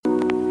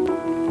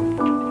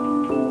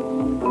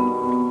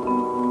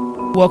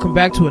Welcome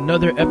back to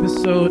another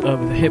episode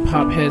of the Hip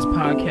Hop Heads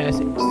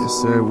Podcast. Yes,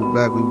 sir. We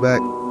back.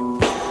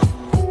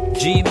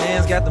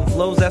 G-Man's got them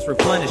flows that's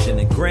replenishing,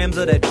 and grams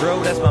of that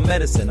dro, that's my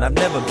medicine. I've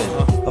never been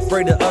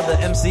afraid of other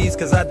MCs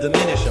cause I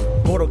diminish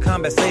them. Mortal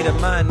Kombat say to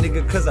mine,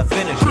 nigga, cause I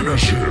finish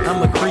it.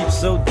 I'm a creep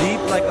so deep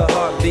like a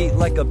heartbeat,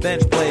 like a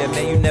bench player,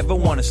 man, you never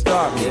wanna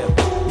start me.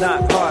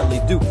 Not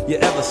hardly do you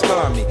ever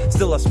scar me.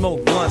 Still I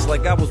smoke blunts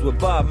like I was with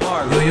Bob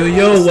Marley.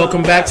 Yo,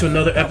 welcome back to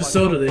another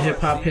episode of the Hip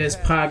Hop Heads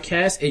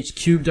Podcast. H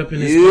Cubed up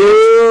in this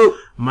bitch.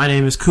 My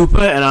name is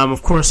Koopa, and I'm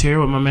of course here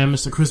with my man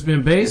Mr.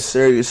 Crispin Bass.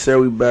 Yes, sir.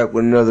 We back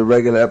with another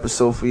regular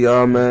episode for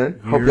y'all, man.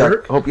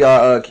 Hope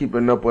y'all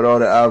keeping up with all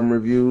the album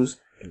reviews.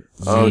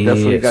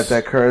 Definitely got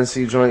that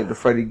Currency joint,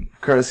 the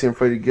Currency and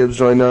Freddie Gibbs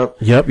joint up.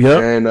 Yep.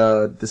 And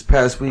this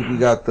past week we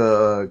got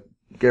the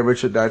Get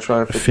Rich or Die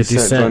Trying 50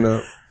 Cent joint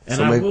up. And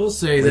so I will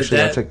say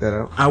that check that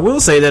out. I will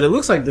say that it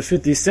looks like the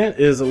 50 Cent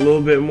is a little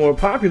bit more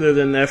popular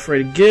than that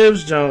Freddie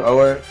Gibbs joint. Oh,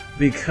 right.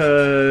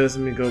 Because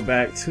let me go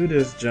back to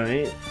this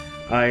joint.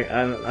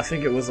 I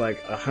think it was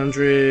like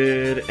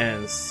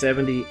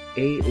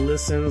 178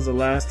 listens the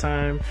last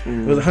time.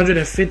 It was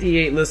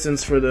 158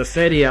 listens for the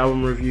Fetty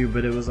album review,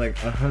 but it was like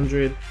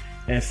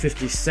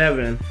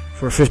 157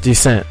 for 50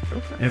 Cent.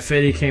 Okay. And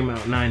Fetty came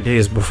out 9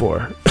 days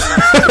before.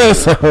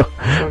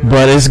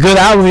 But it's a good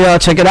album, y'all.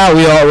 Check it out.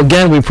 We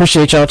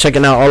appreciate y'all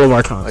checking out all of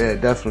our content. Oh, yeah,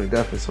 definitely.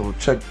 So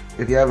check,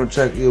 if you haven't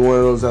checked either one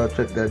of those out,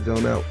 check that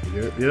joint out.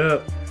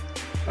 Yep.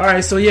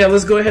 Alright, so yeah,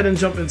 let's go ahead and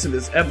jump into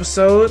this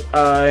episode.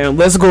 And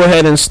let's go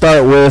ahead and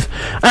start with,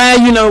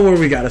 you know where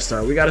we gotta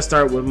start. We gotta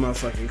start with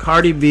motherfucking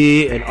Cardi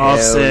B and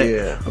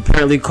Offset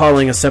apparently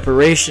calling a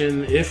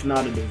separation, if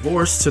not a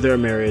divorce, to their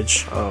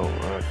marriage. Oh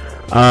my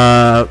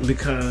God.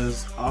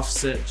 Because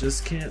Offset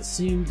just can't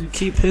seem to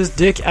keep his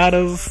dick out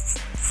of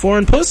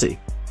foreign pussy.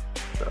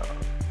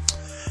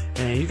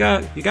 And you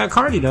got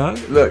Cardi, dog.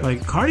 Look.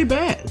 Like, Cardi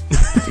bad.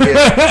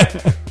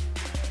 Yeah.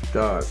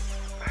 Dog.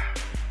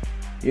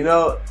 You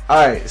know,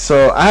 alright,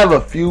 so I have a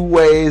few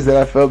ways that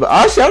I feel about.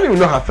 Actually, I don't even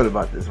know how I feel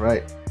about this,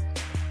 right?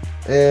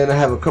 And I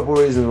have a couple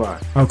reasons why.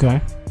 Okay.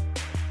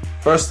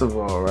 First of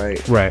all, right?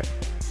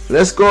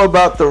 Let's go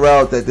about the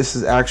route that this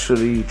is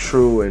actually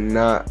true and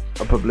not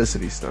a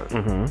publicity stunt.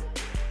 Mm-hmm.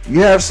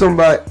 You have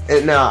somebody,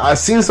 and now I've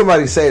seen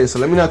somebody say this, so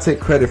let me not take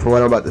credit for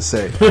what I'm about to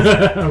say.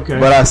 Okay.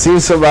 But I've seen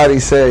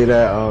somebody say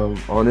that on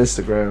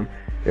Instagram.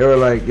 They were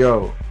like,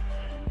 yo,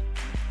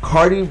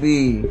 Cardi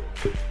B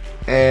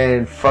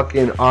and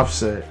fucking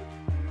Offset,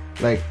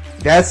 like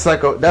that's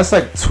like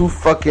two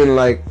fucking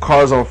like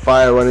cars on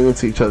fire running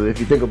into each other if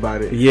you think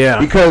about it. Yeah.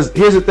 Because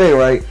here's the thing,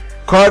 right?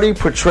 Cardi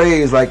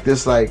portrays like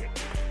this like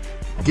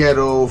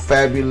ghetto,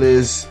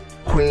 fabulous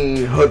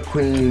queen, hood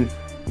queen,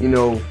 you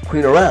know,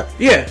 queen of rap.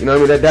 Yeah. You know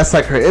what I mean? That's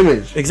like her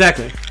image.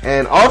 Exactly.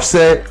 And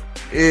Offset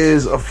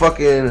is a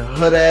fucking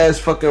hood ass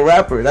fucking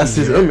rapper. That's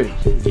his image.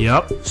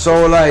 Yep.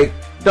 So like,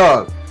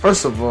 dog,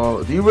 first of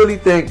all, do you really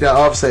think that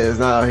Offset is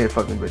not out here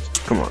fucking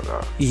bitches? Come on,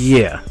 dog.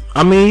 Yeah.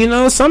 I mean, you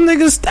know, some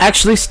niggas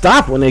actually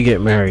stop when they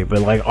get married,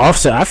 but like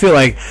Offset, I feel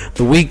like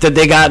the week that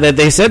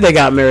they said they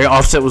got married,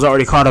 Offset was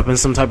already caught up in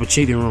some type of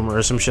cheating rumor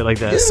or some shit like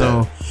that. Yeah.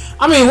 So,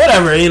 I mean,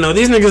 whatever, you know,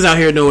 these niggas out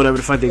here doing whatever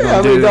the fuck they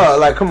gonna do. Dog,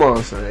 like, come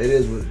on, son, it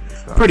is what it is.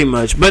 Pretty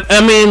much. But I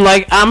mean,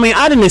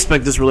 I didn't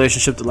expect this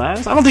relationship to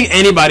last. I don't think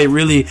anybody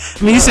really.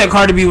 I mean, you said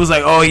Cardi B was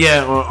like, oh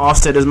yeah,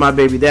 Offset is my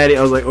baby daddy.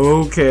 I was like,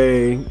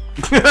 okay.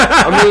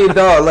 I mean,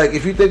 dog, like,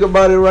 if you think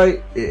about it,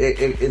 right,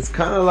 it's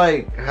kind of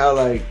like how,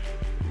 like,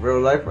 real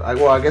life, like,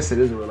 well, I guess it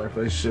is a real life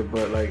relationship,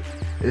 but like,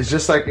 it's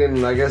just like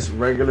in, I guess,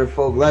 regular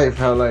folk life,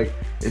 how like,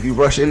 if you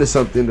rush into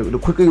something, the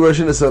quicker you rush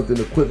into something,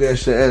 the quicker that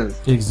shit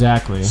ends.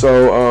 Exactly.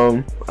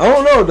 So, I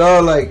don't know,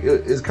 dog, like,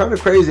 it's kind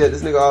of crazy that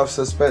this nigga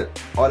Offset spent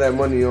all that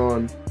money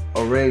on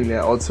a ring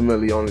that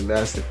ultimately only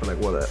lasted for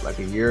like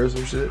a year or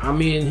some shit. I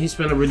mean, he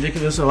spent a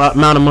ridiculous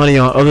amount of money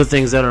on other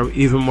things that are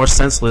even more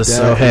senseless. That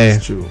so hey,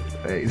 true.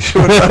 Hey,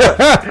 true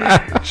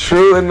enough.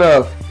 True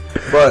enough.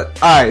 But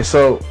alright,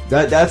 so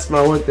that's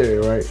my one theory,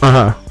 right?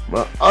 My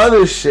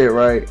other shit,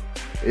 right,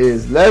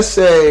 is let's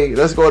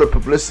go the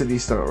publicity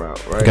stunt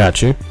route, right?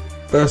 Got you.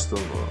 First of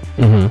all,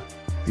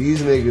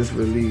 these niggas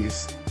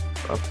released,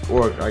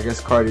 or I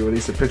guess Cardi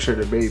released a picture of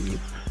the baby.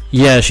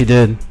 Yeah, she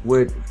did.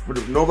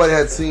 Nobody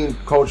had seen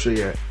Culture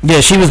yet.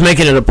 Yeah, she was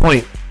making it a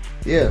point.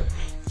 Yeah.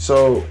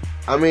 So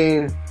I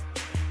mean,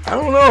 I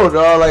don't know,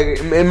 dog. Like,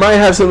 it might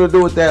have something to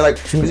do with that. Like,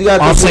 you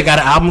got Offset got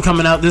an album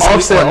coming out this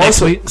week or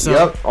next week. So.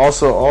 Yep.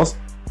 Also,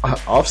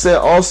 Offset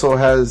also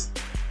has.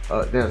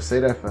 Damn, say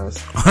that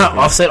fast.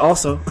 Offset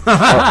also.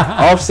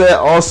 Offset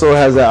also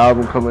has an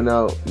album coming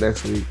out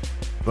next week.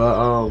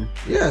 But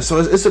yeah.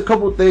 So it's a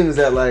couple things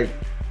that like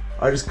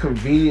are just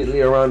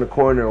conveniently around the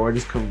corner, or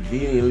just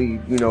conveniently,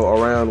 you know,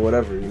 around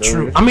whatever. You know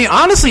True. What I mean?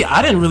 Honestly,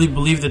 I didn't really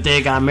believe that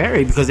they got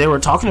married because they were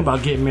talking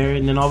about getting married,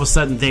 and then all of a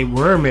sudden they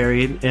were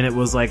married, and it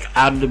was like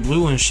out of the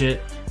blue and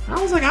shit.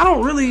 I was like, I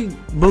don't really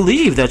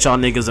believe that y'all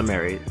niggas are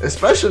married.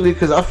 Especially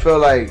because I feel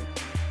like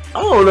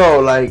I don't know,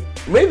 like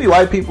maybe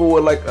white people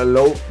would like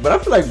elope, but I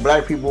feel like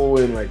black people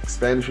and like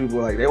Spanish people,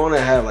 like they want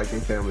to have like their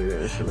family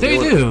there. Like, they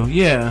do,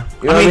 yeah.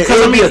 You know,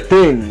 I mean, a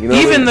thing. You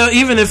know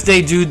even if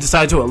they do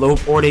decide to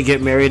elope or they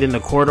get married in the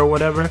court or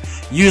whatever,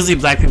 usually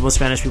black people and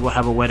Spanish people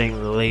have a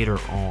wedding later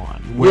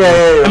on.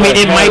 Yeah. I mean,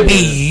 it might be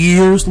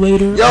years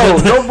later. Yo,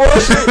 no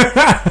bullshit.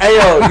 Hey,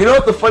 yo, you know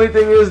what the funny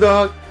thing is,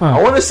 dog?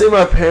 I want to say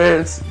my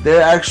parents,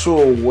 their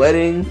actual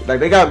wedding, like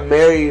they got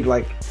married,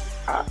 like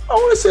I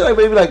want to say like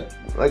maybe like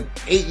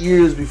 8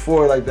 years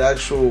before like the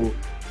actual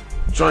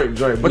joint.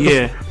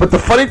 But the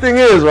funny thing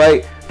is,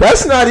 right?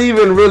 That's not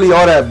even really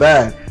all that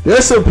bad.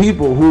 There's some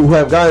people who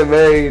have gotten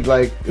married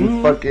like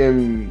in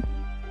fucking,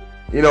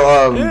 you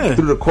know,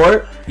 through the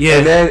court. Yeah.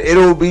 And then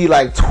it'll be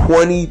like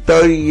 20,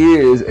 30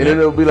 years, and then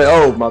it'll be like,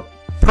 oh, my.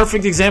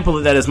 Perfect example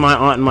of that is my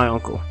aunt and my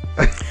uncle.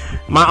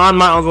 My aunt and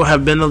my uncle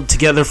have been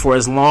together for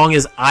as long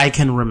as I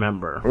can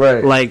remember.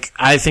 Right. Like,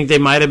 I think they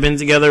might have been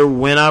together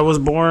when I was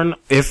born,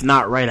 if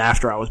not right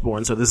after I was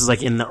born. So this is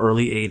like in the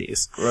early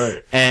 80s.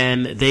 Right.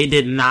 And they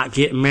did not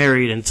get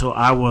married until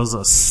I was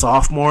a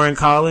sophomore in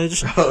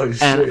college. Oh,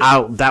 shit. And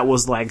that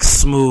was like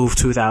smooth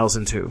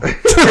 2002.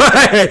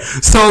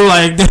 So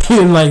like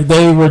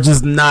they were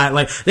just not,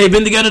 like, they've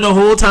been together the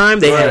whole time.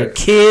 They had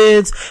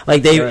kids.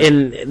 Like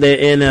in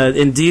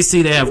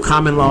DC, they have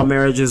common law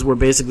marriages where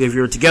basically if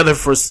you're together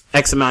for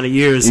X amount of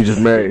years, you just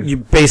married. You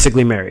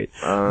basically married.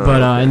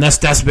 But and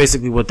that's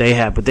basically what they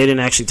had. But they didn't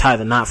actually tie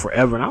the knot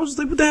forever. And I was just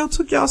like, what the hell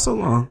took y'all so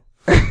long?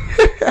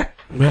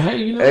 But hey,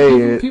 you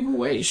know, people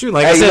wait. Shoot,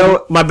 like I said,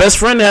 my best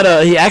friend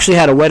he actually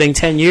had a wedding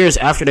 10 years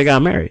after they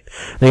got married.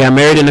 They got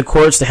married in the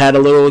courts. They had a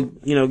little,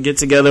 you know, get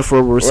together for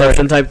a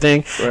reception type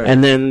thing,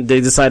 and then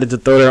they decided to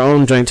throw their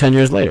own joint 10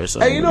 years later. So,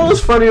 hey, you know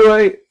what's funny,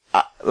 right?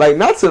 Like,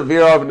 not to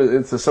veer off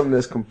into something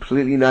that's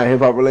completely not hip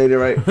hop related,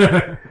 right?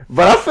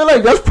 But I feel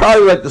like that's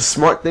probably like the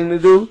smart thing to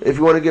do if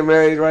you want to get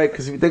married, right?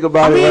 Because if you think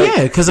about it, right?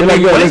 Yeah, because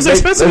weddings are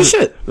expensive as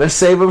shit. Let's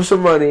save up some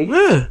money,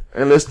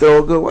 and let's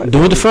throw a good wedding. Do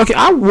what the fuck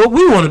what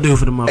we want to do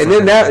for the motherfucker. And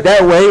then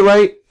that way,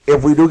 right?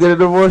 If we do get a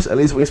divorce, at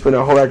least we can spend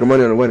a whole lot of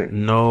money on the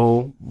wedding.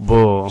 No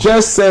bull.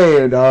 Just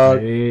saying, dog.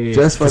 Hey.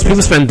 Because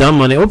people spend dumb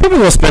money. Well, people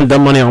gonna spend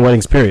dumb money on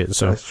weddings, period.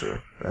 So that's true.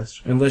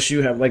 Unless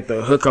you have like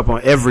the hookup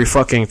on every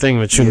fucking thing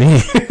that you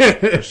need.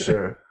 For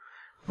sure.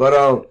 But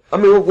I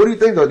mean, what do you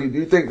think though? Do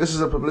you think this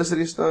is a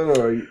publicity stunt,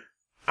 or?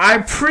 I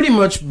pretty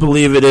much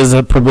believe it is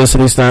a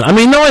publicity stunt. I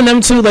mean, knowing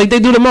them two, like, they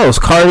do the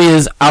most. Cardi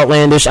is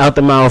outlandish, out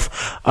the mouth.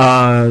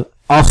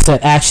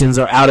 Offset actions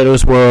are out of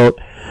this world.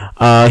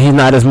 He's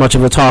not as much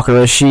of a talker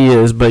as she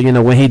is, but you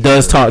know, when he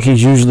does talk,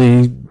 he's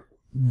usually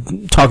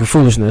talking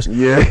foolishness.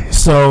 Yeah.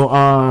 So,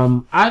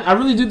 I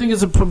really do think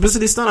it's a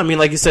publicity stunt. I mean,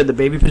 like you said, the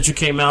baby picture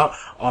came out.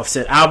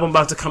 Offset album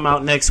about to come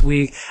out next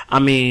week. I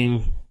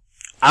mean,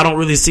 I don't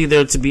really see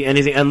there to be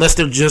anything, unless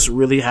they're just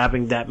really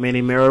having that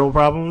many marital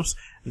problems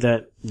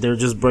that they're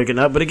just breaking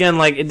up. But again,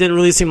 like, it didn't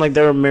really seem like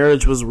their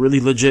marriage was really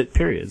legit,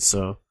 period.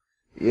 So.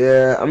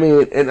 Yeah, I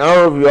mean, and I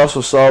don't know if you also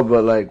saw,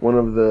 but like one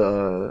of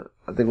the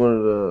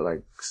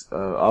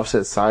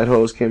Offset side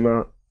hoes came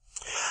out.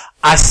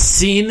 I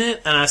seen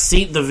it, and I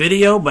seen the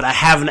video, but I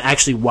haven't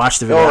actually watched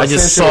the video. I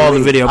just saw the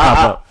video pop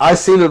up. I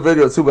seen the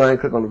video too, but I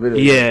didn't click on the video.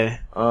 Yeah.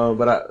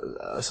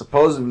 But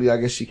supposedly, I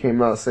guess she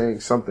came out saying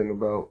something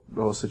about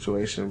the whole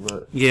situation,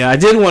 but. Yeah, I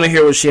did want to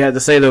hear what she had to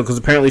say though, because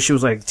apparently she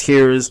was like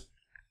tears,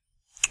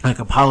 like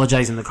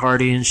apologizing to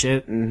Cardi and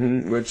shit.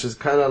 Mm-hmm. Which is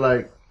kind of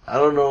like, I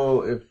don't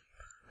know if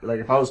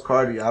I was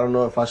Cardi, I don't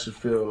know if I should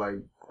feel like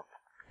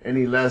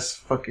any less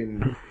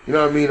fucking, you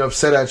know what I mean,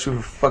 upset at you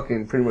for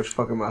fucking, pretty much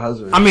fucking my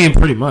husband. I mean,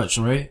 pretty much,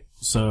 right?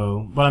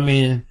 So, but I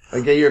mean,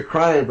 like, yeah, you're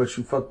crying, but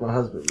you fucked my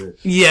husband, bitch.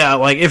 Yeah,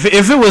 like if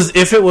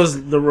it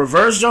was the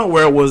reverse jump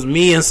where it was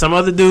me and some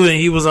other dude and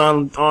he was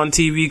on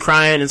TV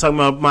crying and talking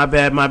about my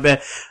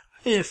bad.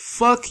 Yeah,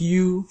 fuck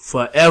you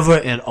forever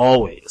and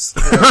always.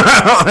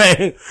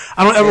 Like,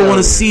 I don't ever want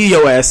to see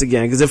your ass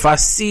again, because if I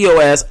see your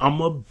ass, I'm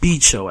gonna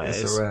beat your ass.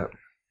 It's a wrap.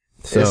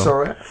 So, it's a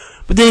wrap.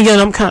 But then again,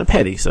 I'm kind of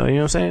petty, so you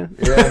know what I'm saying?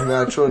 Yeah,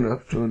 nah, true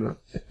enough.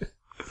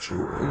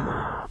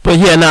 But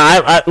yeah,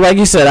 I like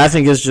you said, I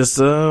think it's just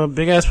a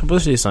big ass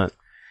publicity stunt.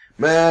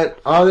 Man,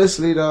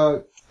 honestly,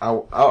 dog, I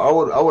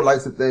would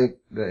like to think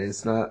that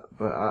it's not,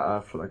 but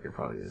I feel like it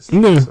probably is.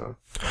 Mm-hmm. So.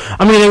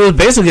 I mean, it was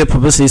basically a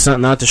publicity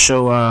stunt not to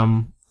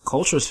show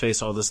Culture's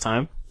face all this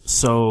time,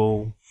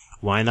 so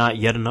why not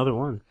yet another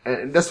one?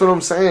 And that's what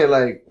I'm saying.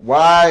 Like,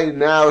 why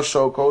now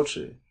show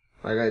Culture?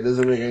 Like, it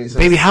doesn't make any sense.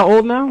 Baby, how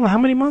old now? How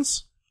many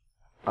months?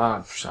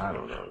 I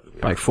don't know.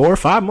 Like 4 or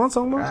 5 months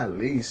almost? At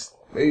least.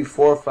 Maybe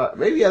 4 or 5.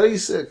 Maybe at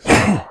least 6.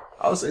 I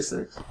would say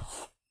 6.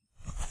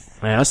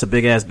 Man, that's a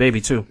big ass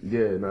baby too.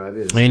 Yeah, no, it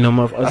is. Ain't no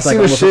motherfucker. It's like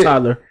almost a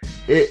toddler.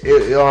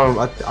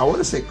 I want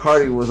to say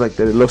Cardi was like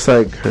that. It looks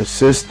like her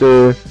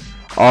sister,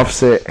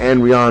 Offset,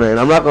 and Rihanna. And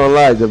I'm not gonna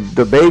lie,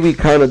 the baby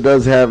kind of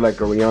does have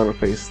like a Rihanna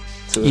face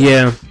to it.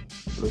 Yeah.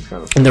 It looks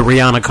kind of and the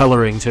Rihanna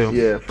coloring too.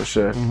 Yeah, for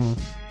sure. Mm-hmm.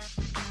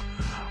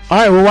 All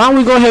right, well, why don't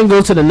we go ahead and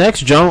go to the next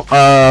jump?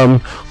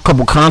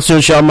 Couple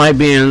concerts y'all might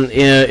be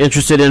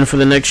interested in for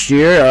the next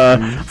year.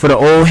 For the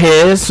old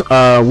heads,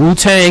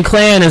 Wu-Tang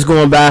Clan is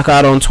going back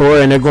out on tour,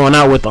 and they're going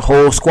out with the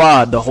whole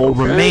squad, the whole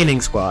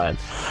remaining squad.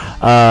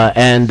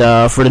 And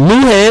for the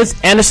new heads,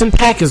 Anderson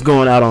 .Paak is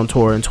going out on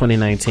tour in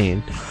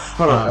 2019.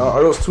 Hold on,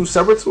 are those two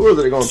separate tours, or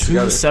are they going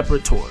together? Two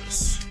separate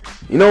tours.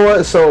 You know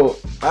what? So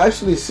I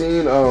actually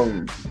seen.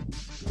 All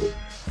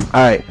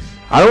right.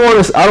 I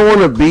don't want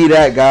to be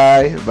that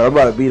guy, but I'm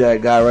about to be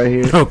that guy right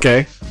here.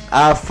 Okay.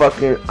 I fuck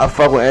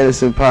with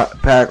Anderson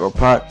 .Paak or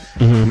Pac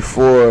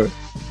before,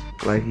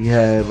 like, he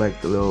had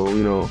like the little,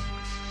 you know,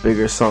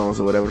 bigger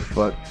songs or whatever the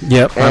fuck.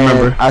 Yep, and I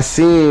remember. I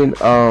seen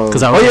on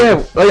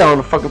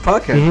the fucking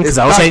podcast. It's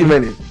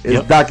documented.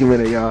 It's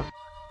documented, y'all.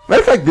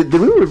 Matter of fact, did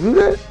we review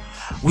that?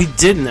 We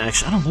didn't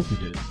actually. I don't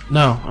think we did.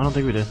 No, I don't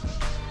think we did.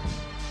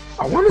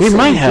 I want to say we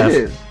might have.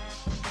 Did.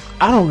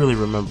 I don't really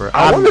remember.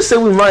 I want to say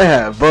we might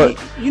have,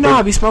 but you know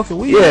I be smoking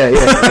weed. Yeah.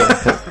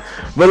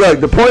 But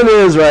look, the point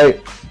is,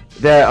 right,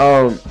 that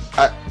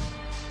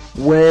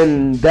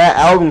when that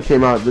album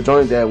came out, the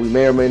joint that we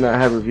may or may not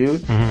have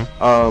reviewed,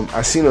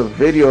 I seen a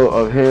video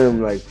of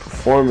him like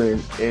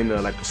performing in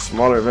like a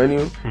smaller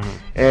venue,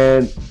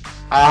 and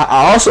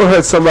I also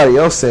heard somebody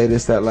else say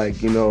this, that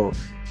like, you know,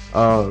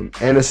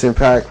 Anderson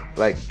 .Paak,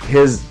 like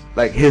his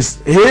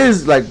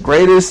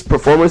greatest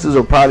performances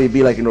will probably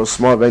be like in those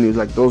small venues,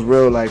 like those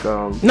real like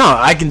No,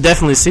 I can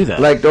definitely see that.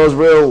 Like those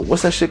real,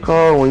 what's that shit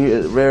called when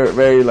you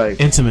very like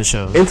intimate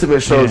shows.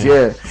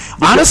 Yeah.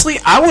 Honestly,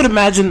 I would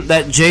imagine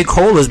that J.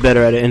 Cole is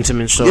better at an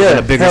intimate show than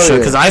a bigger show,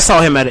 because I saw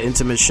him at an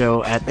intimate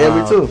show at me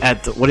too.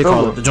 At the, what do you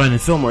call it, the joint in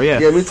Fillmore. Yeah,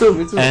 me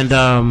too. And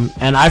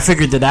I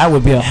figured that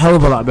would be a hell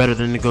of a lot better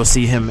than to go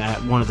see him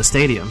at one of the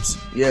stadiums.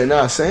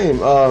 Yeah, same.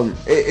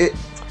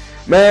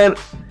 Man,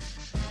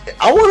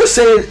 I want to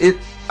say it.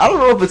 I don't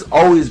know if it's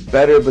always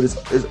better, but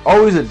it's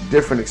always a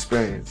different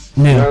experience.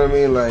 Yeah. You know what I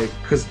mean? Like,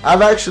 because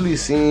I've actually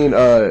seen.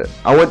 I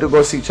went to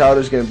go see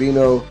Childish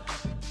Gambino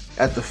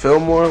at the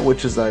Fillmore,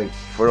 which is like,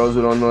 for those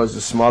who don't know, is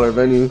a smaller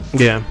venue.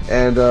 Yeah.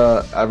 And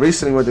I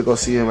recently went to go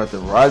see him at the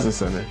Verizon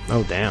Center.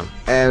 Oh damn.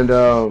 And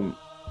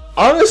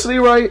honestly,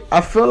 right,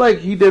 I feel like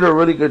he did a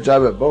really good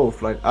job at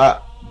both. Like,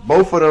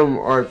 both of them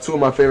are two of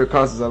my favorite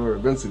concerts I've ever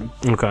been to.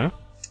 Okay.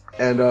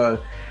 And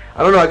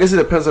I don't know. I guess it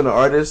depends on the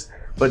artist,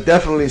 but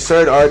definitely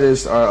certain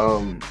artists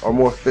are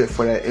more fit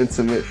for that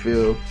intimate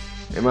feel,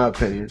 in my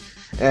opinion.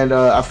 And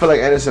I feel like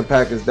Anderson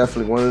 .Paak is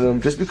definitely one of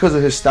them, just because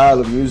of his style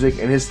of music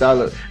and his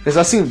style of. Because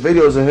I've seen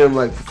videos of him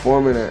like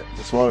performing at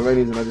the smaller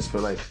venues, and I just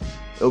feel like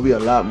it'll be a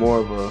lot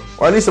more of a,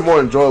 or at least a more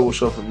enjoyable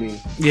show for me.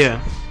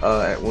 Yeah.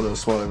 At one of the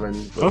smaller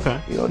venues. But,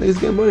 okay. You know,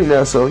 niggas get money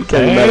now, so you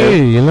can't be better.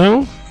 You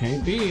know,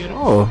 can't be at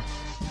all.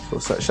 So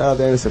shout out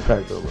to Anderson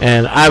 .Paak though,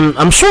 man. And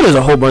I'm sure there's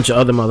a whole bunch of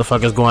other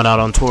motherfuckers going out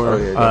on tour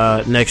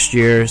next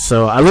year.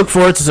 So I look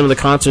forward to some of the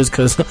concerts,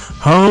 because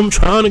I'm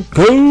trying to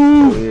go.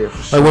 Oh, yeah,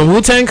 for sure. Like when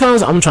Wu-Tang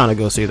comes, I'm trying to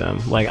go see them.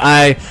 Like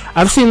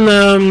I've seen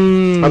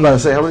them. I'm about to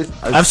say, how many?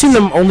 I've seen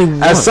them only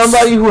once. As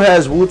somebody who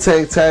has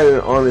Wu-Tang tatted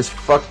on his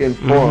fucking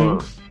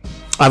forearm.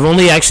 I've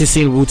only actually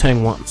seen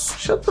Wu-Tang once.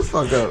 Shut the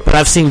fuck up. But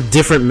I've seen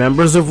different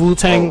members of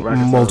Wu-Tang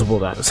multiple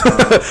times.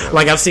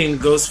 Like I've seen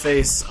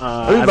Ghostface.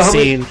 I've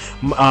seen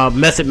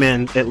Method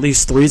Man at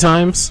least 3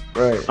 times.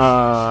 Right.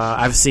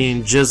 I've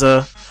seen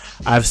Jizza.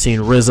 I've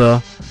seen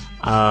RZA.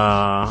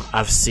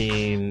 I've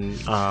seen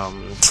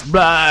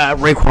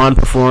Raekwon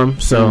perform.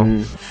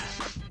 So.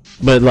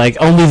 But like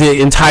only the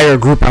entire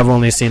group, I've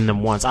only seen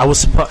them once. I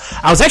was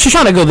actually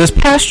trying to go this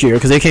past year,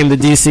 because they came to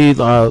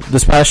DC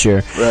this past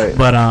year. Right.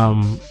 But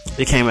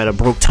it came at a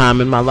broke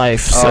time in my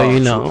life, so it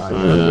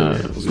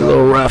was a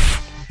little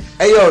rough.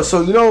 Hey yo,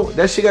 so you know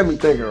that shit got me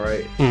thinking,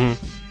 right?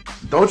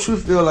 Mm-hmm. Don't you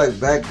feel like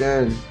back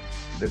then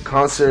the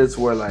concerts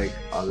were like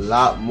a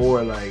lot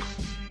more like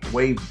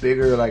way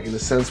bigger, like in the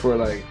sense where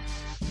like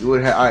you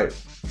would have, alright,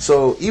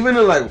 so even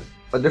in like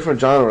a different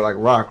genre like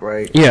rock,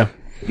 right? Yeah.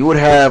 You would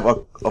have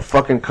a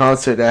fucking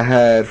concert that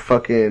had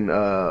fucking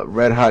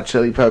Red Hot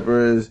Chili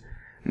Peppers,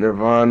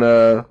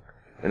 Nirvana,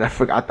 and I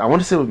forgot. I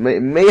want to say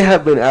it may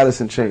have been Alice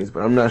in Chains,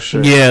 but I'm not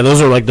sure. Yeah,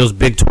 those are like those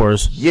big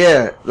tours.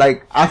 Yeah,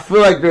 like I feel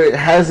like there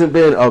hasn't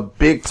been a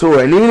big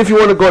tour, and even if you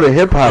want to go to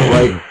hip hop,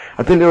 right?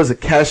 I think there was a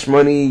Cash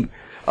Money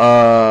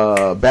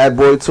Bad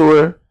Boy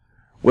tour,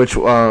 which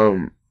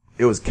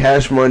it was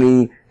Cash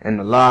Money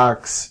and the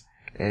Lox,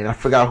 and I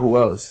forgot who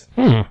else.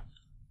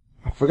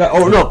 I forgot.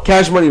 Oh no,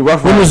 Cash Money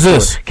Rough Riders. When was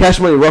this? Cash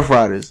Money Rough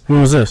Riders.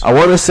 When was this? I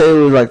want to say it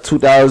was like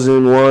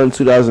 2001,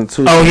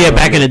 2002. Oh yeah,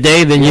 back in the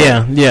day. Then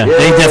yeah.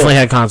 They definitely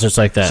had concerts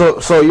like that.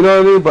 So you know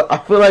what I mean. But I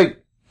feel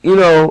like, you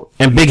know,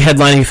 and big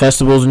headlining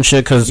festivals and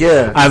shit. Because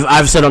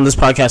I've said on this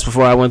podcast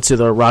before, I went to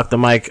the Rock the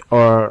Mic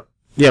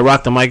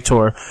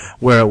tour,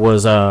 where it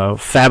was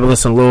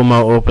Fabulous and Lil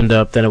Mo opened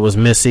up. Then it was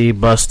Missy,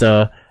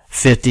 Busta,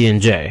 50,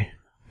 and Jay.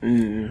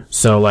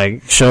 So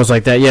like shows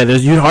like that,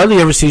 you hardly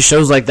ever see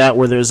shows like that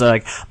where there's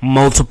like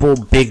multiple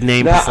big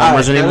name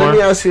performers anymore. Let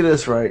me ask you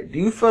this, right? Do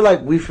you feel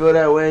like we feel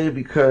that way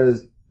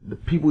because the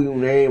people you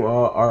name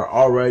are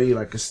already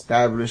like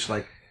established,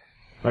 like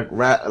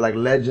like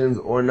legends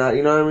or not.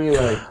 You know what I mean?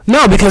 Like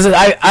no, because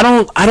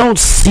I don't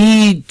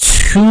see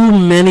too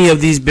many of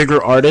these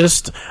bigger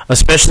artists,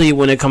 especially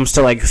when it comes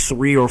to like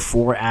 3 or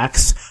 4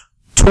 acts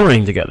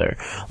touring together.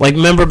 Like,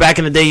 remember back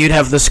in the day, you'd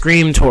have the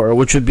Scream tour,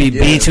 which would be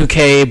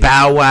B2K,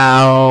 Bow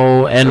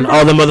Wow, and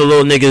all them other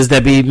little niggas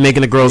that be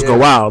making the girls go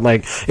wild.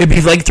 Like, it'd be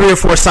like 3 or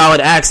 4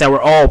 solid acts that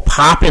were all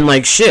popping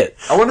like shit.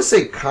 I want to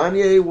say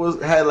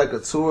Kanye had like a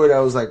tour that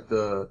was like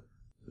the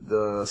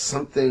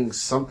something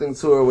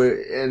tour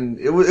where, and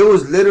it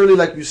was literally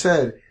like you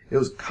said. It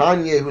was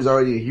Kanye, who's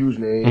already a huge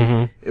name.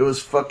 Mm-hmm. It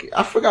was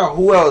I forgot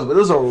who else, but it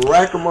was a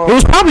rack of. It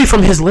was probably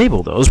from his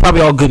label, though. It was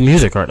probably all Good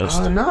Music artists.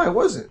 No, it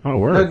wasn't. Oh,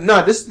 word.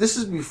 No, this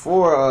is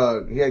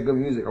before he had Good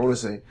Music, I want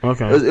to say.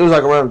 Okay. It was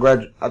like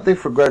around I think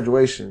for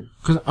graduation.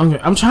 Cause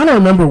I'm trying to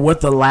remember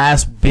what the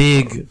last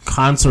big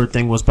concert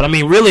thing was, but I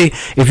mean, really,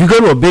 if you go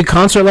to a big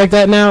concert like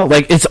that now,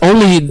 like it's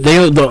only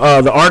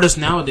the artists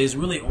nowadays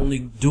really only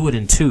do it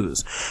in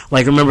 2s.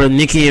 Like, remember,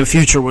 Nicki and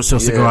Future were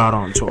supposed to go out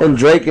on tour, and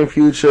Drake and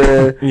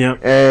Future,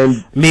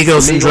 and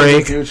Migos and Drake,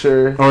 and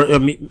Future, or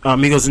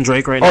Migos and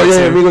Drake right now. Oh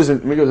yeah, Migos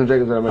and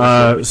Drake is what I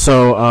meant.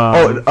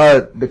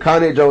 The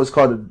Kanye Joe was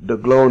called the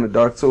Glow in the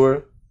Dark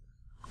tour.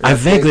 I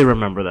vaguely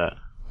remember that.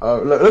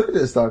 Look at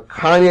this though: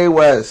 Kanye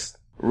West,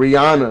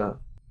 Rihanna,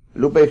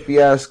 Lupe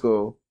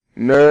Fiasco,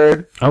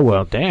 Nerd. Oh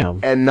well,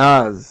 damn. And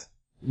Nas.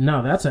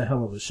 No, that's a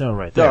hell of a show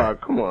right there. Dog,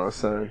 come on,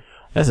 son.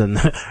 That's a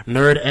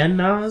Nerd and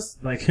Nas.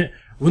 Like,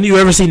 when do you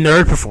ever see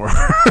Nerd perform?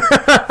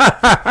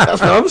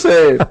 That's what I'm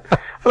saying. I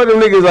feel like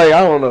them niggas like,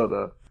 I don't know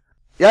though.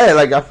 Yeah,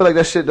 like I feel like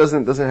that shit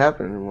doesn't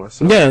happen anymore.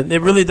 So. Yeah,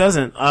 it really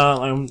doesn't.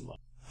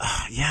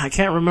 Yeah, I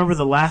can't remember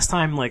the last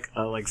time like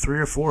 3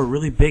 or 4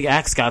 really big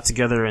acts got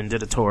together and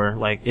did a tour.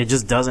 Like, it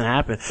just doesn't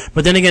happen.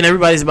 But then again,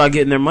 everybody's about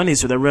getting their money,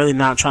 so they're really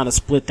not trying to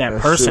split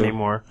that purse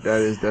anymore.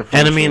 That is definitely.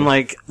 And I mean,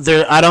 like,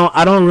 I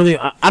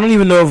don't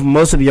even know if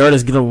most of the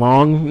artists get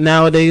along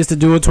nowadays to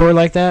do a tour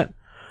like that.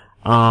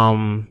 But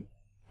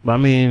I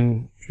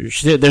mean,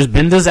 shit, there's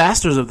been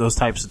disasters of those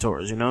types of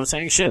tours. You know what I'm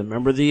saying? Shit,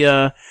 remember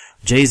the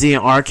Jay-Z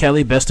and R.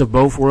 Kelly Best of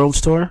Both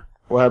Worlds tour?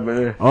 What happened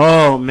there?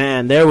 Oh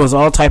man, there was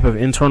all type of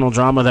internal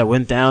drama that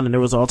went down, and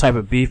there was all type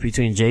of beef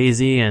between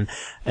Jay-Z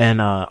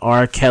and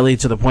R. Kelly,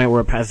 to the point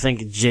where I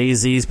think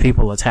Jay-Z's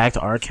people attacked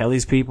R.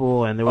 Kelly's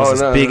people, and there was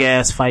this big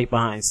ass fight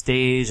behind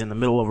stage in the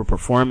middle of a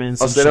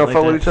performance. Oh, so they don't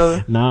fuck with each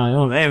other?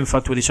 No, they haven't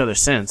fucked with each other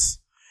since.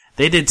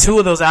 They did 2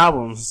 of those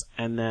albums,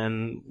 and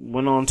then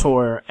went on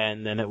tour,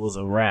 and then it was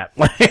a wrap.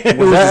 Was that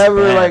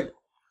ever bad. Like?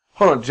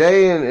 Hold on,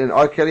 Jay and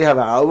R. Kelly have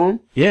an album?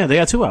 Yeah, they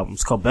got 2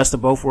 albums called Best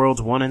of Both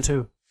Worlds 1 and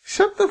 2.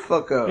 Shut the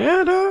fuck up.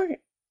 Yeah, dog.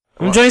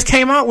 Them joints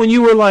came out when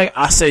you were like,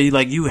 I say,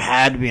 like, you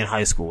had to be in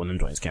high school when them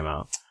joints came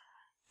out.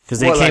 Cause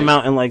they came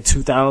out in like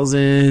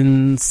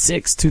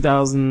 2006,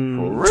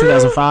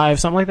 2005,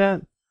 something like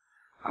that.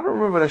 I don't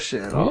remember that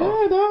shit at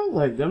all. Yeah, dog.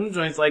 Like, them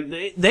joints, like,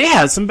 they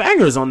had some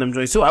bangers on them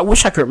joints too. I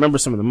wish I could remember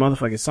some of the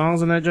motherfucking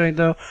songs on that joint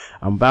though.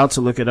 I'm about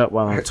to look it up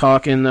while I'm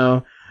talking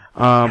though.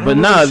 But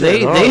no,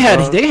 they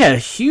had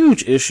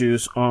huge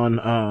issues on,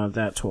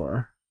 that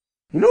tour.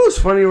 You know what's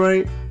funny,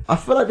 right? I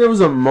feel like there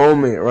was a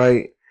moment,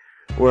 right,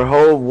 where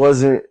Hov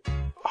wasn't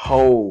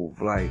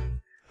Hov. Like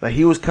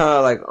he was kind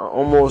of like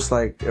almost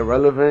like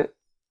irrelevant.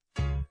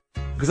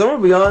 Cause I'm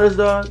gonna be honest,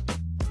 dog.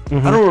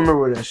 Mm-hmm. I don't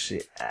remember that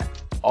shit at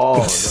all,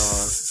 dog.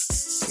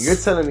 You're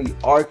telling me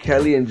R.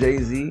 Kelly and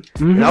Jay-Z?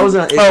 Mm-hmm. And I was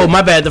not. Oh,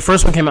 my bad. The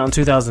first one came out in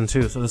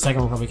 2002, so the second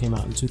one probably came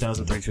out in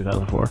 2003,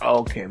 2004.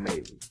 Okay,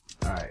 maybe.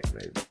 All right,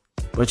 maybe.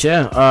 But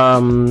yeah,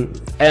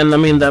 and I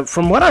mean,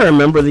 from what I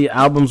remember, the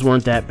albums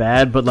weren't that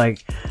bad, but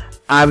like,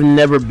 I've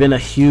never been a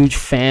huge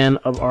fan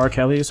of R.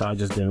 Kelly, so I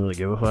just didn't really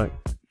give a fuck.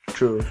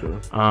 True.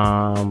 But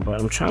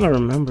I'm trying to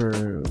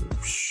remember.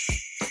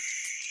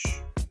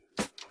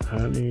 I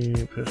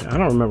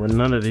don't remember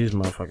none of these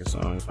motherfucking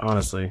songs,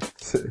 honestly.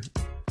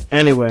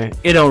 Anyway,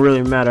 it don't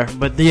really matter.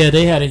 But yeah,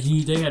 they had a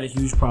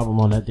huge problem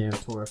on that damn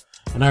tour,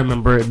 and I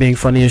remember it being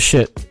funny as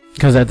shit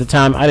because at the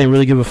time I didn't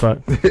really give a fuck.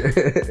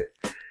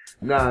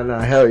 Nah,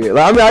 hell yeah.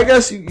 Like, I mean, I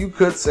guess you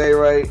could say,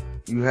 right,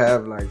 you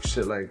have like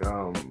shit like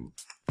I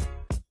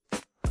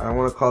don't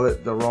want to call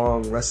it the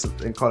wrong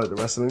wrestling and call it the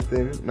wrestling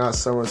thing. Not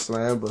Summer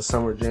Slam, but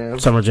Summer Jam.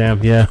 Summer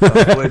Jam, yeah.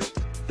 Which,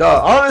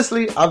 dog,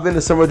 honestly, I've been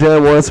to Summer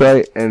Jam once,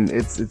 right? And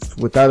it's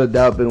without a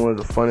doubt been one of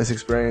the funnest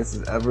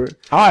experiences ever.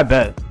 Oh, I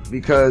bet.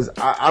 Because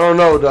I don't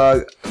know,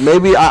 dog.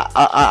 Maybe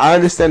I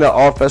understand that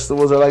all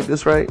festivals are like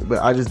this, right?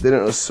 But I just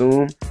didn't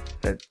assume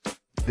that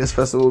this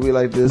festival will be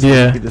like this.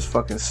 Yeah. You could just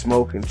fucking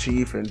smoke and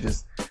chief and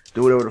just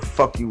do whatever the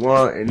fuck you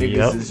want. And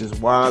niggas is just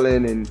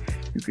wilding, and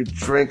you could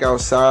drink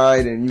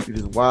outside and you could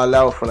just wild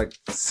out for like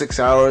 6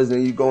 hours,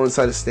 and you go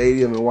inside the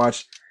stadium and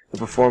watch the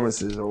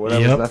performances or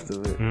whatever's left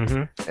of it.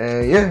 Mm-hmm.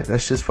 And yeah,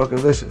 that's just fucking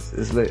vicious.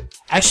 It's lit.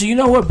 Actually, you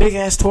know what big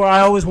ass tour I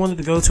always wanted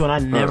to go to and I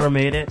never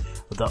made it?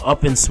 The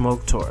Up in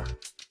Smoke tour.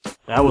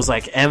 That was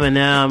like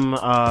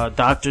Eminem,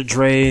 Dr.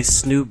 Dre,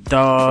 Snoop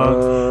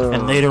Dogg,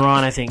 and later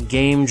on, I think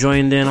Game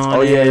joined in on it.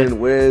 Oh yeah, and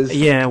Wiz.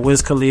 Yeah,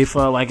 Wiz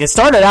Khalifa. Like, it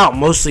started out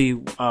mostly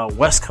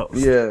West Coast.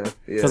 Yeah.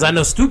 Because I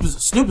know Snoop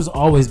has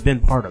always been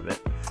part of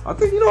it. I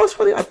think, what's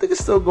funny? I think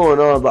it's still going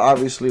on, but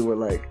obviously with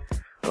like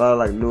a lot of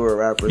like newer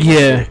rappers.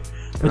 Yeah.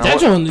 But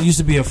that joint used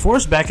to be a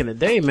force back in the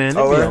day, man.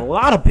 There'd be a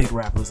lot of big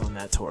rappers on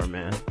that tour,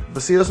 man.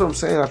 But see, that's what I'm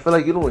saying. I feel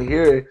like you don't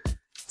hear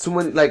too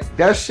many, like,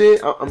 that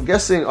shit. I'm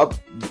guessing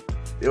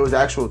it was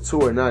actual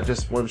tour, not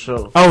just one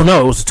show. Oh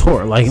no, it was a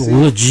tour, like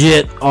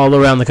legit all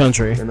around the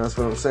country. And that's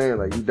what I'm saying.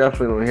 Like, you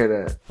definitely don't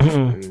hear that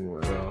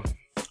anymore at all.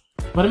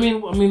 But I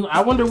mean,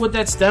 I wonder what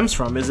that stems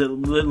from. Is it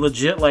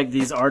legit like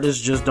these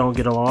artists just don't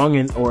get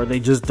along, or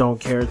they just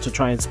don't care to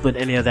try and split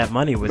any of that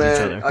money with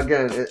each other?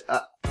 Again,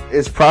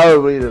 it's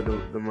probably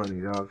the money,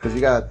 dog. Because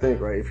you gotta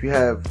think, right? If you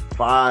have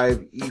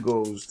 5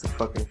 egos to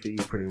fucking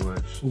feed, pretty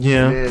much,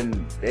 yeah, and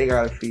then they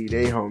gotta feed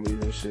their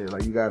homies and shit.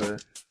 Like, you gotta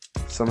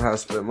somehow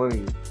split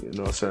money,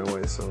 a certain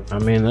way. So I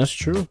mean, that's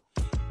true.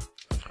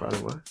 That's probably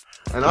what.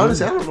 And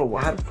honestly, I don't know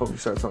how the fuck we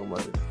started talking about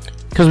this.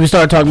 Because we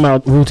started talking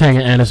about Wu-Tang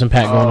and Anderson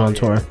 .Paak going on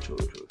tour. True.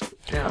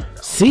 Yeah.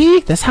 See,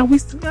 that's how we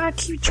gotta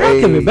keep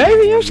track of it,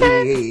 baby. You know what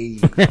I'm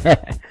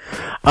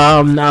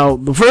saying? Now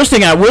the first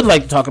thing I would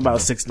like to talk about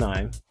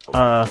 6ix9ine,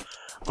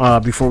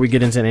 before we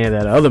get into any of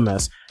that other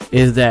mess,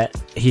 is that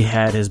he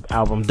had his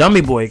album Dummy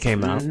Boy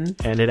came out,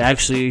 and it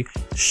actually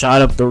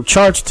shot up the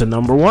charts to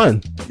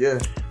 #1. Yeah.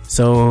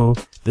 So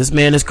this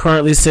man is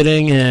currently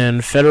sitting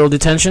in federal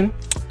detention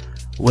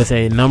with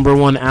a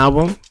 #1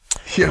 album.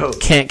 Yo.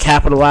 Can't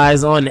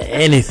capitalize on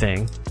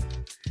anything.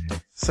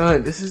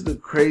 Son, this is the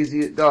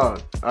craziest dog.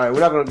 Alright,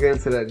 we're not gonna get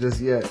into that just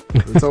yet.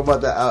 We'll talk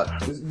about that.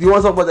 Do you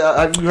want to talk about that?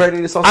 Have you heard any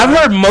of the songs? I've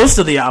heard most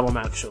of the album,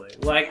 actually.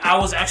 Like, I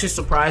was actually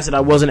surprised that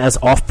I wasn't as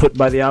off-put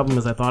by the album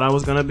as I thought I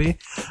was gonna be.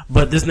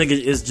 But this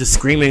nigga is just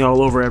screaming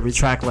all over every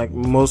track. Like,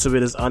 most of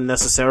it is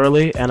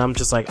unnecessarily. And I'm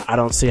just like, I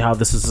don't see how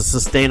this is a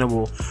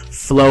sustainable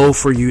flow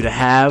for you to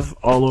have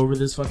all over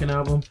this fucking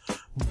album.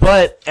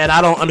 And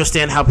I don't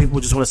understand how people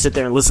just want to sit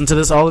there and listen to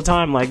this all the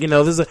time. Like,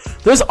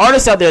 there's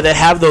artists out there that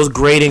have those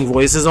grating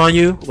voices on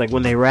you, like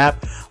when they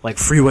rap. Like,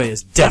 Freeway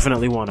is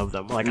definitely one of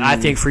them. Like, I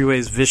think Freeway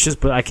is vicious,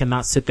 but I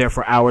cannot sit there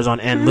for hours on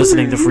end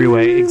listening to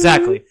Freeway.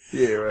 Exactly.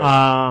 Yeah, right.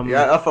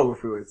 I fuck with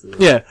Freeway too.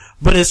 Yeah,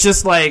 but it's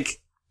just like,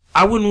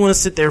 I wouldn't want to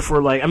sit there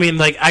for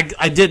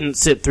I didn't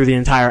sit through the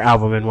entire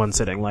album in one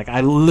sitting. Like,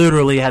 I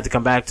literally had to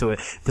come back to it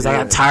because I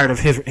got tired of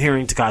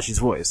hearing Tekashi's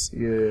voice.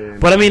 Yeah.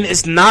 But I mean,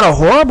 it's not a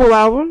horrible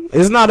album.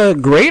 It's not a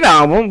great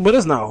album, but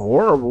it's not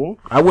horrible.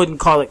 I wouldn't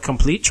call it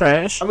complete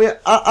trash. I mean,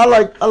 I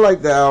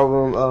like the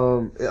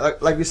album.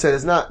 Like you said,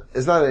 it's not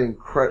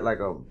like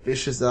a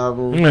vicious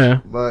album. Yeah.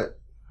 But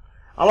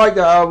I like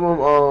the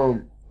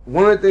album.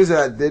 One of the things that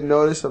I did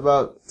notice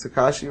about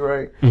Tekashi,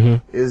 right,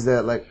 is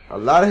that like a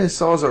lot of his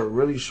songs are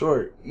really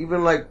short.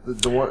 Even like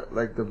the one,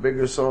 like the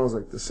bigger songs,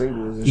 like the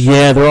singles. And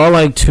shit. They're all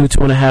like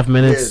 2.5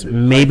 minutes,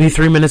 maybe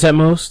 3 minutes at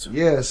most.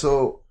 Yeah,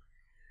 so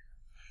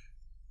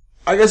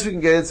I guess we can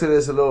get into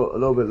this a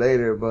little bit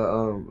later, but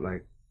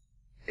like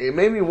it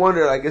made me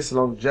wonder, I guess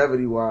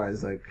longevity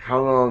wise, like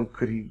how long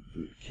could he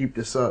keep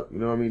this up? You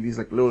know what I mean? These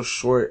like little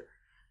short.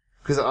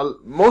 Because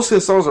most of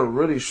his songs are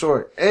really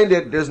short. And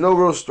there's no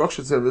real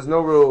structure to them. There's no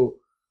real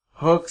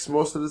hooks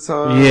most of the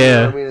time. Yeah. You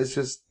know what I mean, it's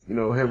just,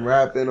 him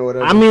rapping or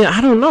whatever. I mean, I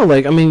don't know.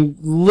 Like, I mean,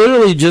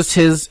 literally just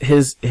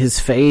his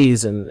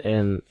phase and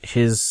the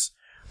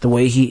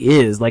way he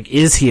is. Like,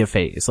 is he a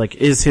phase? Like,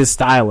 is his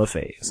style a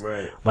phase?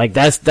 Right. Like,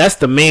 that's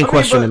the main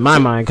question in my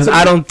mind. Because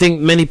I don't think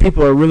many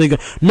people are really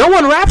good. No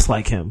one raps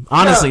like him.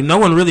 Honestly, no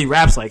one really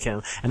raps like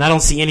him. And I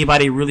don't see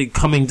anybody really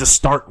coming to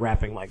start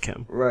rapping like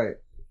him. Right.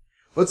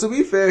 But to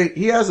be fair,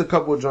 he has a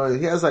couple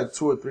joints. He has like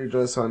 2 or 3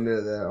 joints on there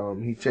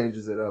that he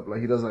changes it up. Like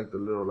he does like the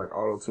little like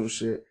auto-tune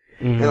shit.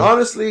 And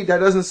honestly, that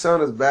doesn't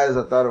sound as bad as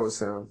I thought it would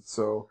sound.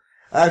 So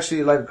I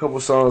actually like a couple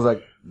songs,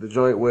 like the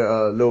joint with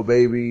Lil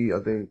Baby.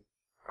 I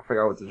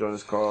forgot what the joint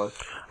is called.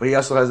 But he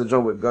also has a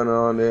joint with Gunna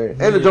on there.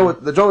 And the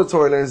joint with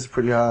Tory Lanez is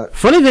pretty hot.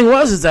 Funny thing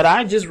is that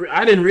I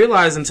didn't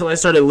realize until I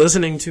started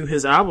listening to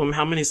his album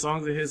how many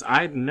songs of his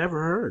I'd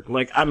never heard.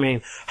 Like, I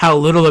mean, how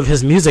little of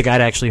his music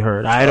I'd actually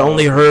heard. I had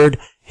only heard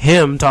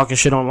him talking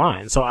shit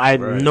online. So I had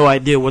no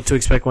idea what to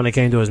expect when it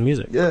came to his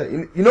music. Yeah.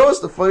 You know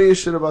what's the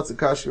funniest shit about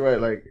Tekashi, right?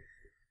 Like,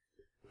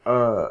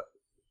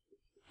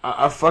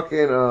 I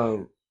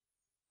fucking,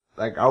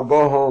 like, I'll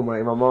go home,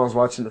 right? My mom's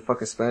watching the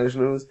fucking Spanish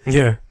news.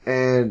 Yeah.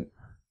 And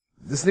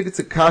this nigga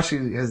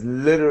Tekashi has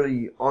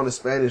literally on the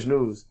Spanish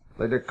news.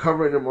 Like, they're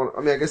covering him on,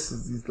 I mean, I guess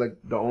he's like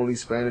the only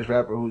Spanish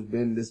rapper who's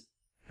been this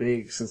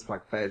big since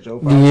like Fat Joe.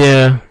 Probably.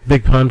 Yeah.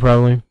 Big Pun,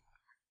 probably.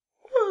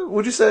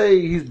 Would you say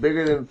he's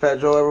bigger than Fat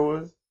Joe ever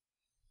was?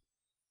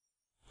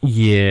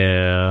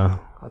 Yeah.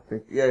 I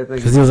think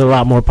because he was a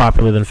lot more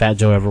popular than Fat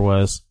Joe ever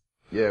was.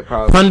 Yeah,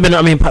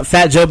 probably.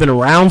 Fat Joe been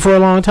around for a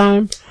long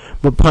time,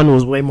 but Pun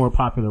was way more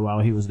popular while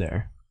he was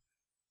there.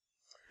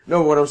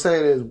 No, what I'm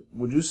saying is,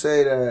 would you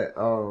say that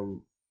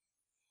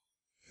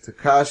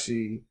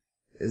Tekashi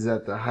is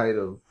at the height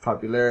of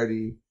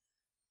popularity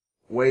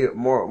way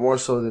more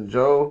so than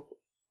Joe,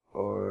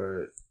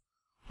 or?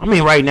 I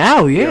mean, right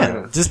now,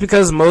 yeah. Just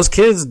because most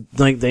kids,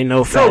 like, they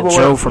know Fat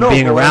Joe from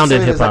being around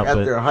in hip hop. Like,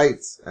 at their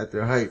heights. At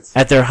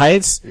their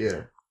heights?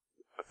 Yeah.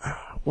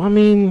 Well, I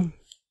mean,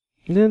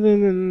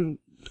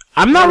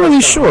 I'm not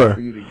really sure.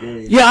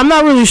 Yeah, I'm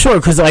not really sure,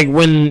 cause like,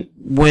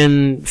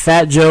 when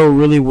Fat Joe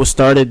really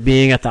started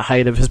being at the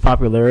height of his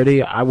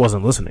popularity, I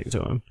wasn't listening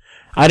to him.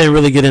 I didn't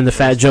really get into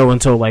Fat Joe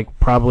until like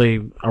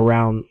probably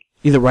around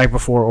either right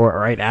before or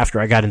right after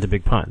I got into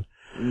Big Pun.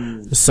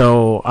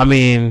 So, I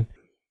mean,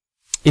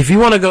 if you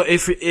want to go,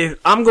 if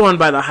I'm going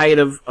by the height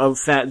of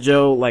Fat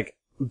Joe, like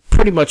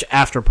pretty much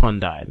after Pun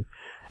died.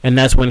 And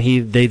that's when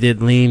they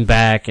did Lean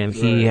Back, and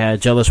he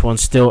had Jealous One,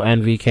 Still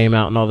Envy came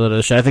out and all that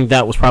other shit. I think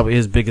that was probably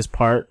his biggest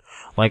part,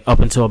 like up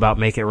until about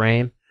Make It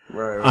Rain.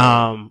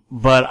 Right.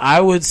 But I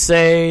would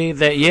say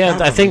that, yeah,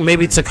 I think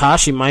maybe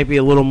Tekashi might be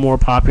a little more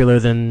popular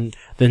than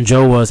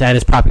Joe was at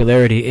his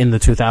popularity in the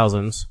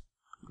 2000s.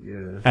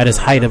 Yeah. At his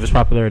height of his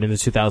popularity in the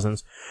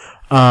 2000s.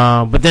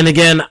 But then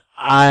again,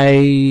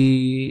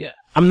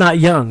 I'm not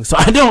young, so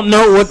I don't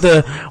know what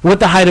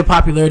the height of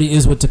popularity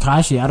is with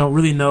Tekashi. I don't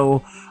really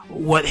know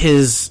what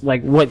kids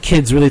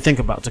really think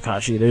about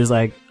Tekashi. There's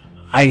like,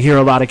 I hear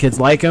a lot of kids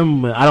like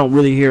him, but I don't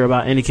really hear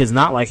about any kids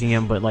not liking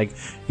him, but like,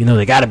 you know,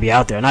 they gotta be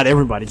out there. Not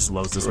everybody just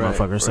loves this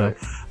motherfucker, so.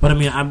 But I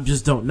mean, I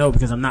just don't know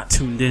because I'm not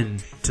tuned in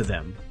to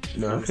them.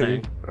 You know what I'm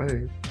saying?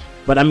 Right.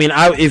 But I mean,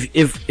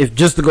 if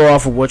just to go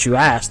off of what you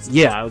asked,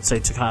 yeah, I would say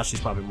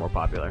Tekashi's probably more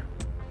popular.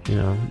 You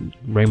know,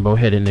 rainbow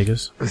headed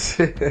niggas.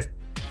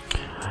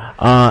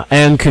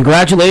 And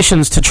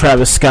congratulations to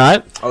Travis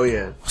Scott. Oh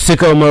yeah.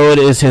 Sicko Mode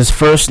is his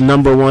first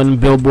 #1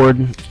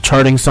 Billboard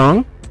charting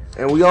song.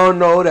 And we all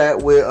know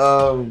that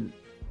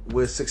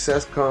with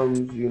success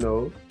comes, you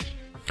know,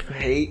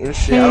 hate and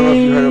shit. I don't know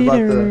if you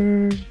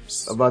heard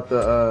about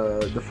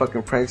the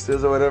fucking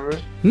pranksters or whatever.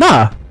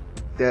 Nah.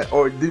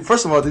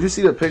 First of all, did you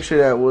see the picture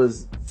that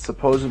was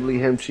supposedly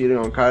him cheating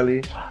on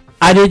Kylie?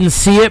 I didn't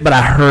see it, but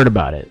I heard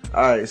about it.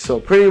 Alright, so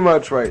pretty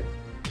much, right.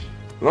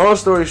 Long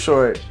story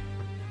short,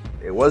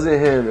 it wasn't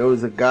him. It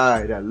was a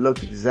guy that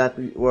looked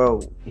exactly,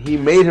 he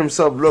made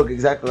himself look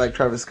exactly like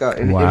Travis Scott.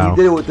 And he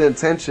did it with the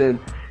intention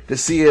to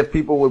see if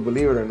people would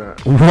believe it or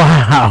not.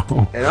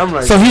 Wow. And I'm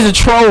like, so he's a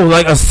troll,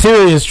 like a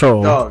serious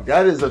troll. Dog,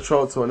 that is a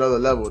troll to another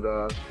level,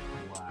 dog.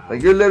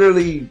 Like, you're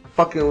literally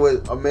fucking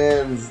with a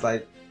man's,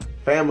 like,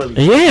 family.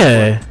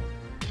 Yeah.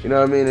 You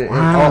know what I mean? And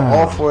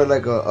all for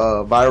like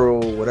a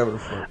viral whatever the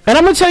fuck. And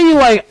I'm gonna tell you,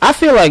 like, I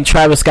feel like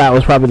Travis Scott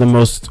was probably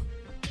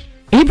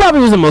he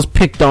probably was the most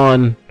picked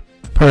on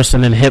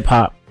person in hip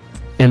hop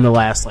in the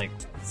last like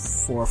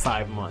 4 or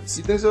 5 months.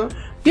 You think so?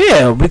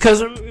 Yeah,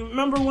 because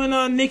remember when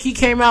Nicki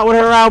came out with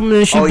her album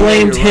and she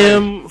blamed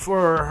him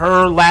for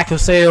her lack of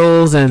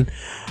sales, and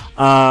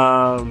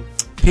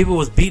people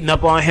was beating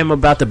up on him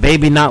about the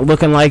baby not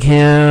looking like him.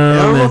 Yeah,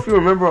 I don't know if you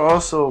remember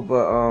also,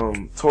 but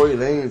Tory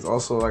Lanez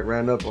also like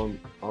ran up on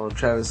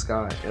Travis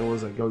Scott and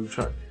was like, yo, you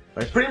try,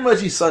 like, pretty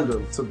much he sunned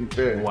him, to be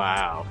fair.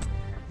 Wow.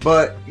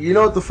 But you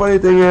know what the funny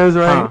thing is,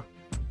 right?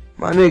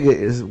 My nigga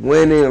is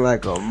winning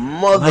like a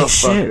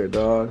motherfucker,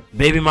 dog.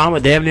 Baby mama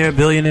damn near a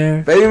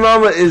billionaire. Baby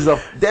mama is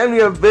a damn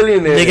near a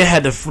billionaire. Nigga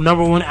had the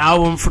 #1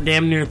 album for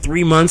damn near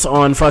 3 months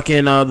on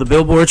fucking the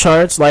Billboard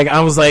charts. Like, I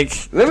was like,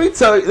 let me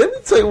tell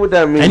you what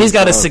that means. And he's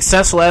got a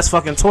successful ass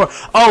fucking tour.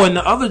 Oh, and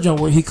the other joint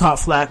where he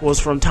caught flack was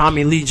from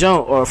Tommy Lee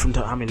from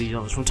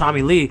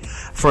Tommy Lee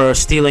for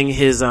stealing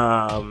his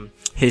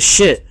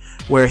shit,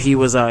 where he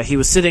was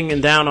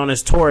sitting down on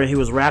his tour and he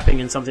was rapping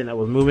in something that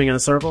was moving in a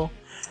circle.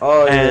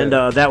 Oh, yeah. And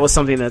that was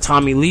something that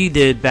Tommy Lee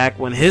did back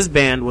when his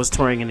band was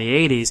touring in the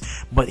 80s.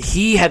 But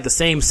he had the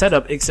same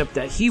setup, except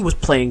that he was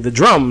playing the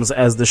drums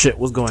as the shit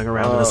was going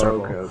around in a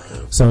circle.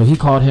 Okay. So he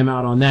called him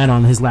out on that,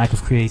 on his lack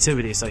of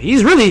creativity. So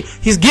he's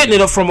getting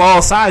it up from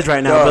all sides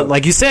right now. But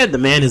like you said, the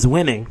man is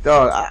winning.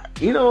 Dog, I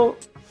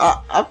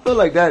feel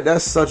like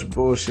that's such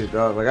bullshit,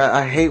 dog. Like,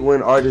 I hate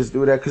when artists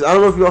do that. Because I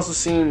don't know if you also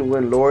seen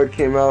when Lorde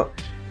came out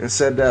and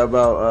said that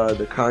about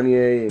the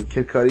Kanye and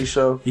Kid Cudi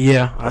show.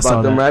 Yeah, I saw that.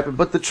 About them rapping.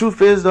 But the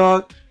truth is,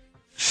 dog,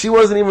 she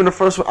wasn't even the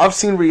first one. I've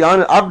seen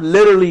Rihanna. I've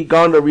literally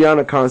gone to a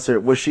Rihanna concert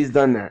where she's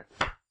done that.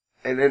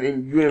 And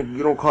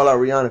you don't call out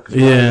Rihanna because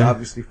you're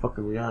obviously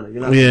fucking Rihanna.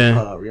 You're not going to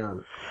call out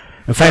Rihanna.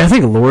 In fact, I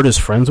think Lorde is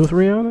friends with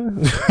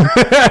Rihanna.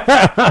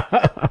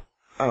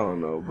 I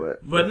don't know,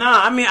 but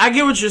nah, I mean, I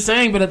get what you're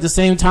saying, but at the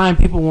same time,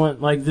 people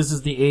want, like, this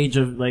is the age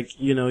of, like,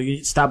 you know,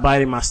 you stop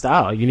biting my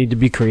style. You need to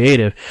be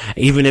creative,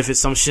 even if it's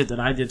some shit that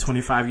I did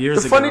 25 years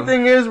ago. The funny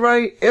thing is,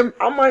 right,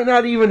 I might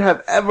not even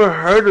have ever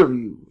heard of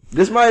you.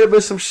 This might have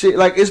been some shit,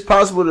 like, it's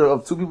possible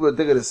of two people that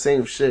think of the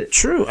same shit.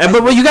 True.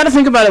 But you gotta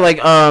think about it, like,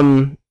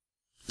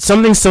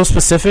 something so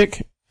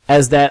specific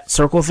as that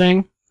circle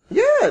thing.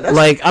 Yeah, that's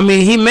like, I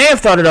mean, he may have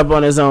thought it up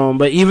on his own,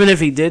 but even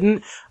if he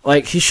didn't,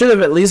 like, he should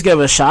have at least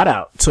given a shout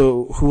out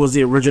to who was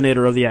the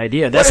originator of the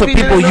idea. That's what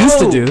people used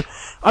to do.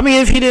 I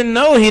mean, if he didn't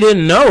know, he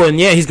didn't know, and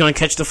yeah, he's gonna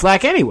catch the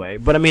flack anyway.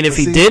 But I mean, if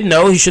he did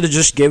know, he should have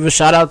just gave a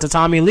shout out to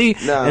Tommy Lee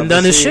and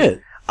done his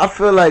shit. I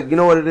feel like, you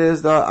know what it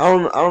is, dog?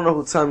 I don't know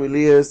who Tommy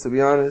Lee is, to be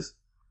honest.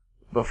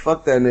 But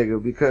fuck that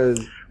nigga because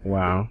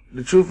wow.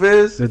 The truth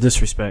is the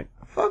disrespect.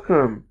 Fuck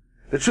him.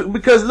 The truth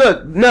because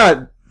look,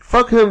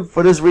 fuck him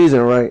for this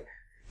reason, right?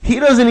 He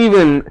doesn't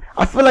even.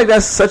 I feel like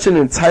that's such an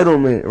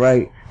entitlement,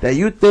 right? That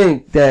you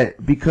think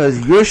that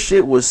because your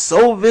shit was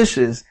so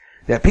vicious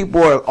that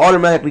people are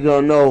automatically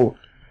gonna know,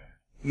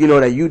 you know,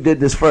 that you did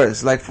this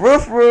first. Like for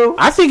real.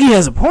 I think he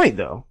has a point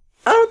though.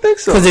 I don't think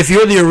so. Because if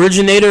you're the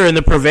originator and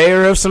the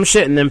purveyor of some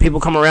shit, and then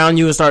people come around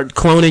you and start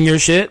cloning your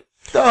shit.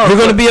 You're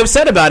gonna be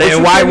upset about it,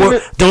 and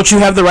why don't you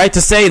have the right to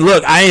say,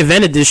 "Look, I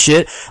invented this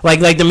shit"? Like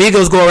the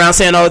Migos go around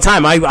saying all the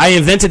time, "I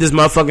invented this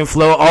motherfucking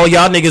flow. All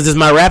y'all niggas is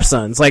my rap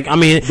sons." Like, I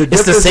mean,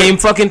 it's the same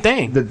fucking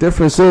thing. The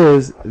difference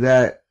is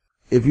that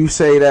if you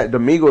say that the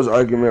Migos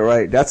argument,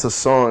 right? That's a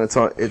song.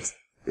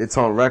 It's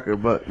on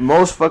record. But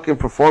most fucking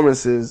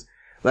performances,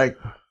 like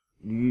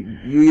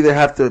you either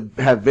have to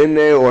have been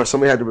there or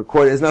somebody had to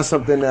record it. It's not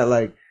something that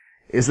like.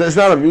 It's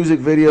not a music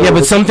video. Yeah,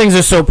 but some things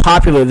are so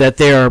popular that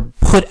they are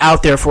put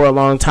out there for a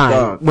long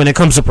time when it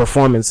comes to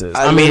performances.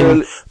 I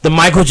mean, the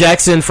Michael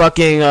Jackson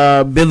fucking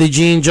Billie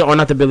Jean, or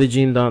not the Billie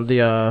Jean,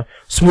 the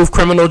Smooth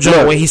Criminal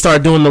joint where he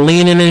started doing the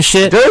leaning and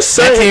shit.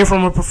 That came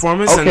from a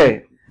performance.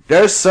 Okay,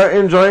 there's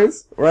certain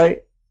joints,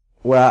 right,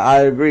 where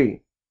I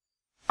agree.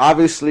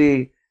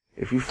 Obviously,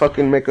 if you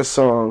fucking make a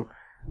song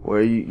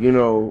where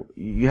you're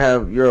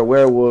a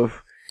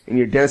werewolf and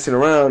you're dancing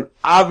around,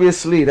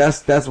 obviously dog,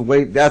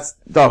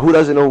 who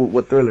doesn't know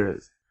what Thriller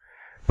is?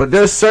 But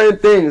there's certain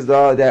things,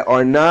 dog, that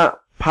are not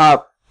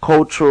pop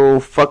cultural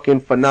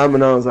fucking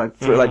phenomenons like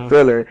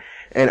Thriller.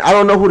 And I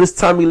don't know who this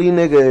Tommy Lee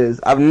nigga is.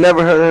 I've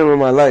never heard of him in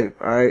my life,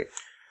 alright?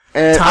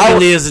 And Tommy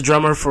Lee is a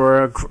drummer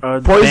for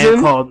a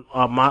band called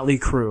Motley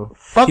Crue.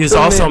 He was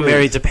also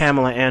married to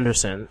Pamela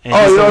Anderson.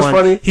 And you know what's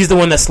funny? He's the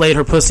one that slayed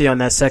her pussy on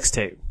that sex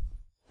tape.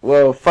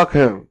 Well, fuck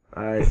him.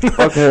 Alright,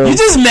 fuck him. You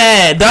just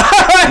mad, dog.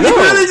 You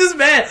really just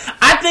mad.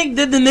 I think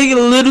that the nigga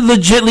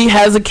legitly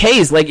has a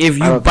case. Like, if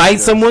you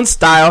bite someone's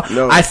style,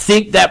 I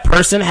think that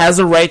person has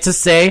a right to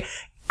say,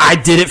 I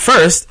did it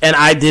first, and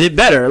I did it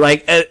better.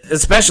 Like,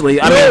 especially,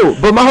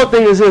 but my whole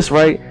thing is this,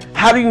 right?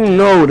 How do you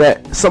know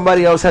that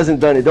somebody else hasn't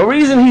done it? The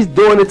reason he's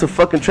doing it to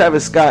fucking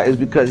Travis Scott is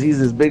because he's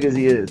as big as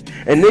he is.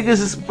 And niggas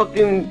is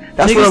fucking,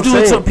 that's what I'm saying. Niggas do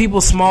it to people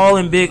small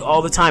and big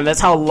all the time. That's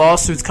how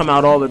lawsuits come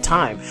out all the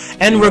time.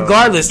 And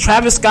regardless,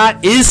 Travis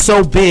Scott is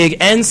so big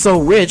and so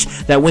rich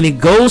that when he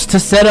goes to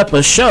set up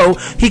a show,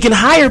 he can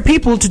hire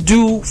people to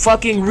do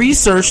fucking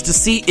research to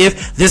see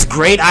if this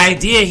great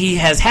idea he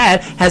has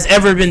had has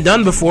ever been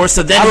done before,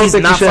 so then he's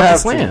not fucking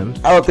slammed.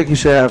 I don't think he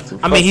should have to.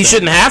 I mean, he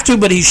shouldn't have to,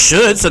 but he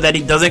should, so that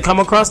he doesn't come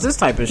across this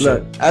type of shit.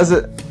 Look, as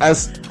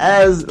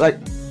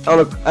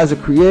a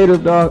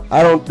creative, dog,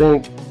 I don't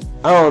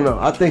know.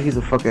 I think he's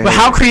a fucking. But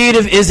how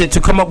creative is it to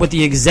come up with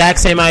the exact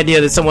same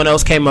idea that someone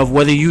else came up,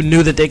 whether you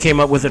knew that they came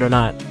up with it or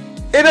not?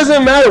 It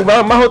doesn't matter,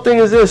 bro. My whole thing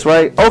is this,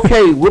 right?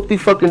 Okay,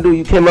 whoop-de-fucking-do,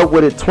 you came up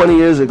with it 20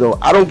 years ago.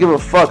 I don't give a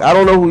fuck. I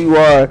don't know who you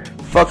are.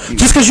 Fuck you.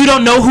 Just because you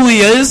don't know who he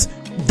is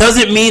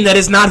doesn't mean that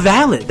it's not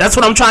valid. That's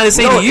what I'm trying to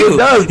say to you. It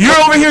does. You're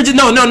over here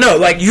no.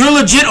 Like, you're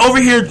legit over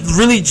here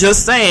really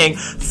just saying,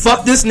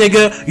 fuck this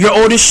nigga, you're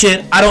old as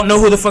shit, I don't know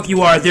who the fuck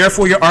you are,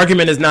 therefore your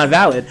argument is not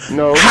valid.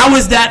 No. How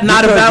is that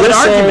not a valid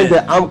argument?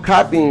 That I'm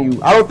copying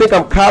you. I don't think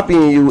I'm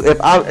copying you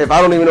if I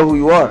don't even know who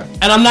you are.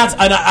 And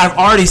I've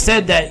already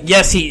said that,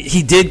 yes,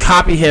 he did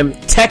copy him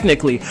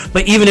technically,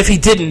 but even if he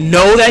didn't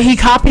know that he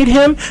copied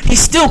him, he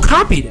still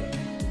copied him.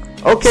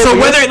 Okay. So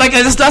whether, like,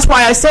 that's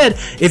why I said,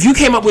 if you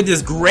came up with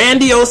this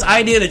grandiose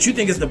idea that you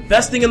think is the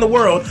best thing in the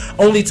world,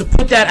 only to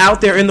put that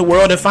out there in the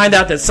world and find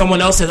out that someone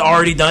else has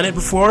already done it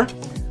before.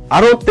 I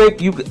don't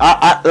think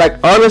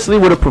like, honestly,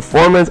 with a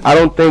performance, I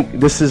don't think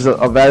this is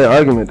a valid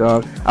argument,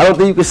 dog. I don't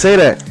think you can say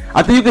that.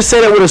 I think you can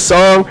say that with a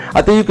song.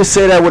 I think you can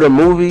say that with a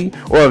movie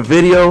or a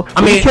video.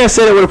 I mean, you can't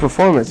say that with a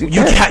performance. You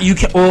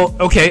can't. Well,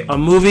 okay, a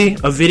movie,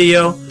 a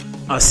video,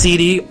 a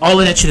CD, all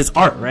of that shit is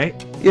art, right?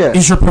 Yeah.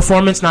 Is your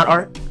performance not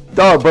art?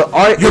 Dog,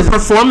 but your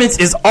performance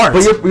is art.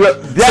 But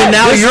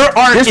your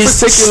art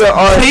is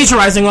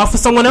plagiarizing off of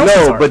someone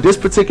else's art. But this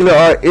particular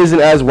art isn't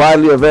as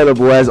widely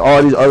available as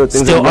all these other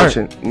things I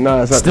mentioned.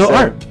 No, it's not still the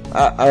same.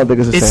 Art. I don't think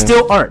it's the same. It's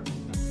still art.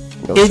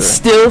 No, it's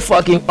still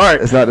fucking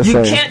art. It's not the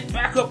same. You can't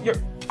back up your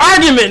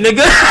argument, nigga.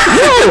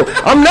 No,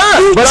 I'm not.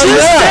 You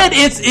said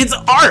it's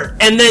art,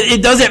 and then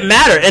it doesn't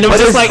matter. And it was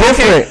just like,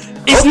 different. Okay.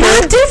 It's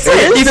not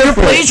different. If you're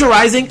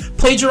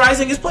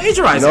plagiarizing is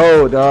plagiarizing.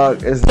 No,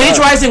 dog. It's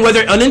plagiarizing, not.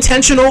 whether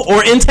unintentional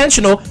or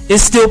intentional,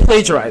 is still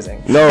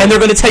plagiarizing. No. And they're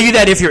going to tell you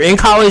that if you're in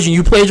college and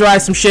you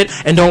plagiarize some shit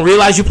and don't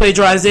realize you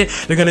plagiarized it,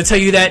 they're going to tell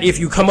you that if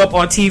you come up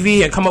on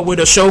TV and come up with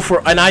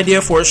an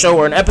idea for a show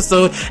or an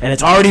episode and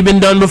it's already been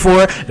done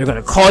before, they're going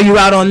to call you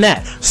out on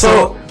that.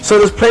 So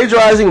does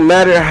plagiarizing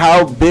matter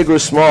how big or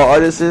small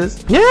artist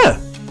is? Yeah.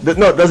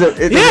 No, doesn't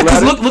it? Yeah,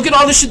 because look at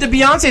all the shit that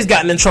Beyonce's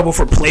gotten in trouble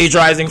for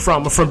plagiarizing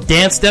from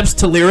dance steps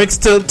to lyrics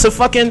to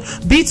fucking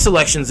beat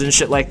selections and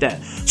shit like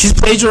that. She's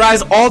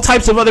plagiarized all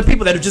types of other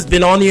people that have just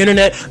been on the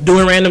internet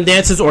doing random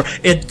dances, or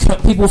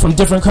people from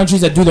different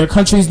countries that do their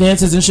country's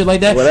dances and shit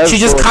like that. Well, she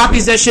just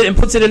copies that shit and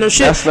puts it in her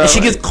shit, and she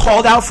gets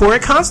called out for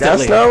it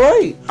constantly. That's not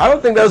right. I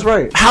don't think that's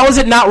right. How is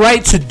it not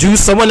right to do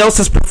someone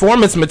else's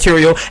performance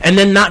material and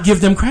then not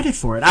give them credit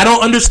for it? I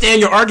don't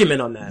understand your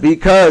argument on that.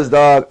 Because,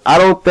 dog, I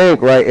don't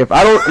think, right, if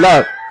I don't,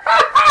 nah.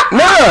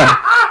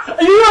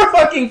 You are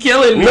fucking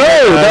killing me.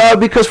 No, dog,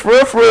 because for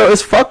real,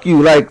 it's fuck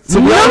you. Like,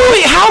 to be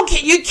honest, how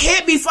can you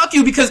can't be fuck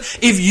you, because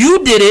if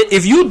you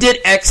did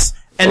X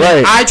and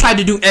then I tried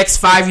to do X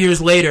 5 years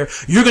later,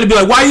 you're gonna be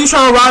like, why are you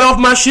trying to ride off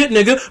my shit,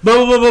 nigga?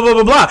 Blah blah blah blah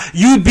blah blah.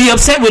 You'd be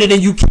upset with it,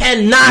 and you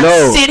cannot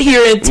sit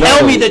here and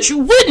tell me that you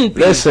wouldn't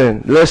be.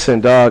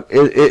 Listen, dog.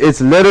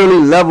 It's literally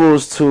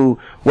levels to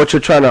what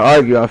you're trying to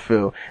argue, I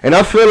feel. And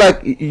I feel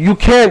like you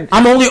can't...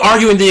 I'm only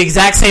arguing the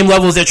exact same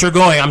levels that you're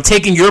going. I'm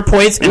taking your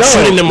points and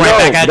shooting them right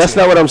back at you. That's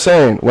not what I'm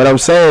saying. What I'm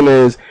saying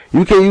is,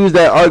 you can use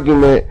that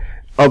argument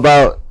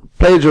about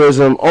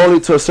plagiarism only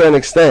to a certain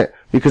extent.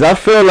 Because I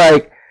feel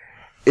like,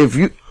 if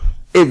you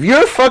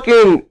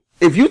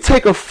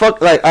take a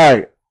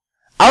alright,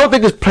 I don't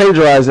think it's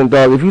plagiarizing,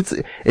 dog.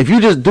 If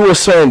you just do a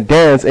certain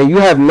dance and you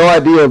have no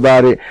idea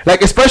about it,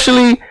 like,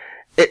 especially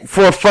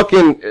for a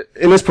fucking,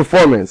 in this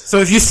performance. So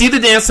if you see the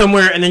dance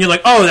somewhere and then you're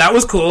like, oh, that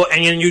was cool,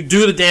 and then you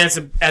do the dance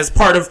as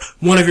part of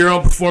one of your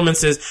own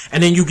performances,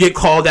 and then you get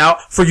called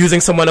out for using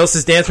someone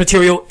else's dance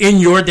material in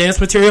your dance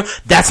material,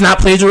 that's not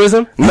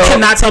plagiarism? You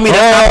cannot tell me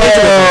that's not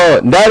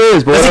plagiarism. That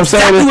is, but that's what I'm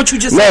saying is... what you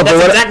just said.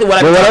 That's exactly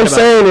what I'm talking about. What I'm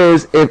saying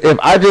is, if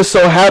I just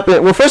so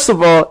happen... Well, first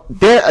of all,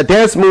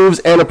 dance moves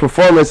and a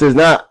performance is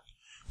not...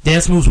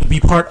 Dance moves would be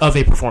part of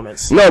a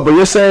performance. No, but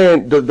you're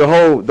saying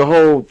the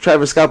whole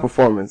Travis Scott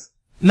performance.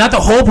 Not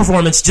the whole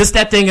performance, just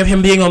that thing of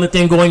him being on the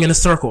thing going in a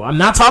circle. I'm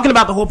not talking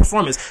about the whole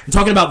performance. I'm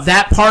talking about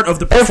that part of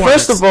the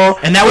performance.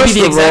 And that would be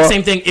the exact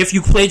same thing if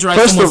you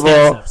plagiarize someone's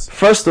dance steps.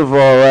 First of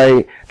all,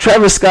 right,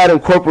 Travis Scott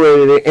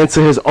incorporated it into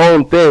his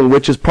own thing,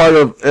 which is part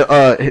of and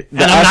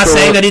I'm not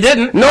saying that he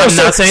didn't. No,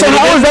 so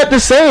how is that the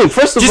same?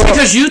 First of all, just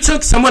because you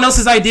took someone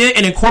else's idea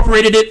and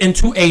incorporated it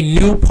into a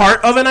new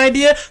part of an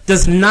idea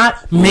does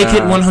not make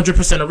it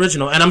 100%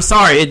 original. And I'm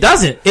sorry, it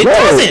doesn't. It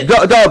doesn't.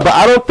 But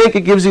I don't think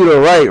it gives you the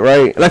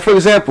right? Like, for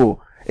example,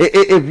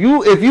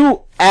 if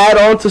you add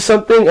on to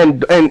something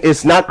and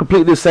it's not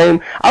completely the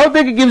same, I don't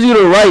think it gives you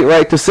the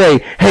right to say,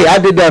 hey, I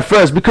did that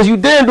first, because you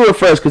didn't do it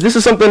first, because this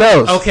is something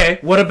else. Okay,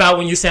 what about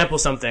when you sample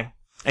something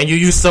and you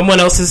use someone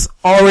else's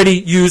already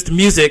used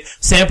music,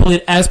 sample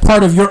it as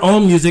part of your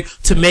own music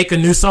to make a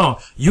new song?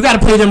 You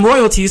gotta pay them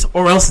royalties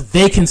or else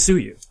they can sue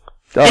you.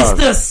 Dog, it's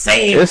the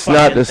same. It's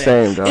not the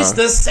same, dog. It's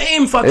the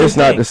same fucking thing. It's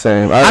not the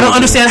same. I don't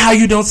understand how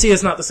you don't see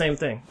it's not the same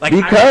thing. Like,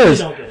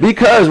 because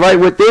right,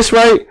 with this,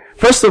 right,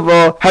 first of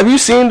all, have you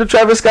seen the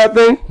Travis Scott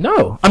thing?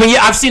 No. I mean,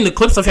 yeah, I've seen the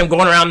clips of him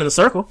going around in a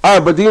circle.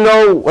 Alright, but do you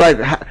know, like,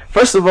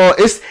 first of all,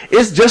 it's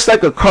just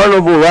like a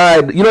carnival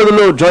ride. You know the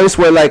little joints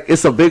where, like,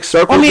 it's a big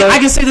circle? I mean, I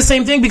can say the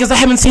same thing because I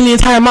haven't seen the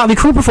entire Motley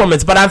Crue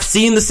performance, but I've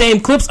seen the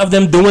same clips of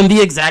them doing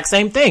the exact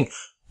same thing.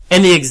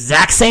 And the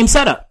exact same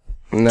setup.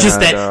 Just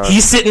that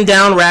he's sitting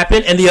down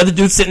rapping and the other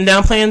dude's sitting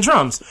down playing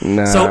drums.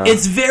 So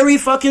it's very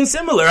fucking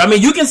similar. I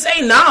mean, you can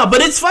say but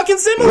it's fucking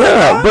similar.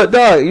 Yeah, but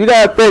dog, you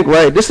gotta think,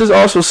 right? This is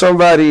also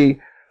somebody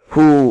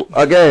who,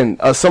 again,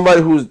 somebody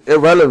who's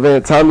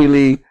irrelevant, Tommy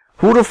Lee.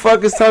 Who the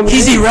fuck is Tommy Lee?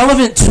 He's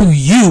irrelevant to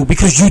you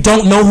because you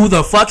don't know who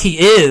the fuck he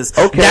is.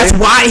 Okay. That's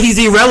why he's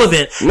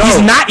irrelevant. No. He's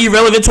not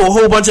irrelevant to a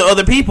whole bunch of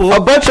other people. A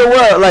bunch of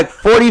what? Like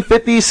 40,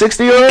 50,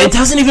 60-year-olds? It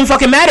doesn't even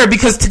fucking matter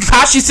because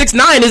Tekashi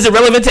 6ix9ine is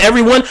irrelevant to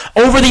everyone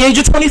over the age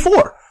of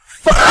 24.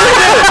 He's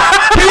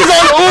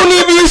on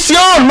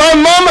Univision.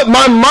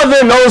 My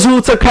mother knows who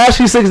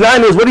Tekashi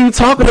 6ix9ine is. What are you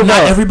talking about?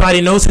 Not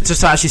everybody knows who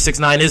Tekashi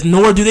 6ix9ine is,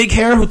 nor do they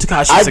care who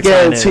Tekashi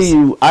 6ix9ine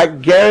is. I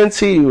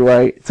guarantee you,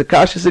 right?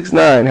 Tekashi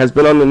 6ix9ine has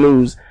been on the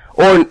news,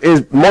 or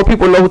is more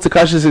people know who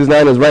Tekashi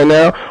 6ix9ine is right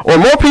now, or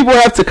more people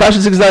have Tekashi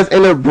 6ix9ine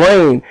in their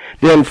brain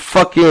than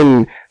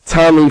fucking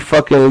Tommy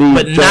fucking Lee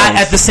But Jones. Not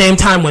at the same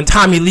time when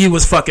Tommy Lee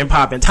was fucking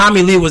popping.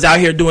 Tommy Lee was out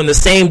here doing the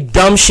same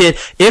dumb shit,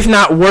 if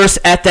not worse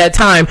at that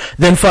time,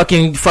 than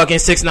fucking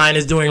 6ix9ine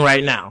is doing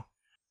right now.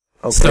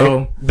 Okay.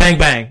 So, bang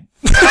bang.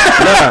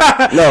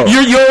 No.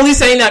 You're only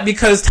saying that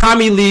because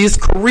Tommy Lee's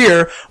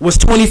career was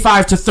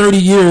 25 to 30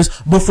 years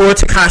before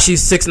Tekashi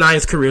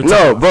 6ix9ine's career.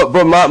 No, but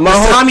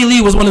Tommy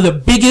Lee was one of the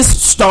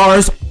biggest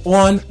stars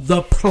on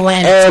the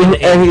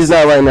planet. And he's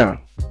not right now.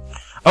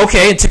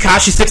 Okay, and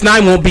Tekashi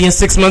 6ix9ine won't be in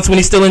 6 months when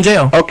he's still in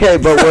jail. Okay,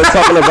 but we're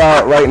talking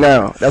about right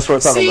now. That's what we're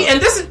talking about. See, and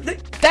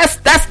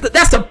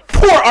that's the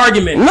poor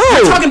argument. No.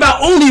 You're talking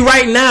about only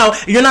right now.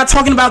 You're not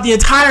talking about the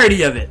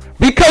entirety of it.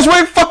 Because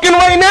we're fucking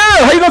right now.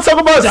 How you gonna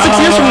talk about 6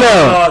 years from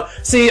now?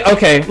 See,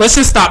 okay, let's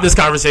just stop this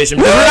conversation.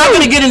 Because we're not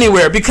gonna get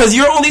anywhere. Because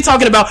you're only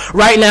talking about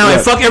right now,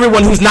 and fuck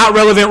everyone who's not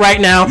relevant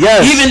right now.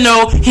 Yes. Even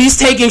though he's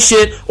taking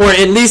shit, or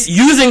at least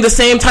using the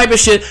same type of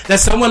shit that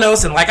someone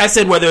else, and like I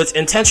said, whether it's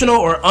intentional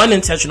or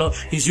unintentional,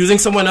 he's using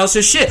someone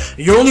else's shit.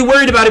 You're only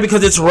worried about it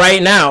because it's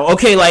right now.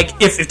 Okay, like,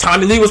 if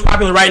Tommy Lee was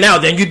popular right now,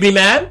 then you'd be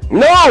mad?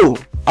 No,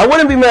 I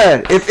wouldn't be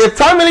mad. If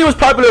Tommy Lee was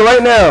popular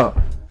right now,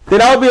 then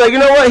I would be like, you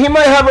know what? He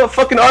might have a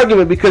fucking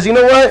argument because you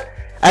know what?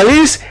 At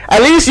least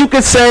you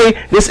could say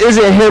this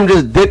isn't him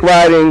just dick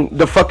riding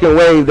the fucking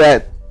wave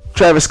that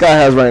Travis Scott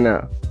has right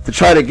now to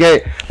try to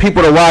get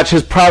people to watch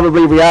his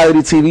probably reality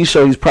TV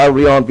show. He's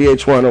probably on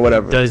VH1 or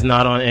whatever. He's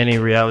not on any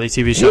reality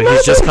TV show.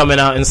 He's just coming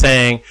out and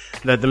saying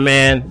that the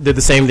man did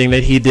the same thing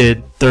that he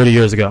did 30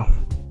 years ago.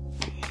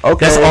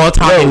 Okay, that's all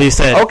Tommy Lee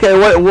said. Okay,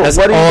 what do you get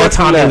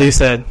from that? Lee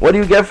said. What do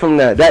you get from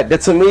that?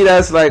 That to me,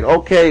 that's like,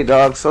 okay,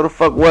 dog. So the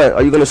fuck what?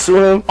 Are you gonna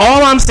sue him?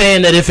 All I'm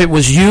saying that if it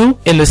was you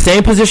in the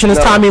same position as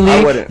Tommy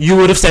Lee, you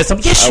would have said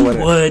something. Yes, you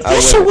would.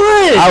 Yes, you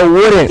would. I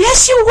wouldn't.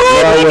 Yes, you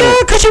would, nigga.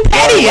 Because you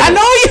petty. I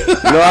know you.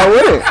 No, I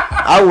wouldn't.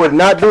 I would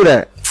not do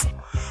that.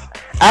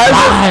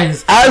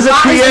 As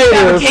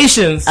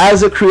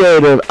a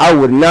creative, I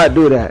would not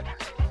do that.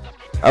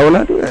 I would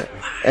not do that.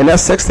 And that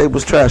sex tape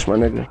was trash, my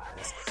nigga.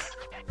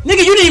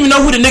 Nigga, you didn't even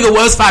know who the nigga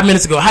was 5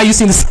 minutes ago. How you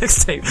seen the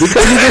sex tape? Because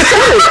you just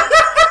said it.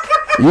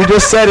 You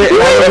just said it.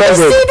 You ain't even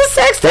seen the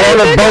sex tape. They on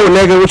the boat,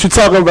 nigga. What you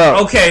talking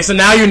about? Okay, so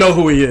now you know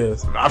who he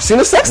is. I've seen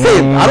the sex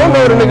tape. I don't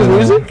know the nigga's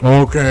music.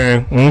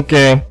 Okay.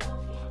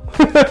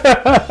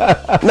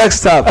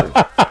 Next topic.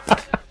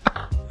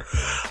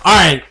 All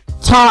right.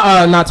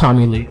 Not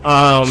Tommy Lee.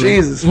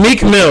 Jesus.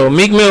 Meek Mill.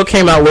 Meek Mill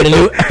came out with a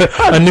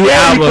new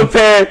album. You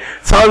compared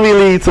Tommy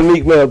Lee to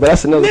Meek Mill, but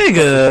that's another.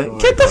 Nigga,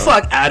 get the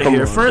fuck out of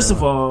here. First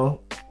of all,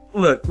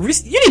 look, you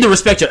need to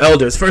respect your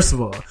elders. First of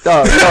all,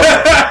 we're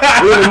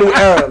in a new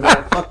era,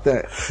 man. Fuck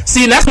that.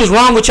 See, and that's what's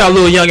wrong with y'all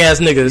little young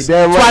ass niggas.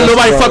 That's why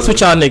nobody fucks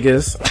with y'all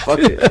niggas. Fuck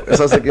it. That's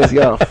us against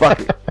y'all.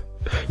 Fuck it.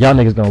 Y'all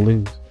niggas gonna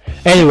lose.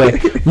 Anyway,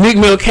 Meek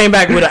Mill came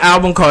back with an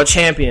album called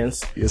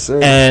Champions. Yes,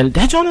 sir. And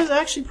that joint is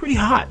actually pretty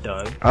hot,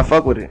 dog. I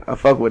fuck with it.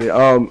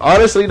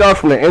 Honestly, dog,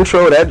 from the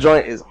intro, that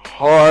joint is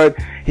hard.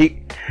 The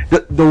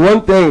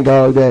one thing,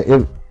 dog,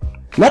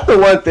 not the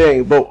one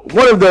thing, but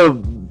one of the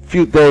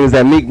few things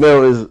that Meek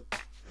Mill is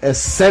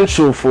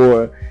essential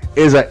for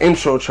is an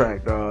intro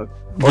track, dog.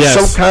 Or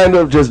some kind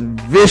of just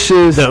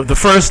vicious. The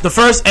first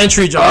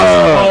entry joint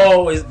is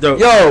always dope.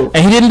 Yo,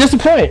 and he didn't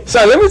disappoint.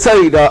 So let me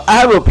tell you, dog. I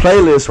have a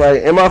playlist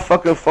right in my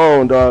fucking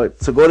phone, dog,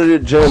 to go to the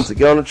gym, to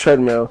get on the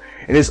treadmill,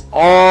 and it's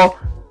all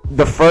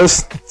the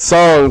first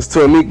songs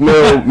to a Meek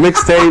Mill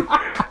mixtape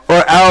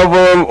or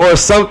album or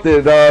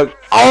something, dog.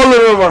 All of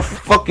them are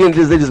fucking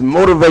they just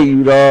motivate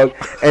you, dog.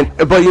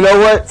 But you know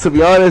what? To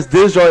be honest,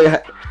 this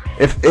joint,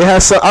 if it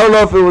has some, I don't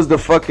know if it was the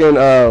fucking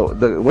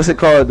what's it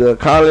called? The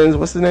Collins,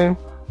 what's his name?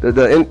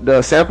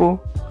 The sample?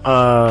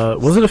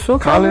 Was it a Phil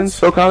Collins?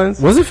 Phil Collins?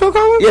 Was it Phil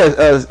Collins?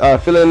 Yeah,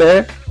 Feel It in the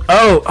Air.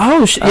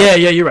 Oh shit.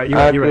 Yeah, you're right.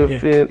 Yeah,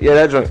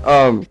 that joint.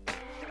 I don't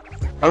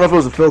know if it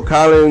was a Phil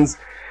Collins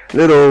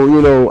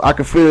little, I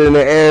Can Feel It in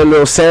the Air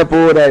little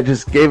sample that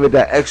just gave it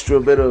that extra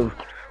bit of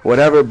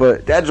whatever,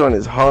 but that joint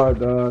is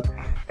hard, dog.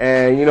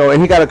 And, and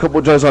he got a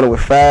couple joints on it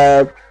with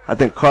Fab. I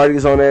think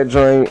Cardi's on that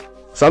joint.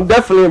 So I'm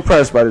definitely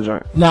impressed by the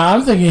joint. Nah,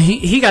 I'm thinking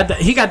he got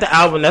the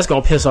album that's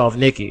gonna piss off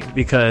Nicki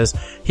because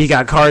he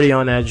got Cardi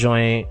on that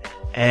joint,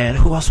 and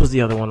who else was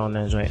the other one on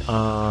that joint?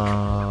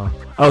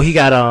 He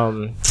got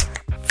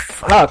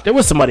there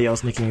was somebody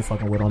else Nicki ain't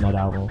fucking with on that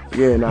album.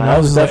 Yeah, I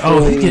was like,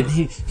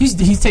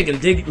 he's taking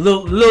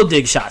little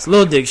dig shots.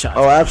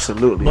 Oh,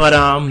 absolutely. But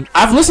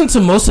I've listened to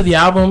most of the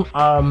album.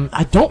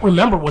 I don't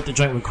remember what the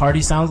joint with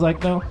Cardi sounds like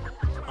though.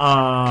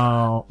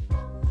 I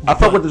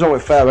fuck with the joint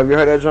with Fab. Have you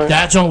heard that joint?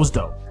 That joint was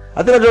dope.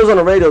 I think that joint was on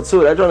the radio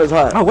too. That joint is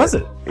hot. Oh, was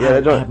it? Yeah,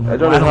 that joint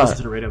is hot.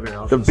 To the radio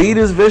very the beat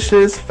is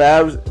vicious.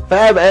 Fab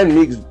and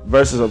Meek's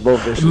verses are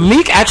both vicious.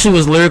 Meek actually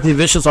was lyrically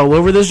vicious all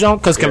over this joint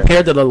because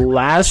compared to the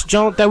last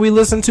joint that we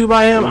listened to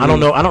by him, I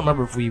don't know. I don't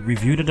remember if we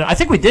reviewed it. I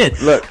think we did.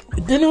 Look,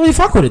 didn't really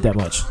fuck with it that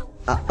much.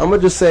 I'm gonna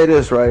just say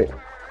this, right?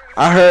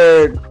 I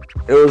heard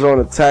it was on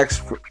a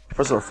tax.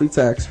 First of all, free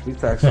tax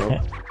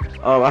song.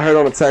 I heard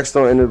on a Tax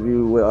Stone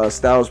interview with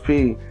Styles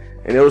P,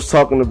 and it was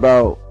talking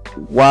about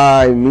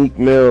why Meek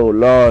Mill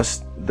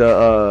lost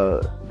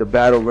the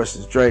battle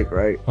versus Drake,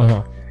 right?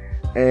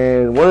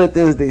 And one of the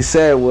things they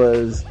said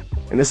was,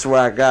 and this is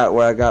where I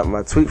got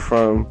my tweet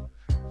from,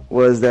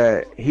 was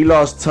that he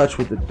lost touch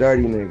with the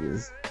dirty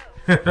niggas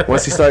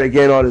once he started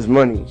getting all this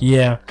money.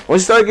 Yeah.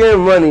 Once he started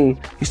getting money,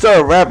 he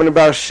started rapping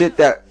about shit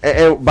that,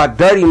 and by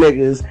dirty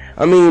niggas,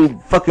 I mean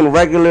fucking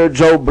regular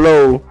Joe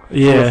Blow.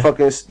 Yeah. From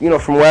fucking,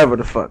 from wherever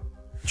the fuck.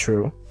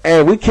 True.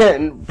 And we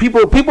can't,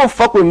 people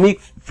fuck with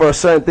Meek for a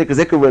certain thing because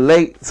they could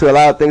relate to a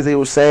lot of things he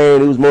was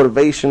saying. He was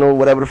motivational,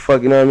 whatever the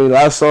fuck, you know what I mean? A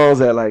lot of songs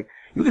that like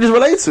you could just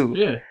relate to.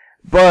 Yeah.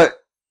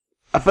 But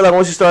I feel like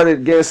once he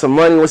started getting some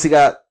money, once he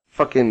got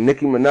fucking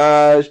Nicki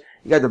Minaj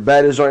You got the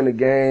baddest joint in the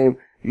game.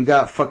 You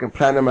got fucking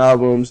platinum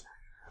albums.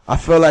 I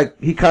feel like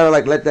he kind of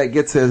like let that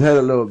get to his head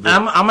a little bit.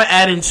 I'm gonna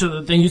add into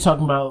the thing you're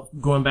talking about,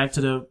 going back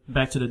to the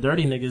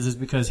dirty niggas, is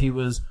because he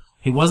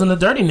wasn't a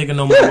dirty nigga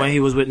no more when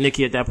he was with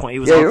Nicki at that point. He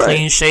was all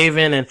clean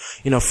shaven and,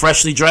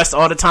 freshly dressed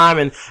all the time.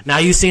 And now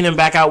you've seen him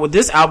back out with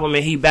this album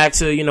and he back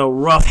to,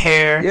 rough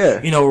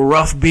hair,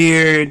 rough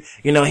beard.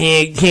 He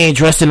ain't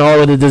dressed in all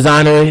of the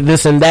designer,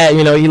 this and that.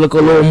 He look a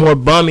little more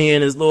bummy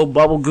in his little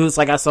bubble goose,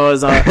 like I saw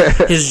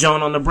his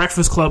John on the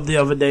Breakfast Club the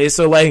other day.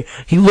 So like,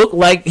 he looked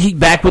like he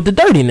back with the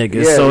dirty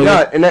niggas. Yeah, so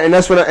and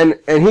that's what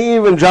and he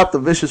even dropped the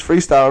Vicious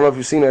freestyle. I don't know if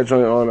you've seen that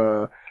joint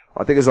on,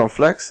 I think it's on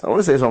Flex. I want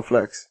to say it's on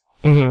Flex.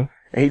 Mm-hmm.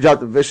 And he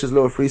dropped a vicious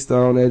little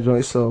freestyle on that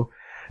joint, so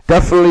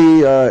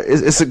definitely,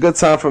 it's a good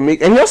time for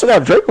Meek. And he also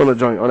got Drake on the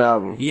joint, on the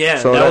album. Yeah,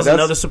 so that was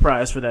another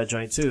surprise for that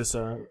joint too,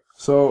 so.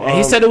 And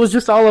he said it was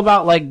just all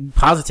about, like,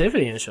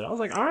 positivity and shit. I was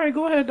like, alright,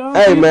 go ahead, dog.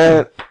 Hey,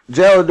 man,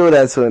 jail do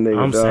that to a nigga,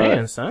 I'm dog.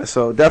 saying, son.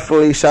 So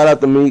definitely shout out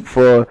to Meek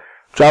for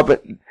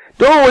doing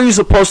what you're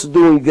supposed to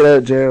do when you get out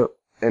of jail.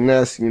 And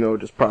that's,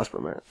 just prosper,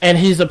 man. And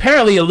he's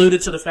apparently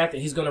alluded to the fact that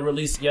he's going to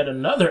release yet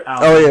another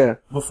album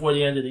before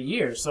the end of the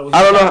year. So he's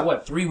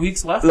got, 3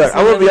 weeks left? Look,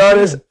 I'm going to be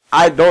honest,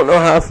 I don't know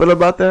how I feel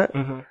about that.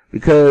 Mm-hmm.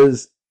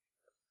 Because,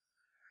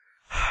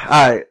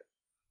 I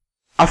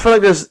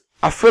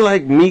feel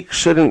like Meek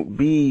shouldn't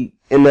be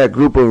in that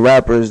group of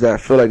rappers that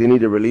feel like they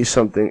need to release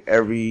something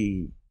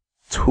every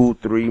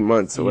 2-3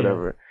 months or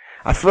whatever.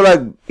 I feel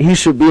like he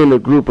should be in the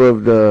group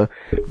of the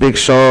Big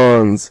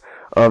Sean's,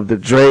 of the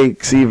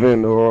Drakes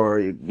even, or,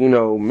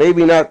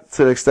 maybe not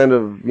to the extent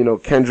of,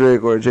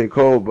 Kendrick or J.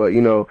 Cole, but,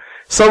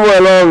 somewhere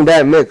along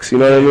that mix, you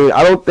know what I mean?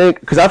 I don't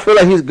think, cause I feel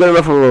like he's good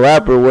enough of a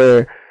rapper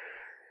where,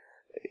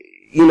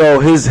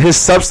 his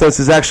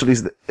substance is actually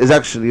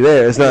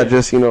there. It's not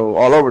just,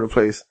 all over the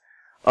place.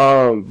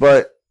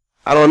 But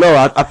I don't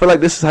know. I feel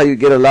like this is how you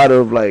get a lot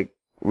of like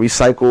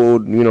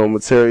recycled,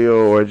 material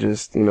or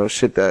just,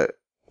 shit that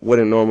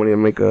wouldn't normally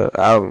make a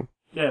album.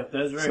 Yeah,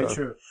 that's very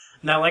true.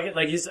 Now,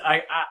 like you said,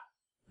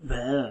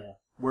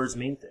 words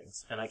mean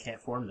things, and I can't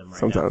form them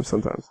right now.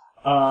 Sometimes.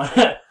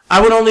 I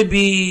would only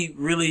be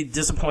really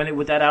disappointed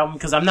with that album,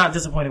 because I'm not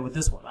disappointed with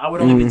this one. I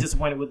would only be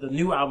disappointed with the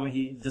new album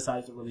he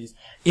decides to release,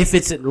 if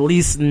it's at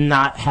least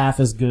not half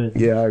as good.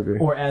 Yeah, I agree.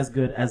 Or as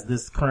good as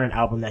this current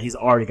album that he's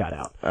already got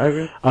out. I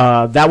agree.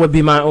 That would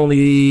be my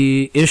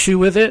only issue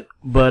with it,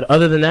 but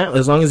other than that,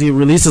 as long as he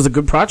releases a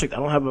good project, I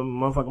don't have a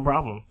motherfucking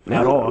problem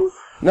at all.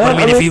 No, I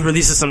mean, if he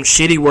releases some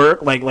shitty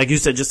work, like you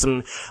said, just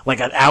some, like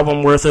an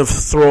album worth of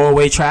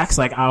throwaway tracks,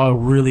 like, I'll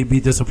really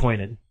be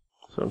disappointed.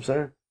 That's what I'm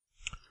saying.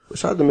 Well,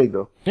 shout out to Meek,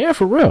 though. Yeah,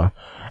 for real.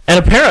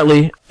 And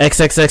apparently,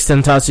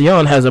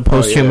 XXXTentacion has a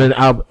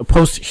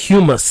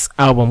posthumous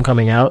album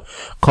coming out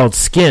called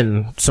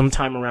Skin,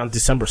 sometime around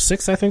December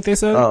 6th, I think they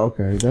said. Oh,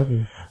 okay,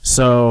 definitely.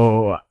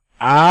 So,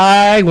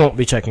 I won't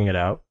be checking it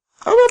out.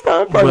 I'm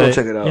probably gonna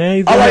check it out.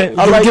 Yeah,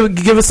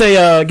 give us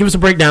a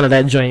breakdown of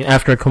that joint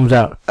after it comes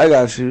out. I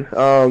got you.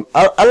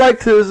 I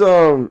liked his,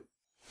 I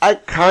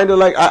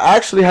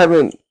actually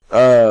haven't,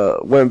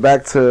 went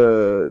back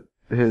to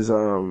his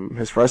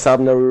first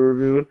album that we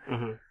reviewed.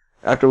 Mm-hmm.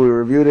 After we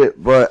reviewed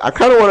it, but I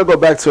kind of want to go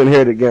back to and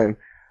hear it again.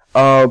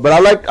 But I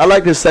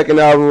liked his second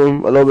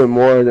album a little bit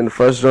more than the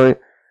first joint.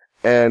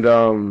 And,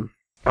 I'm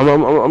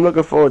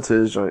looking forward to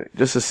his joint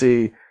just to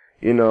see,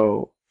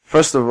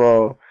 first of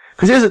all,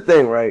 cause here's the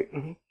thing, right?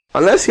 Mm-hmm.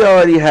 Unless he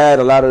already had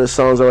a lot of the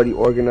songs already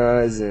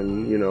organized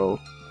and,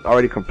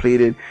 already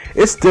completed,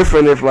 it's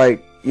different if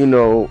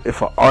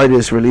if an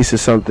artist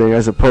releases something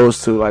as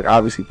opposed to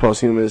obviously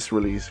posthumous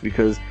release,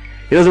 because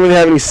he doesn't really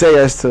have any say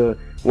as to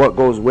what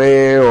goes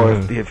where or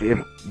if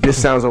this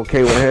sounds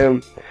okay with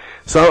him.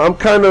 So I'm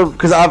kind of,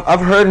 cause I've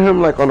heard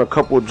him on a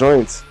couple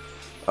joints.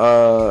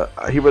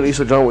 He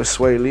released a joint with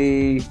Sway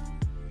Lee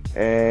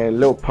and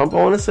Lil Pump, I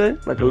want to say,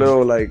 a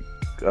little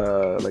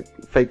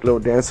fake little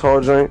dance hall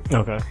joint.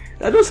 Okay.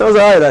 That just sounds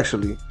alright,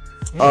 actually.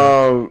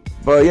 Yeah.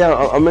 But yeah,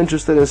 I'm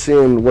interested in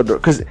seeing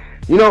cause,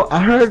 I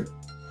heard,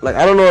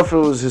 I don't know if it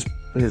was his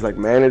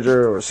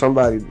manager or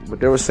somebody, but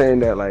they were saying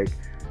that,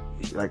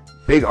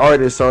 big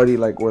artists already,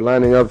 were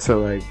lining up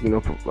to,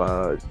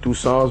 do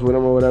songs with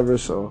him or whatever,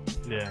 so.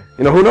 Yeah.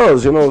 Who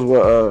knows? Who knows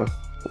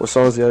what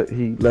songs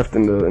he left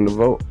in the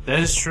vote. That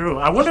is true.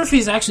 I wonder if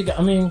he's actually got,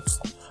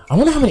 I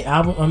wonder how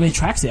many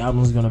tracks the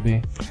album is gonna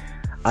be.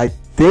 I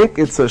think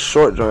it's a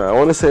short joint. I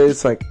want to say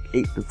it's 8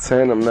 to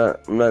 10. I'm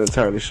not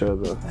entirely sure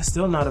though. That's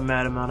still not a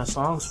mad amount of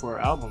songs for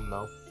an album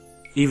though,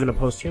 even a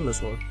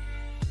posthumous one.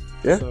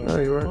 Yeah, so, no,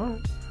 you're right.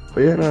 Right.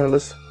 But yeah, no,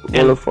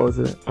 we'll look forward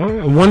to that.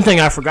 One thing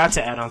I forgot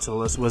to add onto the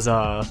list was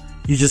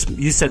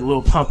you said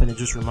Lil Pump and it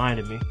just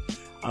reminded me.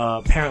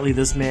 Apparently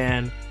this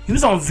man, he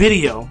was on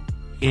video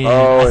in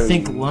I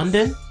think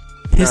London,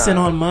 pissing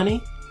on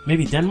money.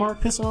 maybe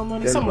Denmark pissing on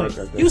money. Denmark,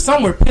 Something like, he was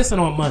somewhere pissing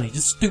on money,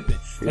 just stupid.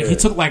 Like Yeah. he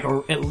took like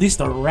at least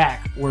a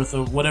rack worth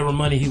of whatever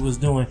money he was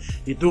doing.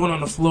 He threw it on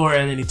the floor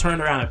and then he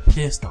turned around and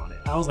pissed on it.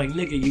 I was like,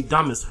 nigga, you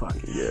dumb as fuck.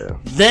 Yeah.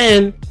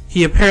 Then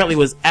he apparently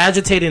was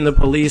agitating the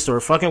police or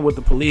fucking with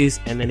the police,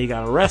 and then he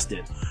got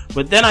arrested.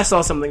 But then I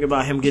saw something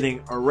about him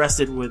getting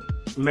arrested with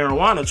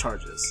marijuana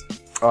charges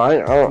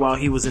while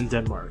he was in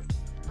Denmark.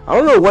 I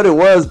don't know what it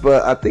was,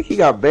 but I think he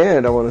got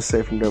banned, I want to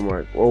say, from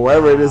Denmark. Or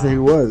wherever it is that he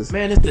was.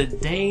 Man, if the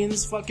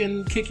Danes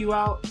fucking kick you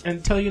out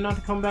and tell you not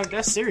to come back,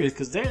 that's serious,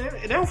 because they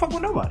don't fuck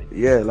with nobody.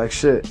 Yeah, like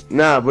shit.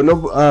 Nah, but no,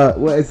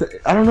 well,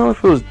 I don't know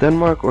if it was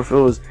Denmark or if it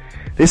was,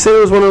 they said it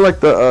was one of like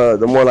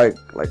the more like,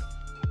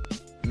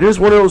 there's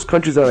one of those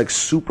countries that are like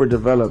super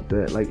developed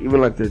that like,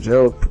 even like their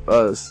jail,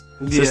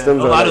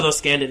 systems a lot like, of those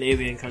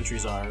Scandinavian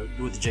countries are,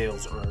 with the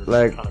jails, are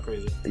like, kind of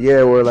crazy.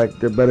 Yeah, where like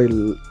they're better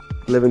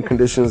living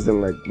conditions than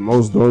like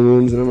most dorm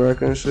rooms in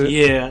America and shit.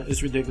 Yeah,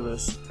 it's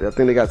ridiculous. I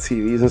think they got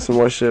TVs and some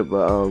more shit,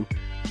 but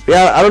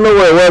yeah, I don't know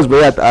where it was,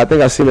 but yeah, I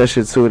think I seen that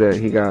shit too, that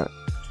he got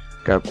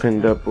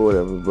pinned up or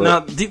whatever. But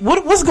now,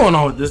 what's going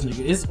on with this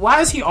nigga?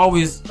 Why is he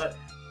always?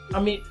 I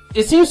mean,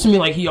 it seems to me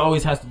like he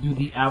always has to do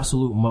the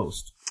absolute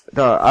most.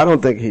 Dog, I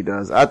don't think he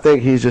does. I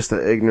think he's just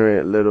an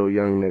ignorant little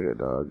young nigga,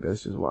 dog.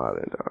 That's just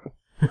wildin', dog.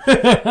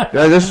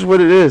 Yeah, this is what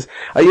it is.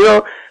 You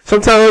know,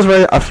 sometimes,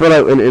 right, I feel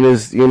like in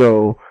his, you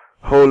know,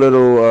 whole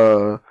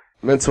little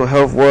mental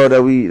health world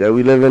that we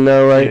live in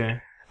now, right? Yeah.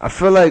 I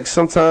feel like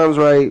sometimes,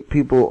 right,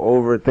 people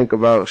overthink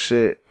about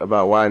shit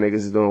about why niggas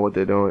is doing what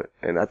they're doing,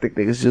 and I think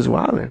niggas just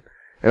wildin'.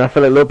 And I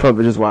feel like Lil Pump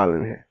is just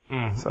wildin' here.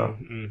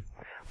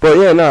 But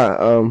yeah,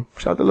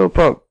 shout out to Lil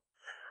Pump.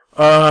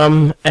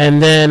 And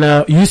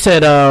then you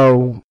said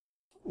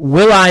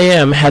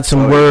will.i.am had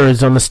some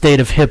words on the state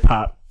of hip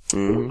hop.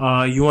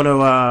 Mm-hmm. You want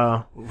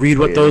to read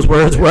what those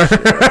words were?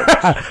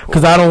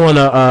 Because I don't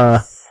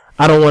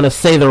want to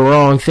say the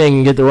wrong thing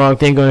and get the wrong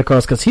thing going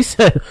across. Because he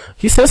said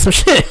some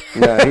shit.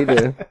 Yeah, he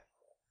did.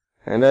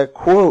 And that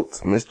quote,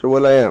 Mr.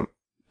 will.i.am.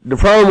 The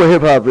problem with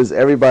hip hop is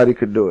everybody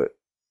could do it.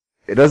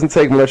 It doesn't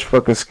take much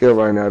fucking skill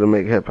right now to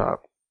make hip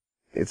hop.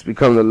 It's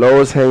become the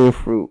lowest hanging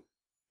fruit.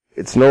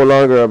 It's no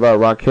longer about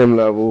Rakim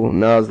level,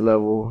 Nas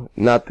level,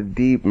 not the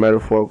deep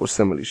metaphorical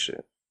simile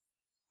shit.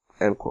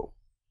 End quote.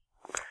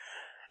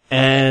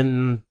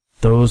 And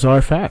those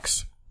are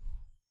facts.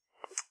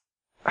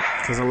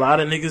 Because a lot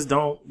of niggas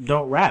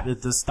don't rap.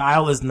 The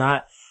style is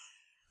not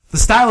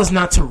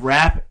to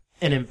rap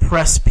and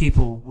impress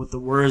people with the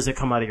words that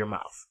come out of your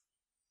mouth.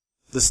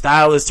 The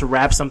style is to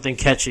rap something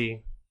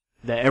catchy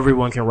that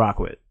everyone can rock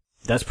with.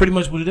 That's pretty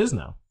much what it is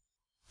now.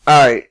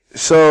 Alright,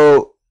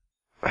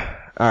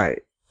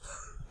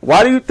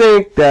 why do you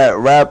think that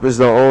rap is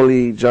the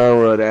only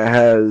genre that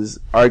has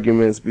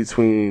arguments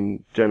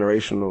between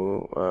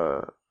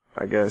generational,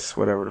 I guess,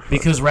 whatever the fuck?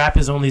 Because rap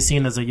is only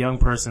seen as a young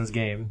person's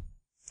game.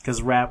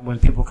 Because rap, when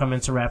people come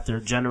into rap, they're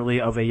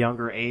generally of a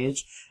younger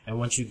age. And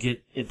once you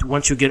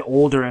get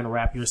older in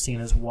rap, you're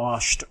seen as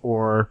washed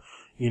or,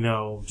 you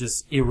know,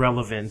 just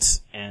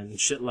irrelevant and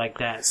shit like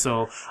that.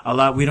 So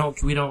we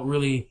don't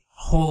really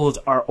hold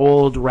our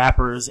old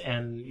rappers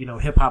and, you know,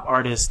 hip hop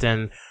artists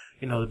and,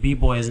 you know, the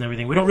B-boys and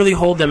everything. We don't really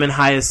hold them in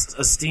highest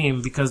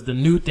esteem because the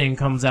new thing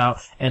comes out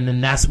and then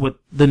that's what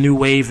the new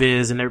wave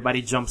is and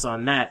everybody jumps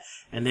on that.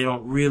 And they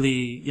don't really,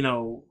 you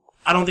know,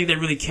 I don't think they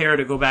really care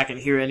to go back and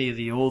hear any of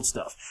the old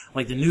stuff.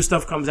 Like the new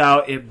stuff comes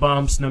out, it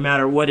bumps, no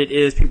matter what it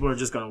is, people are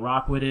just gonna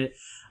rock with it.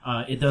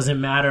 It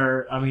doesn't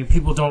matter. I mean,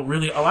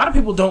 a lot of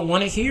people don't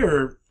want to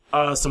hear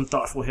some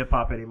thoughtful hip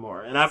hop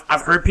anymore. And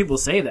I've heard people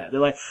say that. They're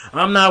like,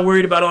 I'm not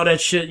worried about all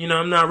that shit, you know,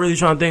 I'm not really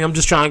trying to think, I'm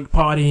just trying to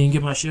party and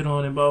get my shit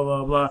on and blah,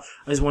 blah, blah.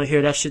 I just want to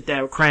hear that shit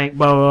that crank,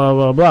 blah, blah,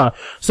 blah, blah.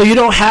 So you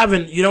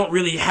don't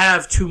really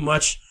have too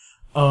much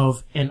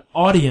of an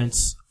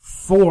audience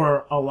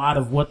for a lot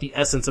of what the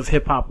essence of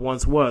hip hop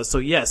once was. So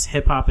yes,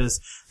 hip hop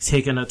is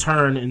taken a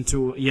turn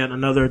into yet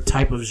another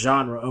type of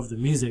genre of the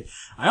music.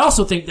 I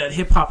also think that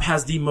hip hop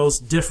has the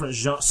most different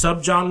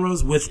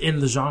subgenres within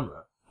the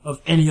genre of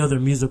any other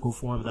musical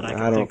form that I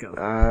can think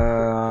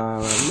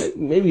of.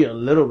 Maybe a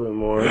little bit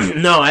more.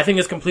 No, I think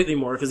it's completely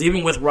more, because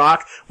even with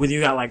rock, you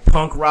got like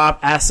punk rock,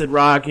 acid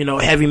rock, you know,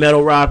 heavy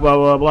metal rock, blah,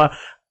 blah, blah,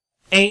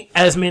 ain't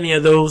as many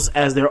of those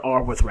as there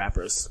are with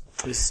rappers.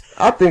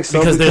 I think so.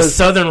 Because there's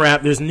Southern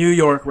rap, there's New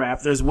York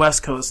rap, there's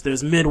West Coast,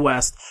 there's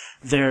Midwest,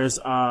 there's,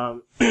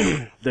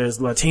 there's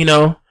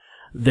Latino,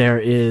 there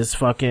is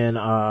fucking,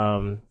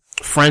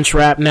 French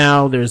rap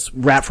now. There's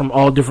rap from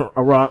all different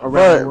around the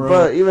world.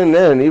 But even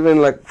then,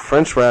 even like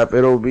French rap,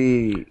 it'll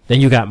be. Then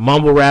you got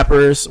mumble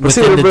rappers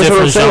within the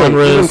different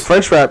genres. Even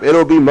French rap,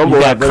 it'll be mumble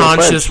rap. You got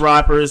conscious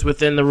rappers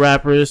within the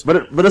rappers.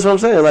 But that's what I'm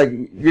saying. Like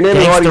you're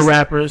naming all these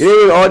rappers.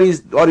 You're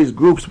naming all these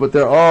groups, but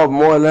they're all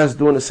more or less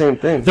doing the same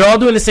thing. They're all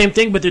doing the same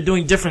thing, but they're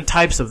doing different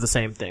types of the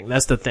same thing.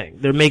 That's the thing.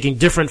 They're making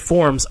different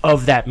forms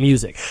of that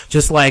music.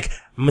 Just like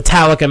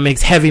Metallica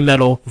makes heavy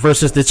metal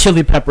versus the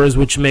Chili Peppers,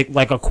 which make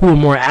like a cool,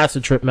 more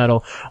acid trip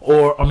metal,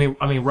 or I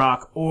mean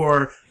rock,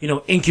 or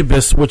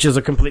Incubus, which is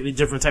a completely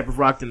different type of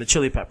rock than the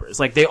Chili Peppers.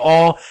 Like they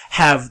all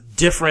have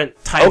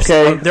different types.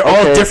 They're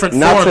all different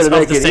forms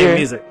of the same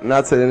music.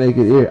 Not to the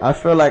naked ear. I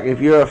feel like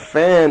if you're a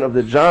fan of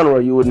the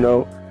genre, you would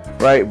know,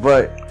 right?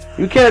 But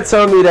you can't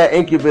tell me that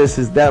Incubus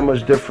is that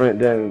much different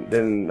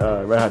than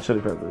Red Hot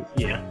Chili Peppers.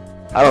 Yeah.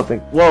 I don't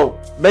think. Well,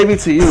 maybe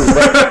to you,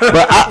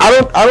 but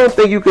I don't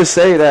think you could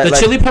say that. The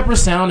Chili Pepper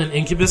sound and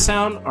Incubus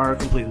sound are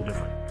completely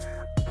different.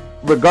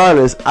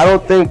 Regardless, I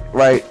don't think.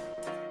 Right,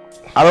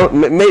 I don't.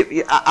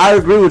 Maybe I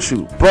agree with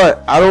you,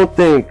 but I don't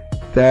think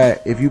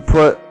that if you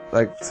put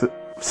like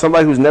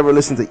somebody who's never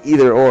listened to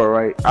either or,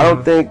 right? I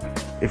don't think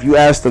if you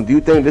ask them, do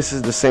you think this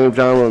is the same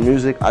genre of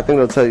music? I think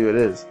they'll tell you it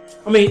is.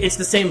 I mean, it's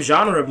the same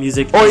genre of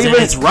music, or even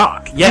it's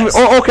rock. Yes,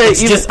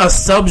 it's just a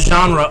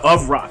subgenre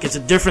of rock. It's a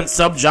different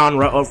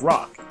subgenre of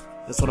rock.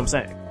 That's what I'm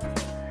saying.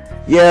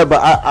 Yeah,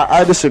 but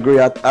I disagree.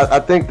 I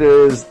think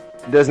there's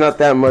not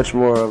that much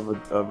more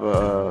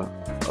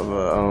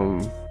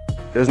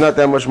there's not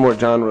that much more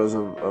genres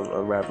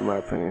of rap, in my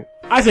opinion.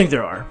 I think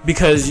there are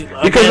because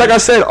like I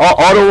said,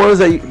 all the ones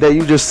that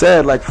you just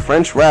said, like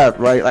French rap,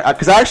 right? Like,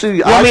 because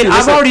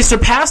I've already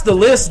surpassed the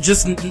list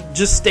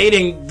just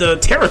stating the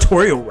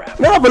territorial rap.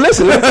 No, but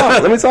listen,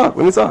 let me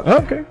talk.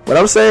 Okay. What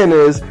I'm saying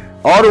is,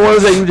 all the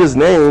ones that you just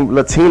named,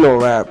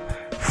 Latino rap,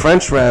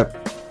 French rap,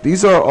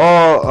 these are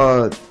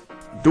all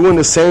doing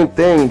the same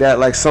thing that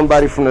like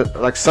somebody from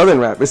like Southern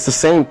rap. It's the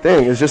same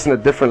thing. It's just in a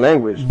different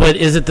language. But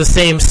is it the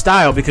same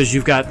style? Because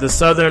you've got the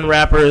Southern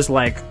rappers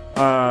like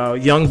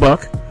Young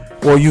Buck.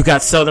 Or you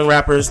got Southern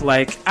rappers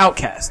like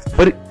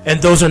Outkast. And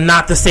those are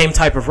not the same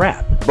type of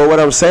rap. But what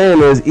I'm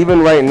saying is, even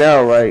right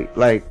now, right?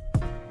 Like,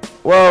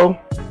 well,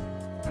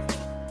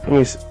 let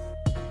me see.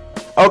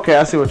 Okay,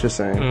 I see what you're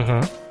saying.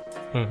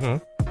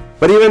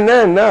 But even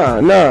then,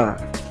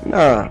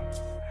 nah.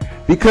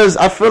 Because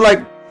I feel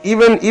like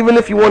even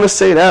if you want to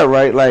say that,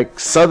 right? Like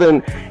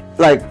Southern,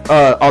 like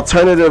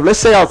alternative. Let's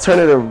say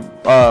alternative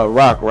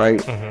rock, right?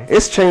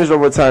 It's changed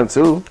over time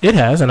too. It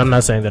has, and I'm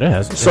not saying that it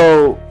hasn't.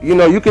 So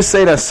you could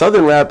say that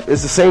Southern rap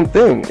is the same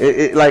thing.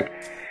 It like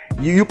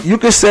you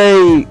could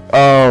say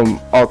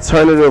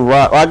alternative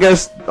rock. Well, I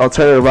guess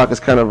alternative rock is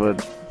kind of a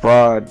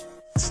broad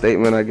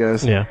statement, I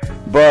guess. Yeah.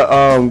 But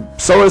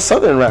so is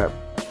Southern rap.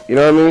 You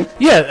know what I mean?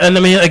 Yeah, and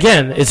I mean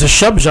again, it's a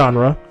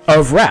subgenre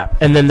of rap,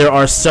 and then there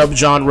are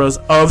subgenres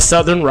of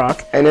Southern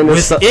rock, and then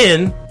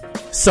within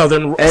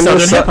Southern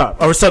hip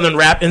hop or Southern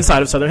rap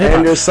inside of Southern hip hop.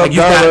 And there's like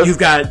you've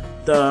got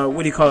the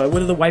what do you call it? What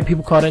do the white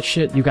people call that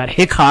shit? You got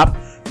hick hop,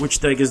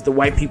 which like is the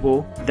white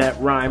people that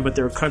rhyme, but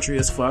they're country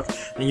as fuck.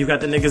 And you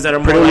got the niggas that are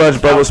pretty more much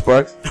Bubba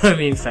Sparks. I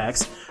mean,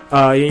 facts.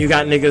 You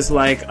got niggas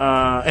like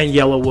and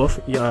Yellow Wolf,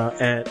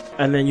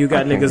 and then you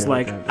got niggas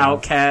like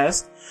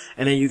Outkast.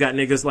 And then you got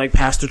niggas like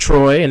Pastor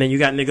Troy, and then you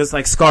got niggas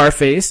like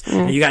Scarface,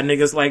 and you got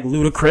niggas like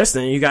Ludacris,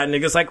 and you got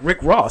niggas like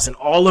Rick Ross, and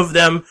all of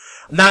them,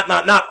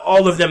 not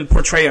all of them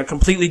portray a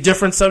completely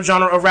different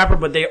subgenre of rapper,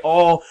 but they can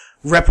all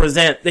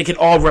represent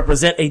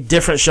a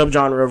different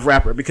subgenre of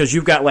rapper, because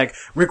you've got like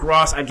Rick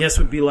Ross, I guess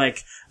would be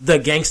like the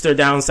gangster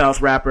down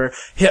south rapper,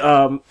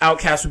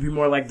 Outkast would be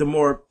more like the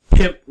more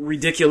pimp,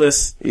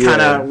 ridiculous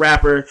kind of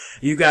rapper.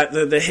 You got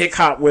the hip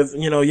hop with,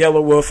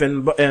 Yellow Wolf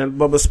and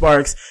Bubba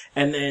Sparks.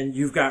 And then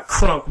you've got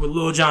Crunk with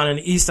Lil Jon and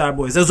the East Side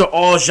Boys. Those are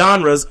all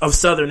genres of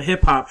Southern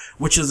hip hop,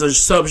 which is a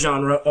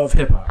subgenre of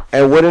hip hop.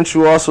 And wouldn't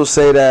you also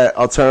say that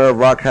alternative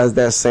rock has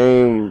that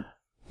same?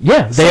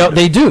 Yeah,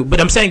 they do. But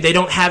I'm saying they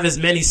don't have as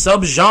many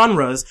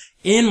subgenres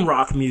in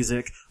rock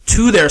music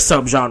to their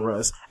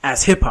subgenres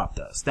as hip hop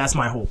does. That's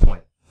my whole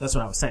point. That's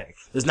what I was saying.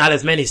 There's not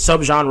as many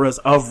subgenres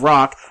of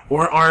rock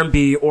or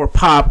R&B or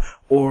pop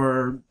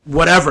or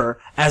whatever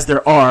as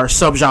there are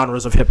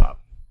subgenres of hip hop.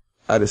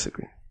 I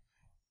disagree.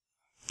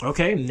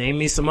 Okay, name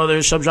me some other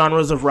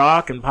subgenres of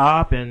rock and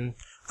pop and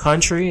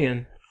country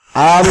and...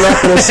 I'm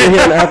not going to sit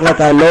here and act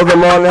like I know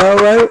them all now,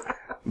 right?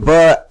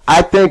 But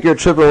I think you're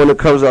tripping when it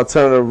comes to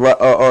alternative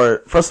rock,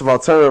 or first of all,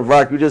 alternative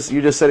rock. You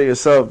just said it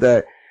yourself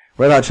that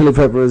Red Hot Chili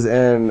Peppers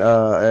and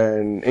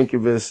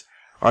Incubus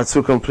are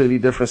two completely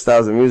different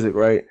styles of music,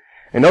 right?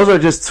 And those are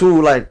just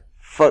two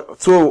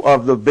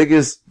of the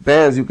biggest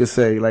bands you could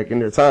say, like, in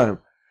their time.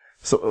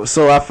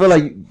 So I feel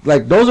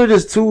like those are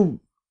just two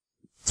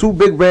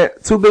big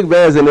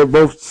bands, and they're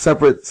both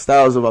separate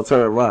styles of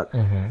alternative rock.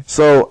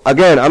 So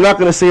again, I'm not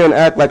gonna sit here and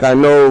act like I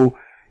know,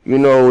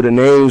 the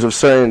names of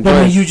certain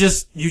bands. You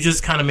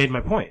just kind of made my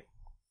point.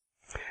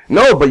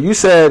 No, but you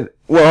said,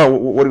 well,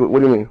 what do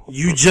you mean?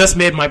 You just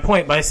made my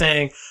point by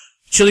saying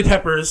Chili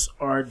Peppers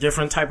are a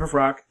different type of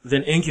rock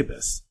than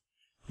Incubus,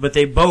 but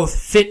they both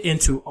fit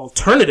into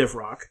alternative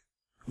rock,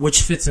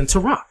 which fits into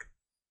rock.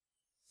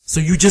 So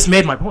you just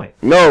made my point.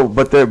 No,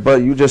 but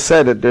you just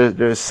said that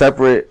they're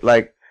separate,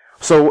 like,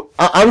 so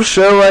I'm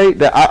sure, right,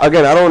 that I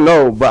don't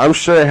know, but I'm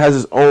sure it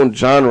has its own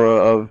genre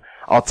of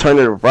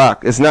alternative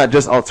rock. It's not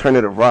just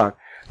alternative rock.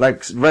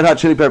 Like Red Hot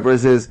Chili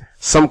Peppers is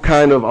some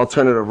kind of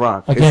alternative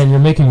rock. Again, you're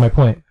making my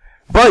point.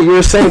 But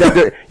you're saying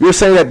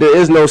that there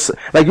is no,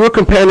 like, you were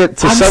comparing it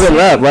to Southern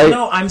rap, right?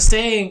 No, I'm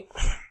saying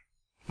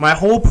my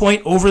whole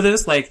point over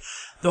this, like,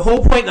 the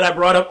whole point that I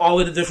brought up all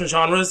of the different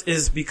genres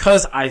is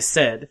because I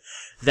said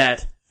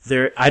that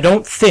I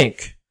don't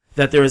think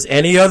that there is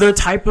any other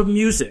type of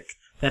music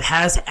that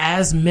has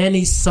as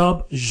many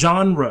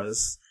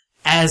sub-genres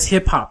as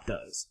hip-hop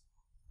does.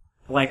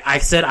 Like I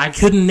said, I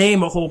couldn't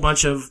name a whole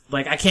bunch of,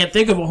 like, I can't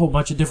think of a whole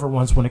bunch of different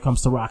ones when it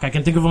comes to rock. I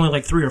can think of only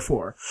like 3 or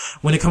 4.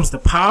 When it comes to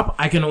pop,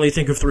 I can only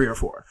think of 3 or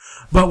 4.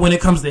 But when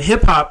it comes to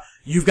hip hop,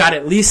 you've got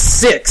at least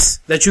 6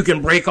 that you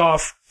can break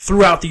off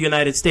throughout the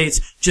United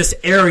States, just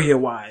area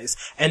wise.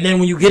 And then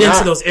when you get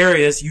into those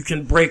areas, you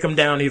can break them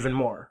down even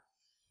more.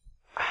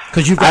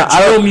 Cause you've got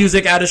drill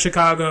music out of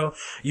Chicago,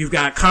 you've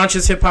got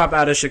conscious hip hop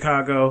out of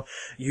Chicago,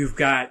 you've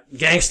got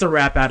gangster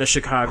rap out of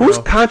Chicago. Who's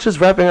conscious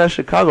rapping out of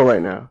Chicago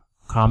right now?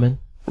 Common.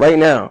 Right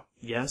now.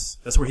 Yes,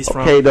 that's where he's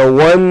from. Okay, the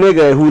one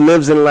nigga who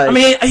lives in, like, I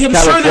mean, I'm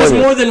California. sure there's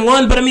more than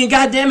one, but I mean,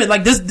 goddamn it,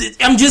 like this,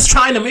 I'm just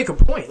trying to make a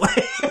point.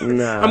 Like,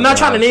 I'm not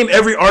trying to name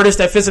every artist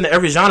that fits into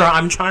every genre.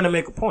 I'm trying to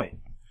make a point.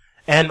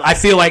 And I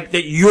feel like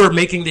that you're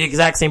making the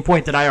exact same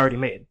point that I already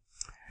made.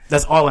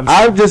 That's all I'm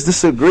saying. I just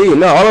disagree.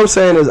 No, all I'm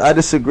saying is I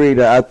disagree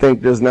that I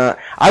think there's not,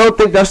 I don't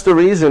think that's the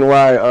reason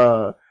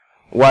why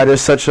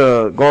there's such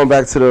a, going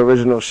back to the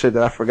original shit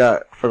that I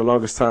forgot for the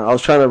longest time. I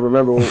was trying to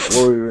remember what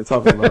we were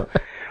talking about.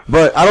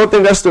 But I don't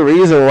think that's the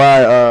reason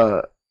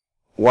why,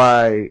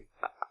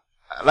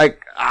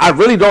 like, I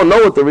really don't know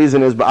what the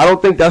reason is, but I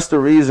don't think that's the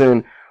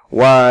reason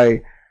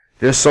why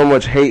there's so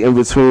much hate in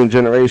between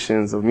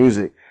generations of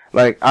music.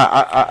 Like,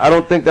 I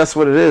don't think that's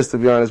what it is, to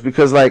be honest,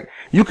 because, like,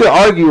 you could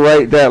argue,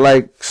 right, that,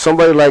 like,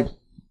 somebody like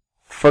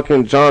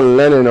fucking John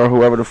Lennon or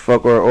whoever the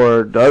fuck,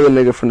 or the other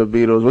nigga from the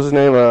Beatles, what's his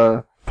name,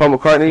 Paul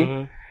McCartney?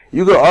 Mm-hmm.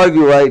 You could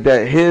argue, right,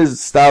 that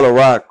his style of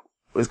rock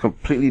is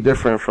completely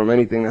different from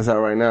anything that's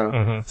out right now.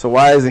 Mm-hmm. So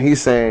why isn't he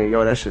saying,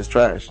 yo, that shit's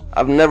trash?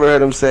 I've never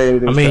heard him say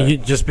anything. I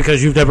mean, just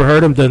because you've never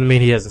heard him doesn't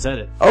mean he hasn't said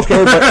it.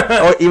 Okay, but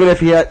or even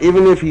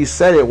if he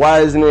said it,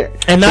 why isn't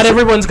it? And not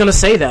everyone's gonna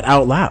say that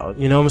out loud.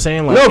 You know what I'm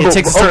saying? Like, no, it but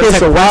takes a certain okay, type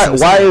so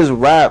of why is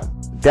rap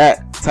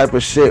that type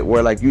of shit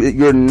where, like,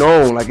 you're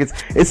known? Like,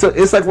 it's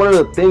like one of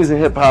the things in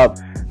hip hop,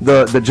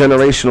 the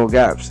generational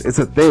gaps. It's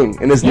a thing,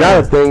 and it's not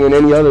a thing in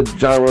any other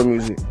genre of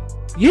music.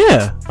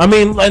 Yeah, I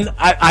mean, and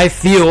I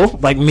feel,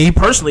 like, me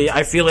personally,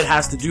 I feel it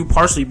has to do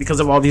partially because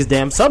of all these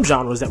damn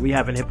subgenres that we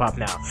have in hip-hop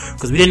now.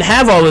 Because we didn't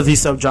have all of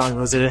these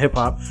subgenres in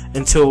hip-hop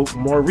until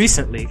more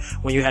recently,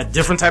 when you had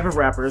different type of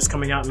rappers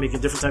coming out and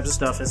making different types of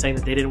stuff and saying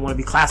that they didn't want to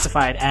be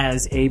classified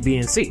as A, B,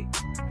 and C.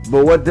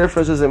 But what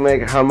difference does it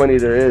make how many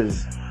there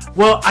is?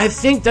 Well, I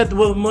think that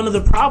one of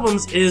the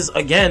problems is,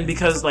 again,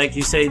 because, like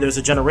you say, there's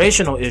a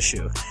generational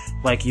issue.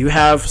 Like, you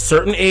have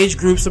certain age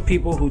groups of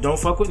people who don't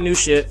fuck with new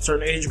shit,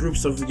 certain age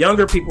groups of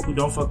younger people who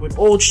don't fuck with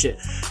old shit.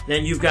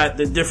 Then you've got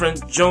the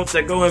different jonts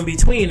that go in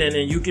between, and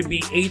then you could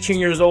be 18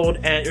 years old,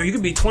 or you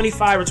could be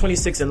 25 or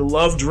 26 and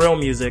love drill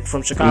music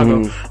from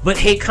Chicago, but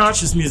hate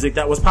conscious music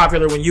that was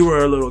popular when you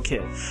were a little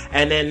kid.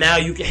 And then now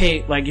you could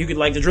hate, like, you could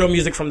like the drill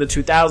music from the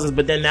 2000s,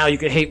 but then now you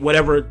could hate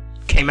whatever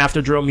came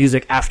after drill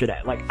music after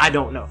that. Like, I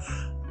don't know.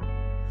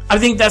 I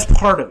think that's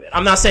part of it.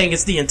 I'm not saying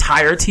it's the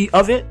entirety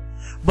of it,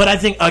 but I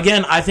think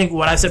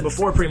what I said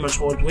before pretty much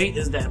holds weight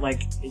is that,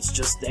 like, it's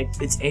just, like,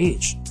 it's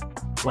age.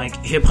 Like,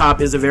 hip-hop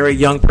is a very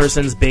young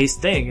person's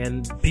based thing,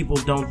 and people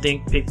don't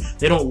think,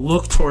 they don't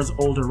look towards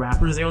older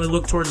rappers, they only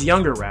look towards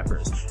younger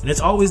rappers. And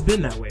it's always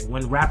been that way.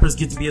 When rappers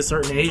get to be a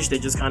certain age, they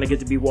just kind of get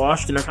to be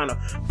washed, and they're kind of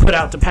put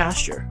out to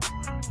pasture.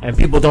 And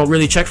people don't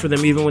really check for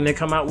them even when they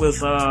come out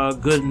with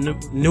good,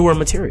 newer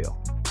material.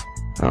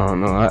 I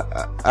don't know.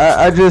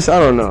 I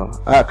don't know.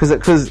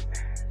 Cause,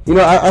 you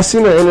know, I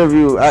seen an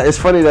interview. It's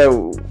funny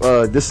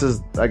that, this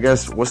is, I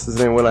guess, what's his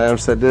name, will.i.am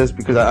said this,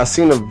 because I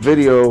seen a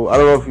video, I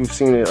don't know if you've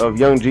seen it, of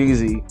Young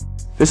Jeezy.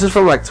 This is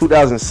from, like,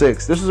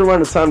 2006. This was around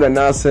the time that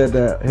Nas said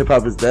that hip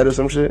hop is dead or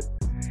some shit.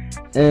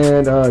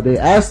 And, they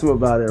asked him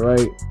about it,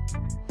 right?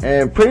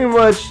 And pretty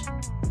much,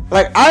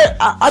 like,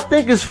 I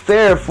think it's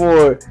fair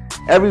for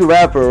every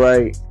rapper,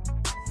 right,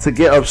 to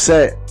get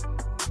upset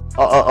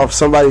of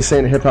somebody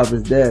saying hip hop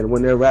is dead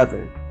when they're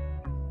rapping.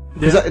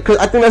 Cause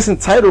I think that's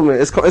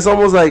entitlement. It's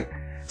almost like,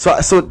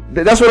 so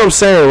that's what I'm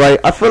saying, right?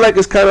 I feel like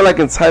it's kind of like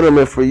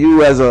entitlement for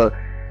you as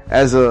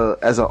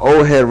an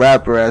old head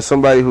rapper, as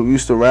somebody who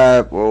used to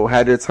rap or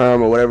had their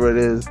time or whatever it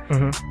is,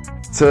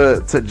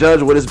 to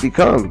judge what it's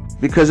become,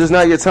 because it's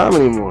not your time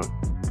anymore.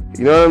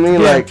 You know what I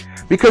mean? Yeah. Like,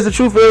 because the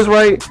truth is,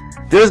 right,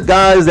 there's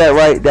guys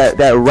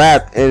that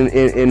rap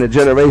in a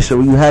generation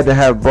where you had to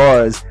have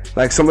bars,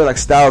 like somebody like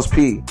Styles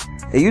P.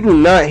 And you do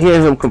not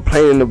hear him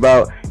complaining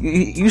about,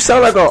 you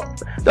sound like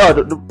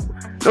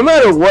no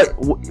matter what,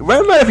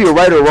 no matter if you're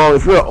right or wrong,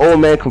 if you're an old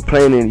man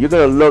complaining, you're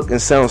gonna look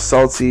and sound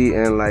salty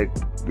and like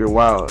you're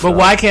wild. But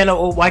why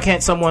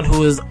can't someone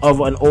who is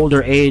of an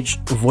older age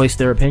voice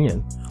their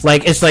opinion?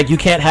 Like, it's like you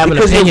can't have an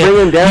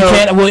opinion.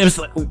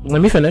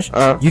 Let me finish.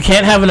 You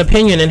can't have an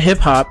opinion in hip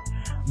hop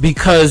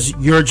because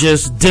you're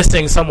just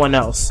dissing someone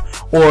else,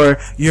 or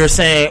you're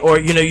saying, or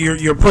you know,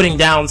 you're putting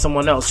down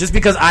someone else. Just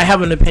because I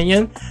have an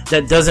opinion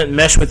that doesn't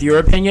mesh with your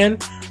opinion,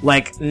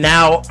 like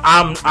now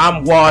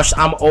I'm washed,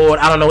 I'm old,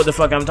 I don't know what the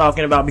fuck I'm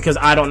talking about because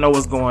I don't know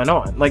what's going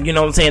on. Like, you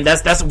know what I'm saying?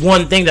 That's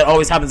one thing that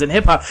always happens in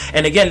hip hop.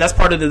 And again, that's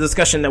part of the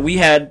discussion that we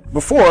had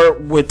before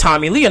with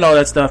Tommy Lee and all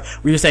that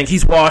stuff. We were saying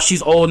he's washed,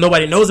 he's old,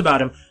 nobody knows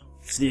about him.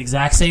 It's the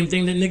exact same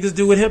thing that niggas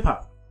do with hip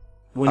hop.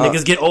 When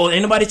niggas get old,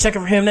 ain't nobody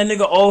checking for him. That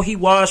nigga, oh, he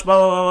washed, blah,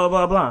 blah, blah,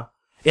 blah, blah.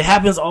 It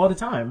happens all the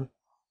time.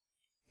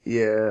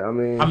 Yeah,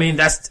 I mean,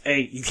 that's,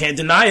 hey, you can't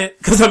deny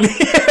it. Cause I mean,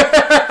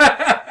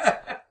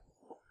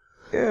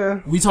 yeah.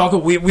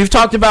 We've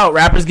talked about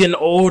rappers getting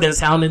old and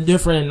sounding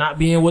different and not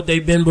being what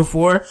they've been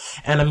before.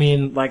 And I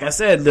mean, like I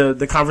said,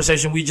 the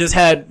conversation we just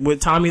had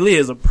with Tommy Lee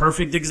is a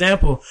perfect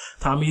example.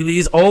 Tommy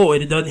Lee's old.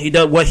 He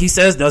does what he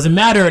says doesn't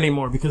matter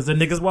anymore because the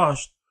nigga's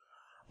washed.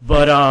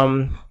 But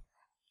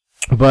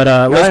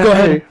let's go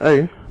ahead.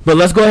 Hey. But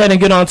let's go ahead and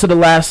get on to the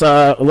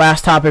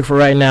last topic for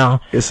right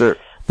now. Yes, sir.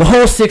 The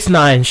whole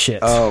 6ix9ine shit.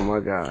 Oh my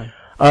god.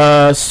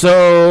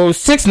 So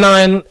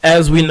 6ix9ine,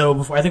 as we know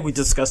before, I think we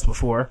discussed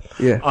before.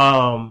 Yeah.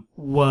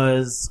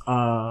 Was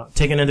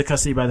taken into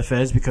custody by the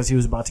feds because he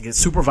was about to get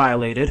super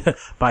violated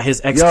by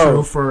his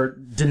ex-crew for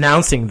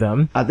denouncing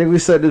them. I think we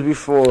said this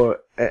before.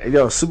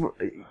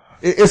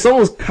 It's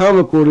almost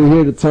comical to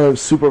hear the term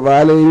super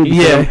violated.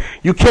 Yeah.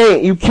 You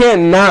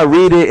can't not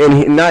read it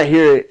and not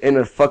hear it in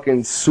a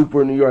fucking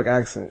super New York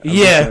accent.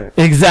 Yeah,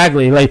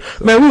 exactly. Like,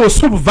 man, we were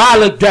super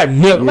violent that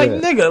nigga. Yeah. Like,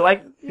 nigga,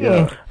 like,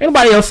 yeah.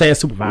 Anybody else saying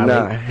super violent?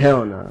 Nah,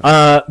 hell no.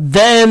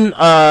 Then,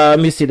 let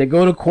me see, they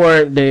go to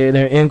court,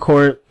 they're in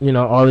court, you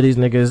know, all of these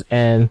niggas,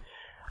 and,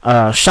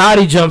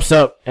 Shotty jumps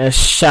up and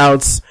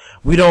shouts,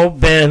 we don't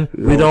bend,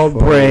 we don't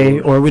bray,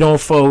 or we don't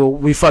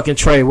fold, we fucking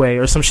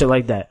Treyway, or some shit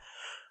like that.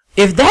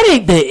 If that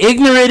ain't the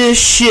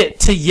ignorantest shit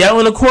to yell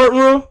in a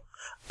courtroom,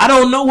 I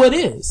don't know what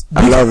is.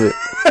 I love it.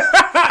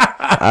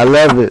 I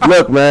love it.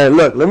 Look, man,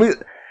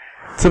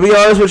 to be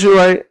honest with you,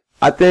 right,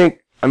 I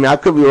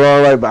could be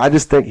wrong, right, but I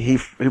just think he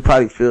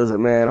probably feels like,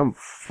 man, I'm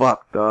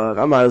fucked, dog.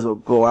 I might as well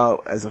go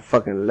out as a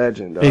fucking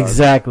legend, dog.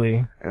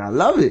 Exactly. And I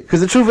love it.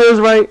 Cause the truth is,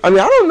 right, I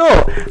mean, I don't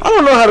know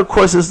how the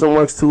court system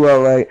works too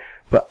well, right,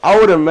 but I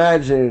would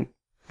imagine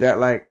that,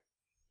 like,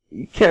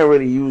 you can't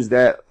really use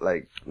that,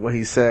 like, what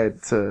he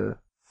said to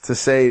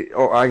say,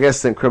 or I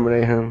guess to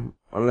incriminate him,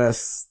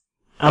 unless...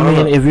 I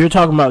mean, if you're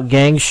talking about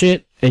gang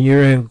shit, and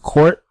you're in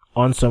court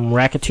on some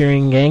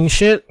racketeering gang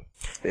shit,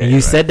 and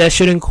you said that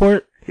shit in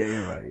court... Yeah,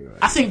 you're right.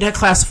 I think that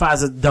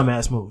classifies as a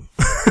dumbass move.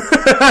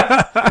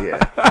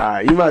 Yeah,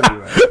 alright, you might be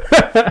right.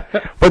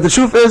 But the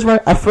truth is, right,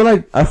 I feel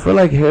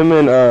like him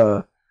and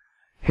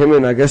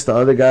I guess the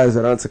other guys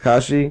that aren't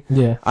Tekashi,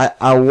 yeah.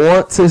 I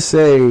want to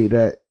say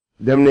that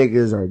them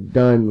niggas are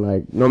done,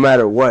 like, no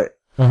matter what.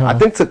 I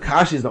think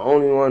Tekashi's the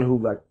only one who,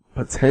 like,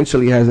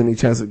 potentially has any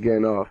chance of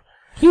getting off.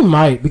 He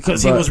might,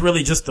 because he was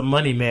really just the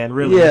money man,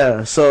 really.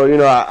 Yeah, so, you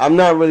know, I'm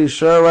not really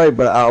sure, right,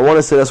 but I want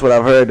to say that's what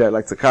I've heard, that,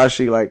 like,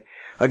 Tekashi, like,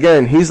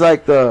 again, he was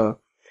like the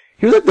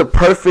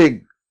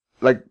perfect,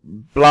 like,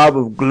 blob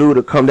of glue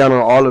to come down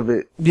on all of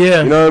it.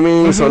 Yeah. You know what I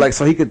mean?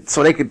 Mm-hmm.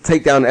 So they could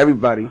take down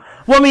everybody.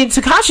 Well, I mean,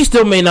 Tekashi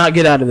still may not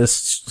get out of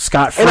this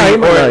scot-free,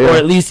 or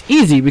at least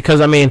easy, because,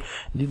 I mean,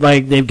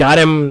 like, they've got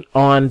him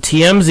on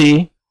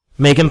TMZ,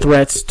 making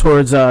threats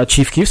towards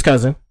Chief Keef's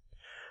cousin,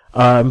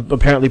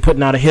 apparently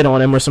putting out a hit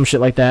on him or some shit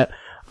like that.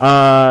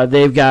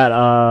 They've got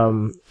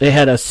they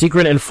had a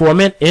secret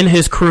informant in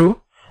his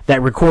crew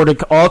that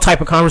recorded all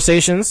type of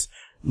conversations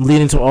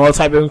leading to all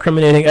type of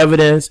incriminating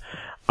evidence.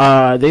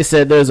 They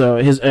said there's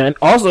and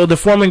also the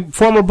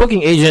former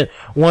booking agent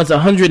wants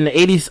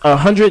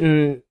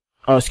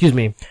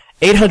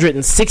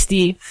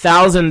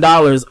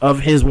 $860,000 of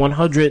his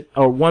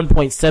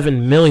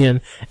 1.7 million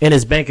in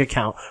his bank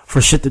account for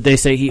shit that they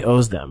say he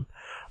owes them.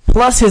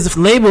 Plus his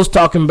label's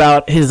talking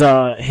about his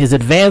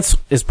advance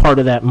is part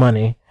of that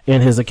money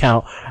in his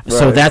account. Right.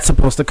 So that's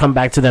supposed to come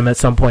back to them at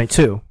some point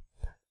too.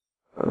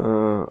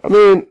 I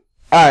mean,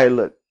 alright,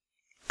 look.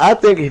 I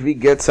think if he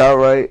gets out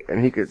right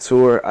and he could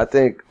tour, I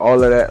think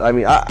all of that. I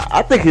mean,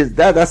 I think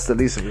that's the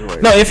least of his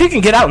worries. No, if he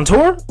can get out and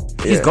tour,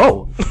 he's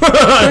gold.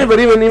 Yeah, but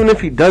even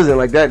if he doesn't,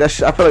 like that I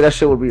feel like that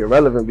shit would be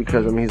irrelevant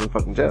because I mean he's in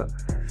fucking jail.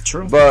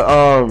 True. But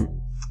I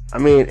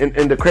mean,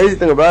 and the crazy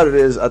thing about it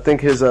is, I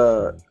think he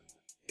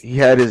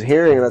had his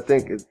hearing, and I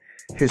think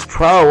his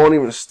trial won't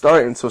even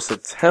start until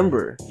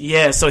September.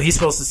 Yeah, so he's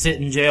supposed to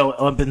sit in jail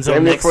up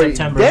until next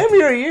September. Damn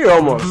near a year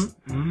almost.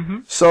 Mm-hmm.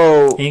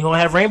 So he ain't gonna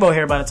have rainbow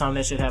hair by the time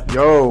that shit happens.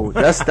 Yo,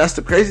 that's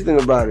the crazy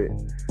thing about it.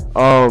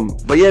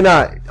 But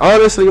yeah,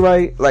 honestly,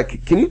 right?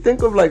 Like, can you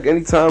think of like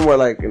any time where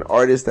like an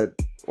artist that,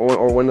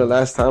 or when the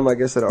last time I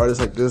guess that an artist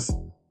like this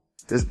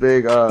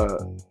big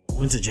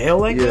went to jail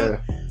like that?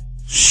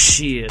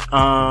 Shit.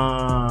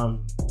 No,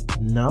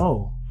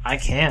 I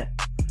can't.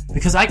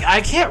 Because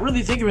I can't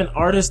really think of an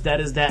artist that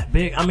is that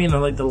big. I mean,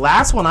 like, the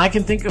last one I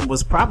can think of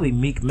was probably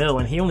Meek Mill,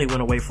 and he only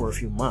went away for a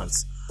few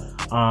months.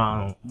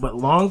 But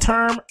long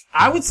term,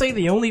 I would say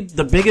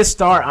the biggest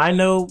star I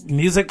know,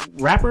 music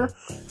rapper,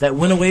 that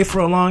went away for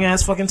a long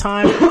ass fucking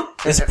time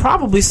is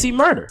probably C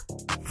Murder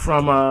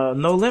from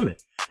No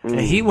Limit. And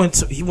he went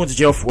to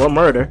jail for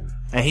murder,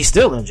 and he's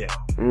still in jail.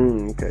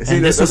 Okay. See,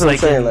 And that's this was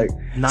what I'm like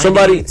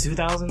saying. Like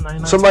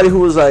 2000, somebody who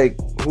was like,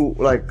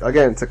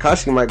 again,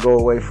 Tekashi might go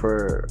away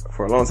for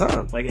a long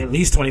time. like at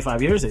least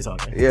 25 years they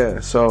talking. Yeah.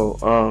 So,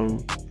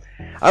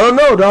 I don't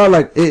know, dog.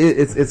 Like,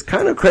 it's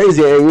kind of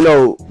crazy. And, you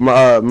know,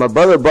 my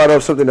brother brought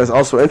up something that's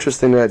also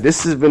interesting, that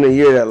this has been a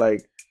year that,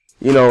 like,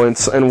 you know,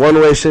 in one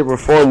way, shape, or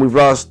form, we've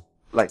lost,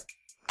 like,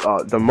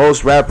 the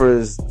most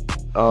rappers,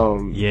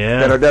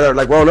 that are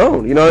like well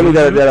known. You know what I mean?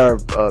 That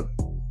are,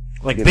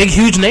 like big,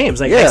 huge names.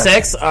 Like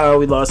XX,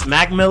 we lost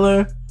Mac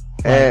Miller.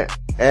 And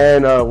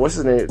what's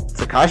his name?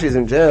 Tekashi's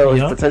in jail,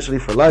 potentially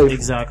for life.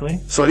 Exactly.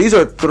 So these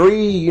are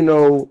three, you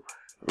know,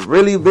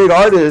 really big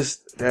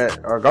artists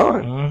that are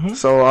gone.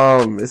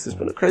 So this has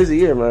been a crazy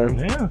year, man.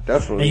 Yeah,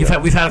 definitely.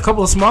 And we've had a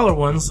couple of smaller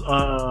ones.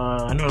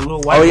 I know a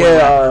little white.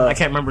 I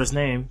can't remember his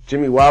name.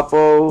 Jimmy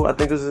Wapo, I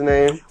think was his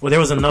name. Well, there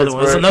was another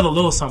one. There's another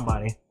little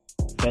somebody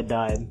that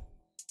died.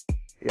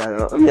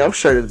 Yeah, I mean, I'm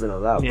sure there's been a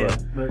lot. Yeah,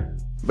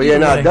 but yeah,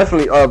 no,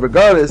 definitely.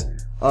 Regardless,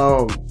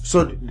 so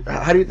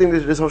how do you think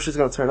this whole shit's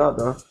gonna turn out,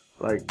 though?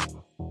 Like,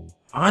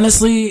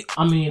 honestly,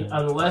 I mean,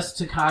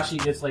 unless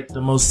Tekashi gets like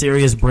the most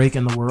serious break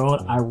in the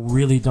world, I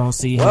really don't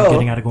see him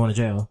getting out of going to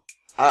jail.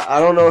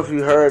 I don't know if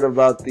you heard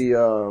about they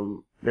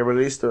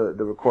released the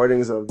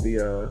recordings of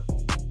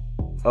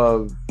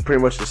of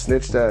pretty much the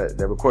snitch that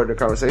recorded the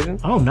conversation.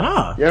 Oh,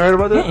 nah. You ever heard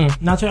about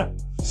that? Not yet.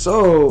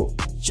 So,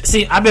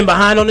 see, I've been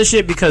behind on this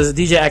shit because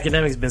DJ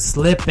Academic's been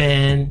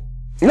slipping.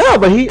 No,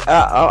 but he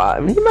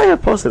might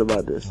have posted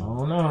about this.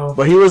 Oh no.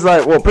 But he was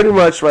like, well, pretty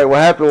much, right, what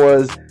happened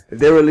was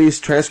they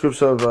released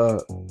transcripts of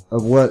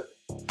what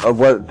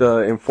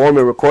the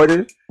informant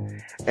recorded,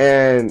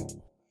 and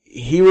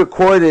he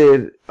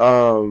recorded,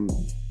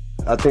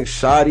 I think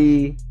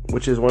Shotty,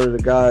 which is one of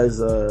the guys,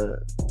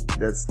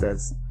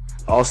 that's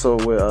also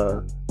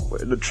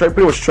with,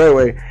 pretty much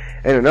Treyway,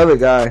 and another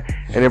guy,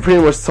 and they're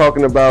pretty much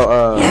talking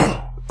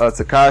about,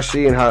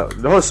 Tekashi and how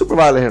the whole Super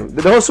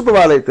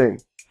Violate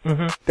thing.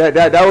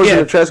 That was in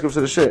the transcripts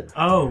of the shit.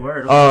 Oh,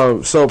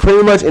 word. So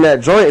pretty much in that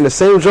joint, in the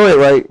same joint,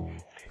 right?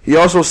 He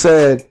also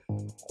said,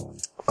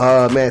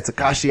 man,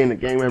 Tekashi ain't a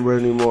gang member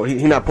anymore.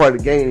 He not part of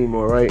the gang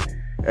anymore, right?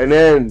 And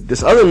then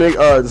this other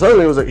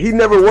nigga was like, he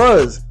never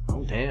was.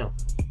 Oh, damn.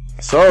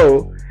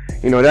 So,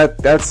 you know,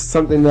 that's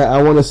something that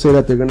I want to say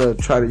that they're gonna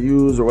try to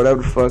use or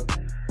whatever the fuck.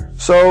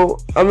 So,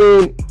 I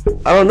mean,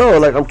 I don't know.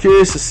 Like, I'm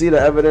curious to see the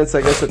evidence,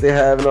 I guess, that they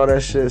have and all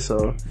that shit.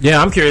 So,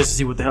 yeah, I'm curious to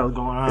see what the hell is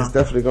going on. It's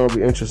definitely gonna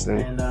be interesting.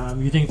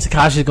 And you think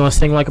Tekashi's gonna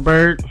sting like a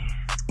bird?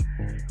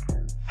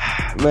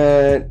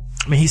 Man,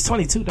 I mean, he's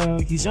 22,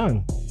 dog. He's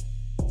young.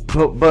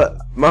 But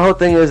my whole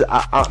thing is, he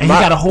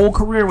got a whole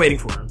career waiting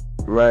for him.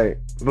 Right.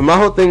 But my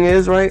whole thing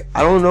is, right,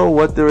 I don't know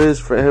what there is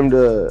for him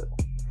to,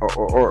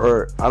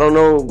 or I don't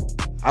know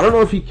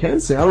if he can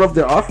sing. I don't know if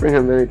they're offering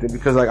him anything,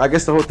 because, like, I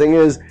guess the whole thing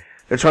is,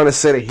 they're trying to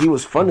say that he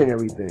was funding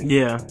everything.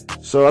 Yeah.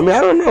 So, I mean, I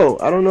don't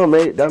know,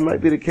 mate. That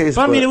might be the case.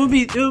 But I mean, it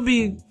would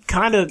be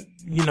kind of,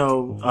 you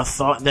know, a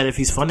thought that if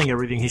he's funding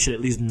everything, he should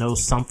at least know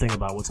something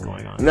about what's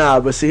going on. Nah,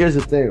 but see, here's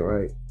the thing,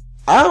 right?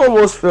 I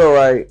almost feel,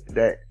 right,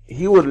 that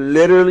he would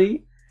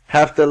literally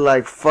have to,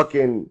 like,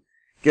 fucking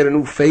get a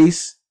new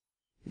face,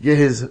 get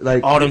his,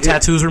 like... all them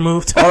tattoos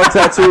removed? All the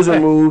tattoos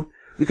removed.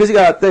 Because you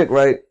gotta think,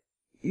 right?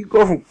 You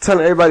go from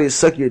telling everybody to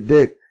suck your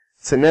dick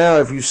to now,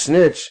 if you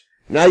snitch,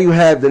 now you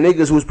have the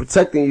niggas who's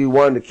protecting you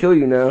wanting to kill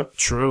you now.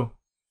 True.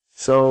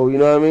 So, you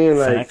know what I mean?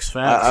 Like, facts.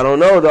 I don't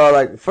know, dog.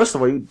 Like, first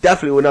of all, you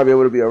definitely would not be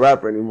able to be a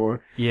rapper anymore.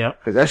 Yeah.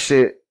 Cause that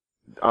shit,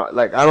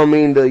 like, I don't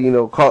mean to, you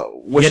know,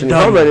 wishing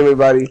harm at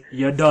anybody.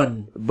 You're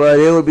done. But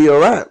it would be a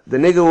rap. The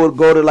nigga would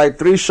go to like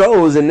 3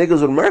 shows and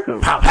niggas would murder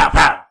him. Pow, pow,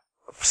 pow.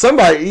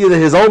 Somebody, either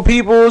his own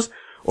peoples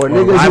or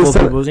niggas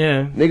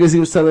he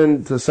was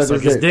telling to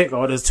suck his dick.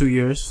 All those 2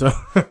 years. So.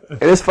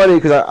 And it's funny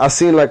because I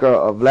seen like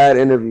a Vlad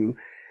interview.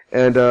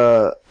 And,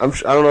 I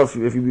don't know if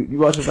you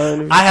watched the Vlad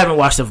interview? I haven't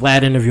watched a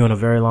Vlad interview in a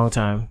very long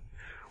time.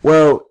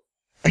 Well,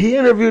 he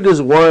interviewed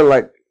this one,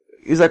 like,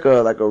 he's like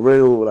a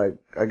real, like,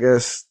 I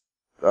guess,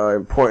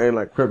 important,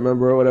 like, Crip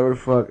member or whatever the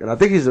fuck. And I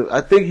think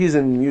he's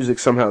in music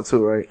somehow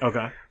too, right?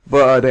 Okay.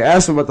 But, they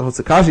asked him about the whole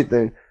Tekashi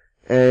thing.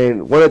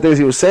 And one of the things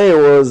he was saying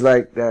was,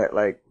 like, that,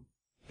 like,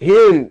 he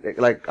didn't,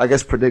 like, I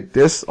guess predict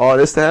all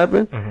this to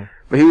happen. Mm-hmm.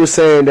 But he was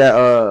saying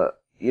that,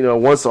 you know,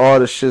 once all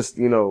the shit's,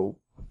 you know,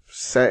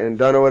 set and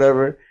done or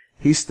whatever,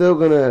 he's still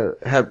gonna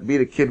be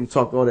the kid who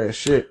talked all that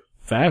shit.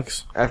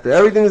 Facts. After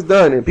everything's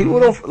done, and people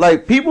don't,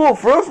 like, people,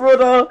 for real,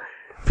 dog,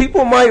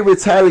 people might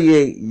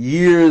retaliate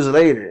years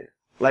later.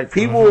 Like,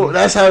 people,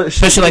 that's how it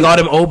especially like all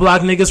them old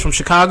block niggas from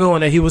Chicago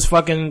and that he was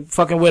fucking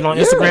with on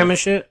Instagram and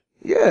shit.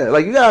 Yeah,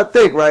 like, you gotta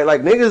think, right?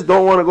 Like, niggas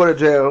don't want to go to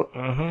jail,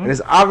 and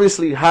it's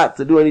obviously hot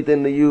to do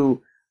anything to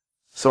you,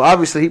 so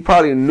obviously he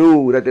probably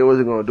knew that they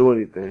wasn't gonna do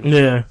anything.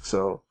 Yeah.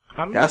 So,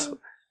 that's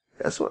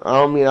what,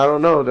 I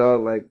don't know,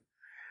 dog, like,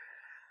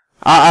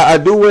 I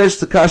do wish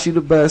Tekashi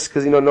the best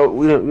because we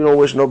don't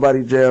wish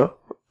nobody jail.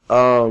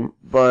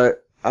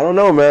 But I don't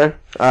know, man.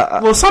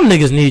 Well, some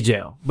niggas need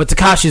jail, but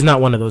Tekashi's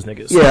not one of those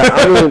niggas. Yeah,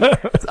 I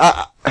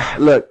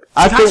mean, look,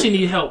 Tekashi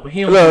need help, but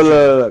he don't.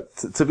 Look.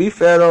 To be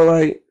fair though,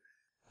 like,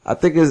 I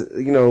think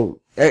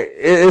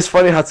it's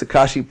funny how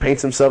Tekashi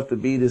paints himself to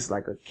be this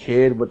like a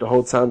kid, but the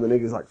whole time the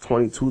nigga's like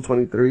 22,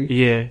 23.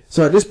 Yeah.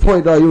 So at this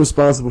point, dog, you're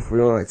responsible for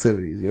your own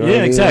activities. You know what I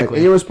mean? Exactly. Like,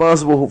 and you're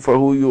responsible for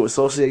who you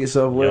associate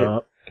yourself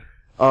with.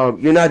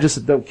 You're not just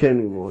a dumb kid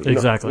anymore.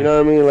 Exactly. You know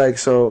what I mean? Like,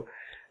 so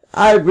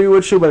I agree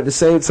with you, but at the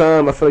same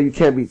time, I feel like you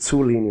can't be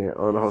too lenient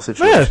on the whole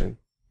situation. Yeah.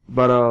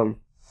 But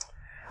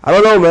I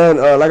don't know,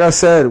 man. Like I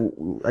said,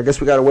 I guess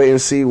we gotta wait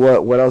and see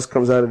what else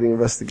comes out of the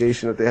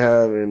investigation that they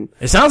have. And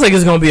it sounds like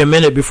it's gonna be a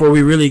minute before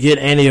we really get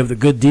any of the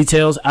good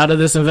details out of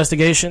this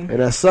investigation. And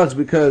that sucks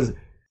because,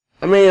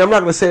 I mean, I'm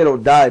not gonna say it'll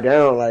die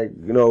down. Like,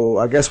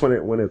 I guess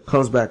when it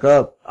comes back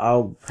up,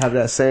 I'll have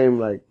that same,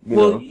 like,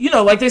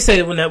 like they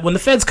say, when the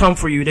feds come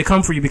for you, they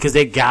come for you because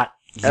they got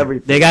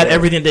everything. They got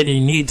everything that they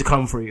need to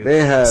come for you.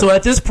 They have. So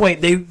at this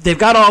point, they've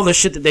got all the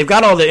shit they've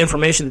got all the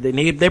information that they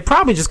need. They're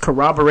probably just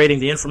corroborating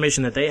the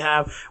information that they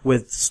have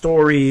with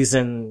stories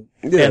and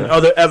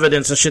other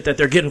evidence and shit that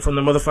they're getting from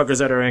the motherfuckers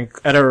that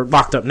are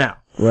locked up now.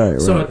 Right.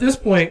 So at this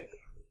point,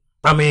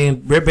 I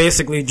mean, we're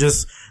basically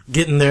just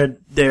getting their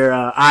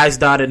I's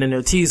dotted and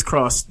their T's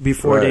crossed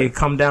before they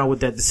come down with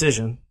that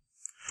decision.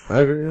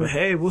 I agree. But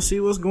hey, we'll see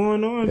what's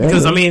going on.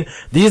 Because, I mean,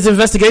 these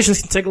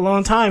investigations can take a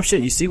long time.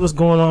 Shit, you see what's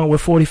going on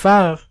with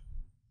 45.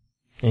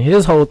 And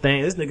his whole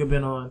thing, this nigga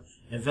been on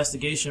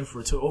investigation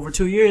for over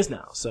 2 years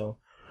now, so.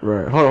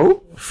 Right. Hold on.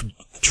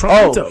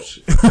 Trump.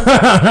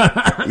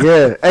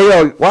 Yeah. Hey,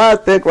 yo, why I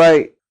think,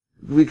 right,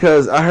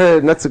 because I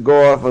heard, not to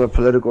go off on a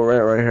political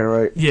rant right here,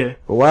 right? Yeah.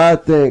 But why I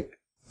think,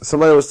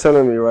 somebody was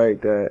telling me,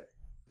 right, that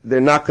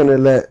they're not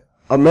gonna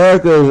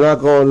America is not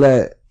gonna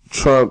let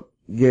Trump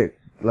get,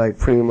 like,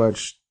 pretty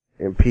much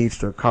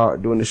impeached or caught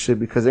doing this shit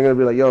because they're gonna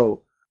be like,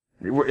 yo,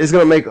 it's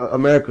gonna make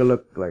America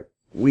look like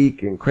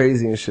weak and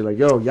crazy and shit. Like,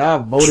 yo,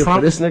 y'all voted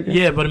for this nigga?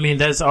 Yeah, but I mean,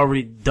 that's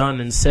already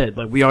done and said.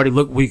 Like, we already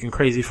look weak and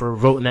crazy for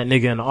voting that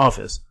nigga in the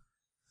office.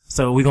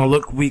 So we gonna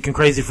look weak and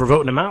crazy for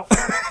voting him out?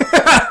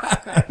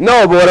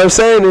 No, but what I'm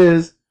saying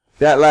is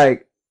that,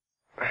 like,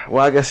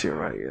 well, I guess you're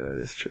right. Yeah, that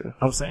is true.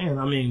 I'm saying,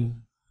 I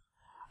mean,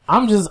 but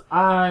I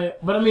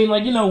mean,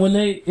 like,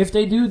 if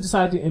they do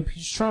decide to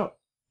impeach Trump,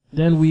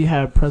 then we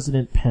have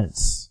President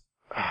Pence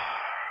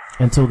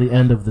until the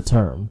end of the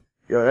term.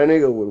 Yo, that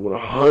nigga would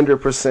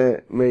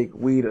 100% make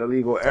weed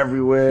illegal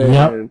everywhere.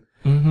 Yep.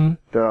 And,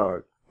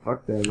 dog,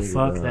 fuck that nigga.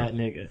 Fuck that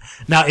nigga.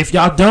 Now, if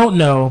y'all don't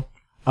know,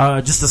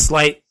 just a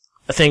slight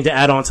thing to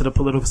add on to the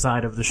political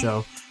side of the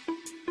show.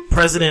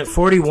 President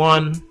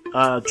 41,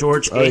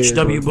 George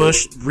H.W.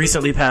 Bush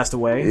recently passed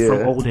away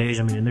from old age.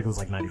 I mean, the nigga was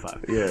like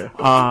 95. Yeah.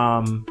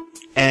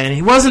 And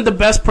he wasn't the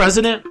best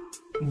president,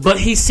 but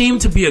he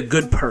seemed to be a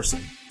good person.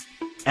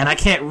 And I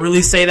can't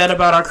really say that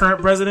about our current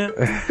president,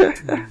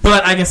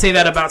 but I can say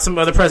that about some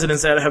other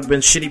presidents that have been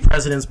shitty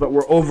presidents, but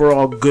were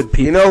overall good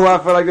people. You know who I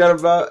feel like that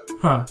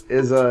about?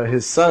 Is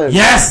his son.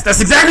 Yes,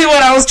 that's exactly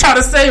what I was trying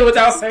to say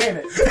without saying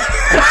it.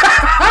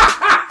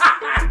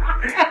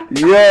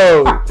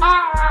 Yo,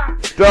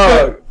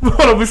 dog.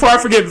 Hold on, before I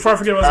forget what I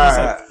was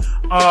gonna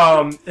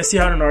say. Let's see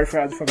how I don't know what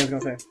the fuck I was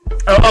gonna say.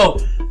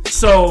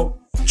 So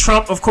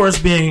Trump, of course,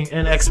 being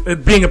a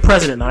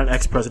president, not an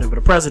ex-president, but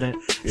a president,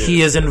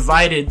 he is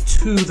invited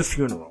to the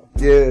funeral.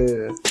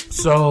 Yeah.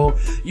 So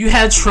you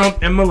had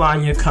Trump and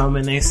Melania come,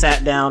 and they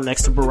sat down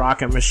next to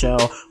Barack and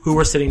Michelle, who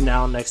were sitting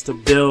down next to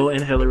Bill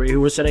and Hillary, who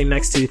were sitting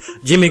next to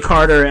Jimmy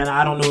Carter, and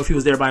I don't know if he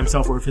was there by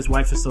himself or if his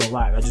wife is still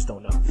alive. I just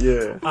don't know.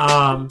 Yeah.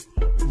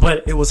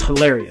 But it was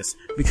hilarious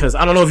because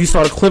I don't know if you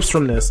saw the clips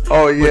from this.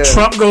 Oh yeah. But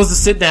Trump goes to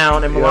sit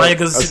down, and Melania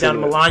goes to sit down,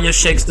 and Melania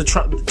shakes the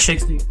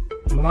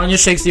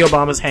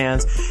Obama's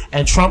hands,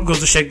 and Trump goes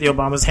to shake the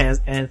Obama's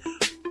hands, and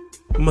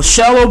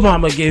Michelle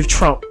Obama gave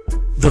Trump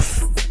the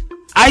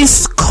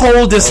ice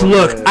coldest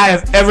look I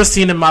have ever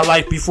seen in my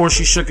life before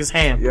she shook his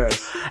hand.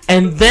 Yes.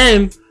 And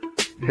then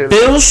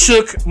Bill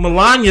shook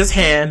Melania's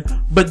hand,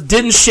 but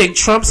didn't shake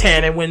Trump's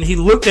hand, and when he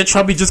looked at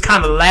Trump, he just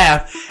kind of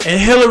laughed,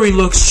 and Hillary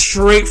looked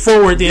straight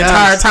forward the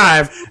entire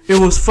time. It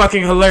was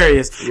fucking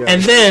hilarious. Yes.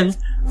 And then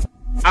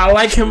I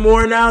like him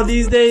more now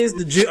these days.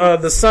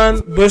 The son,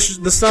 Bush,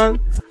 the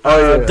son,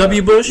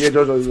 W. Bush. Yeah,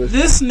 W. Bush.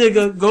 This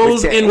nigga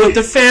goes in with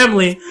the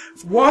family,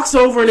 walks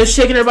over and is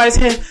shaking everybody's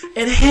hand,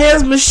 and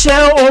hands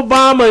Michelle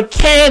Obama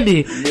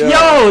candy.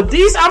 Yeah.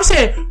 Yo, I'm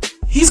saying,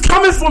 he's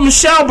coming for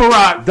Michelle,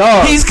 Barack.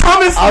 Dog. He's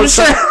coming for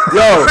Michelle.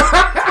 Yo,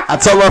 I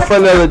told my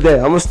friend the other day,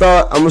 I'm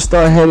gonna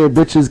start handing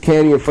bitches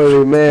candy in front of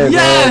their man.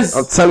 Yes.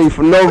 Man. I'm telling you,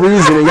 for no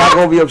reason, and y'all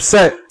gonna be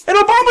upset. And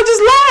Obama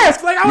just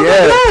laughed. Like, I was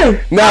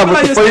like, nah,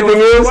 but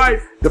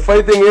the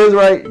funny thing is,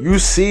 right, you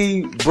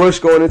see Bush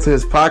going into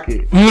his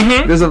pocket.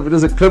 Mm-hmm.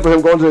 There's a clip of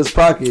him going to his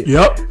pocket.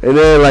 Yep. And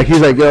then, like,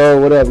 he's like,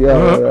 yo, what up,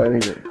 yo? And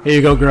he's like, here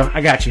you go, girl.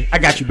 I got you,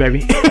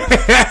 baby.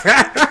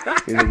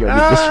 He's like,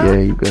 yo,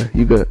 you good.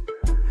 You good.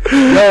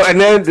 No,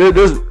 and then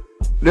there's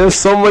there's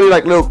so many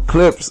like little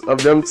clips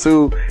of them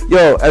two.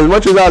 Yo, as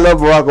much as I love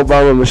Barack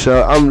Obama and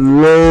Michelle,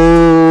 I'm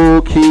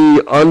low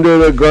key under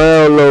the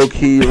ground, low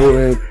key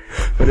rooting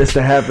for this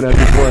to happen at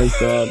this point,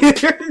 dog.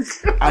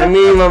 I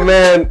mean, my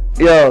man,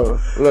 yo,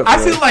 look. I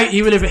feel like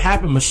even if it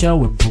happened, Michelle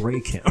would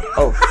break him.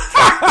 Oh,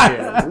 fuck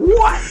yeah.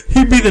 What?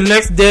 He'd be the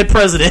next dead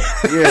president.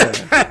 Yeah.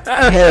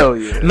 Hell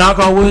yeah. Knock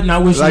on wood,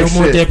 not wishing Like no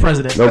more shit. dead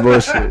presidents. No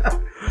bullshit.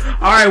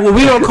 All right, well,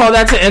 we're going to call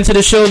that the end of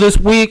the show this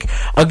week.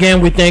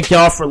 Again, we thank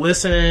y'all for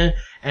listening.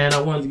 And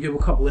I wanted to give a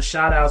couple of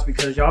shout outs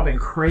because y'all been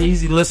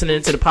crazy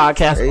listening to the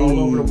podcast all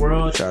over the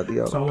world. So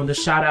I wanted to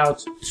shout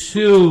out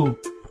to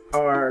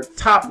our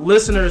top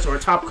listeners or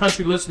top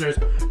country listeners,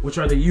 which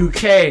are the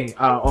UK,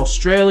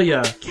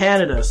 Australia,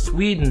 Canada,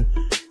 Sweden,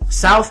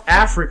 South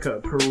Africa,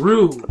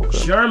 Peru,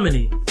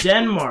 Germany,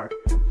 Denmark,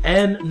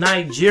 and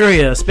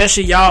Nigeria.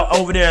 Especially y'all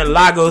over there in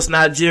Lagos,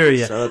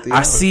 Nigeria.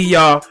 I see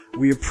y'all.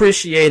 We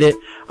appreciate it.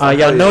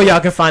 Y'all know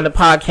y'all can find the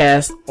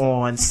podcast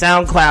on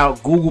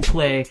SoundCloud, Google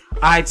Play,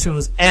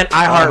 iTunes, and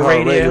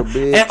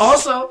iHeartRadio. And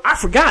also, I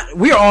forgot,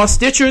 we are on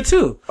Stitcher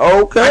too.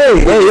 Okay.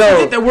 Hey,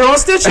 yo. That we're on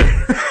Stitcher.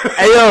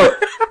 Hey, yo.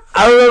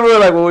 I remember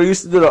like when we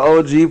used to do the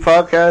OG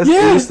podcast,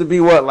 it used to be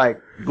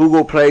like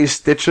Google Play,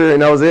 Stitcher,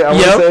 and that was it. I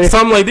would say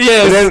something like that.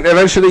 Yeah. And then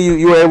eventually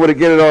you were able to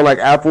get it on like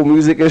Apple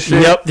Music and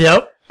shit.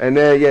 Yep. And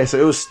then so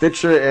it was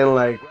Stitcher and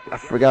like I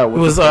forgot what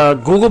it was.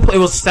 Google Play. It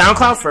was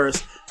SoundCloud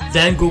first,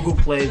 then Google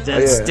Play,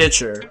 then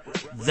Stitcher,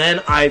 then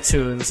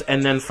iTunes,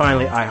 and then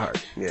finally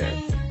iHeart.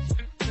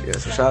 Yeah,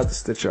 so shout out to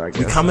Stitcher, I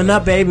guess. We coming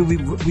up, baby.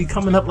 We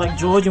coming up like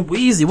George and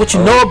Wheezy. What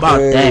you know about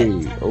that?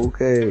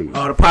 Okay.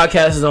 The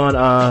podcast is on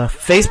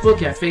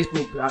Facebook at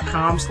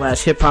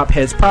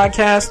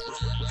facebook.com/hiphopheadspodcast.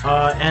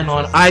 And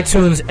on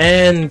iTunes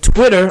and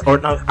Twitter, or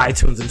not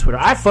iTunes and Twitter.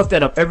 I fuck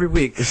that up every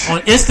week.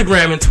 On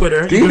Instagram and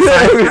Twitter.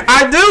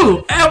 I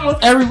do. Almost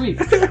every week.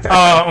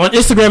 On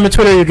Instagram and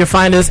Twitter, you can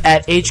find us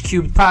at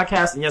HCubed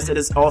Podcast. And yes, it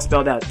is all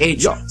spelled out.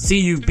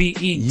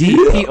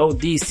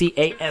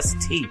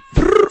 HCubedPodcast.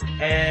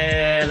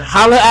 And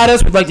holla at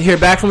us. We'd like to hear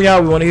back from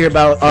y'all. We want to hear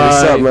about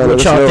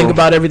what y'all think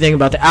about everything,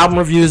 about the album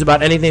reviews,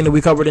 about anything that we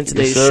covered in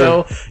today's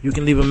show. You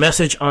can leave a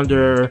message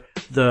under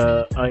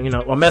the,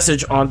 a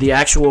message on the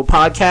actual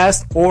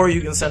podcast, or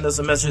you can send us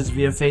a message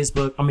via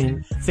Facebook,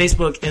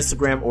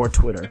 Instagram, or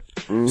Twitter.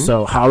 Mm-hmm.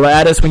 So holla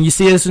at us when you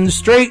see us in the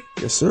street.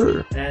 Yes,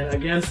 sir. And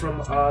again, from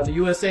the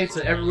USA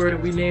to everywhere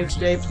that we named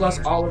today,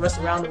 plus all the rest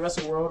around the rest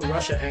of the world,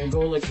 Russia,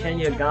 Angola,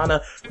 Kenya,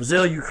 Ghana,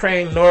 Brazil,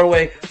 Ukraine,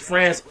 Norway,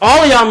 France,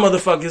 all of y'all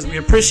motherfuckers, we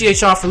appreciate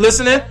y'all for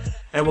listening,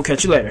 and we'll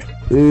catch you later.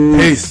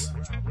 Peace.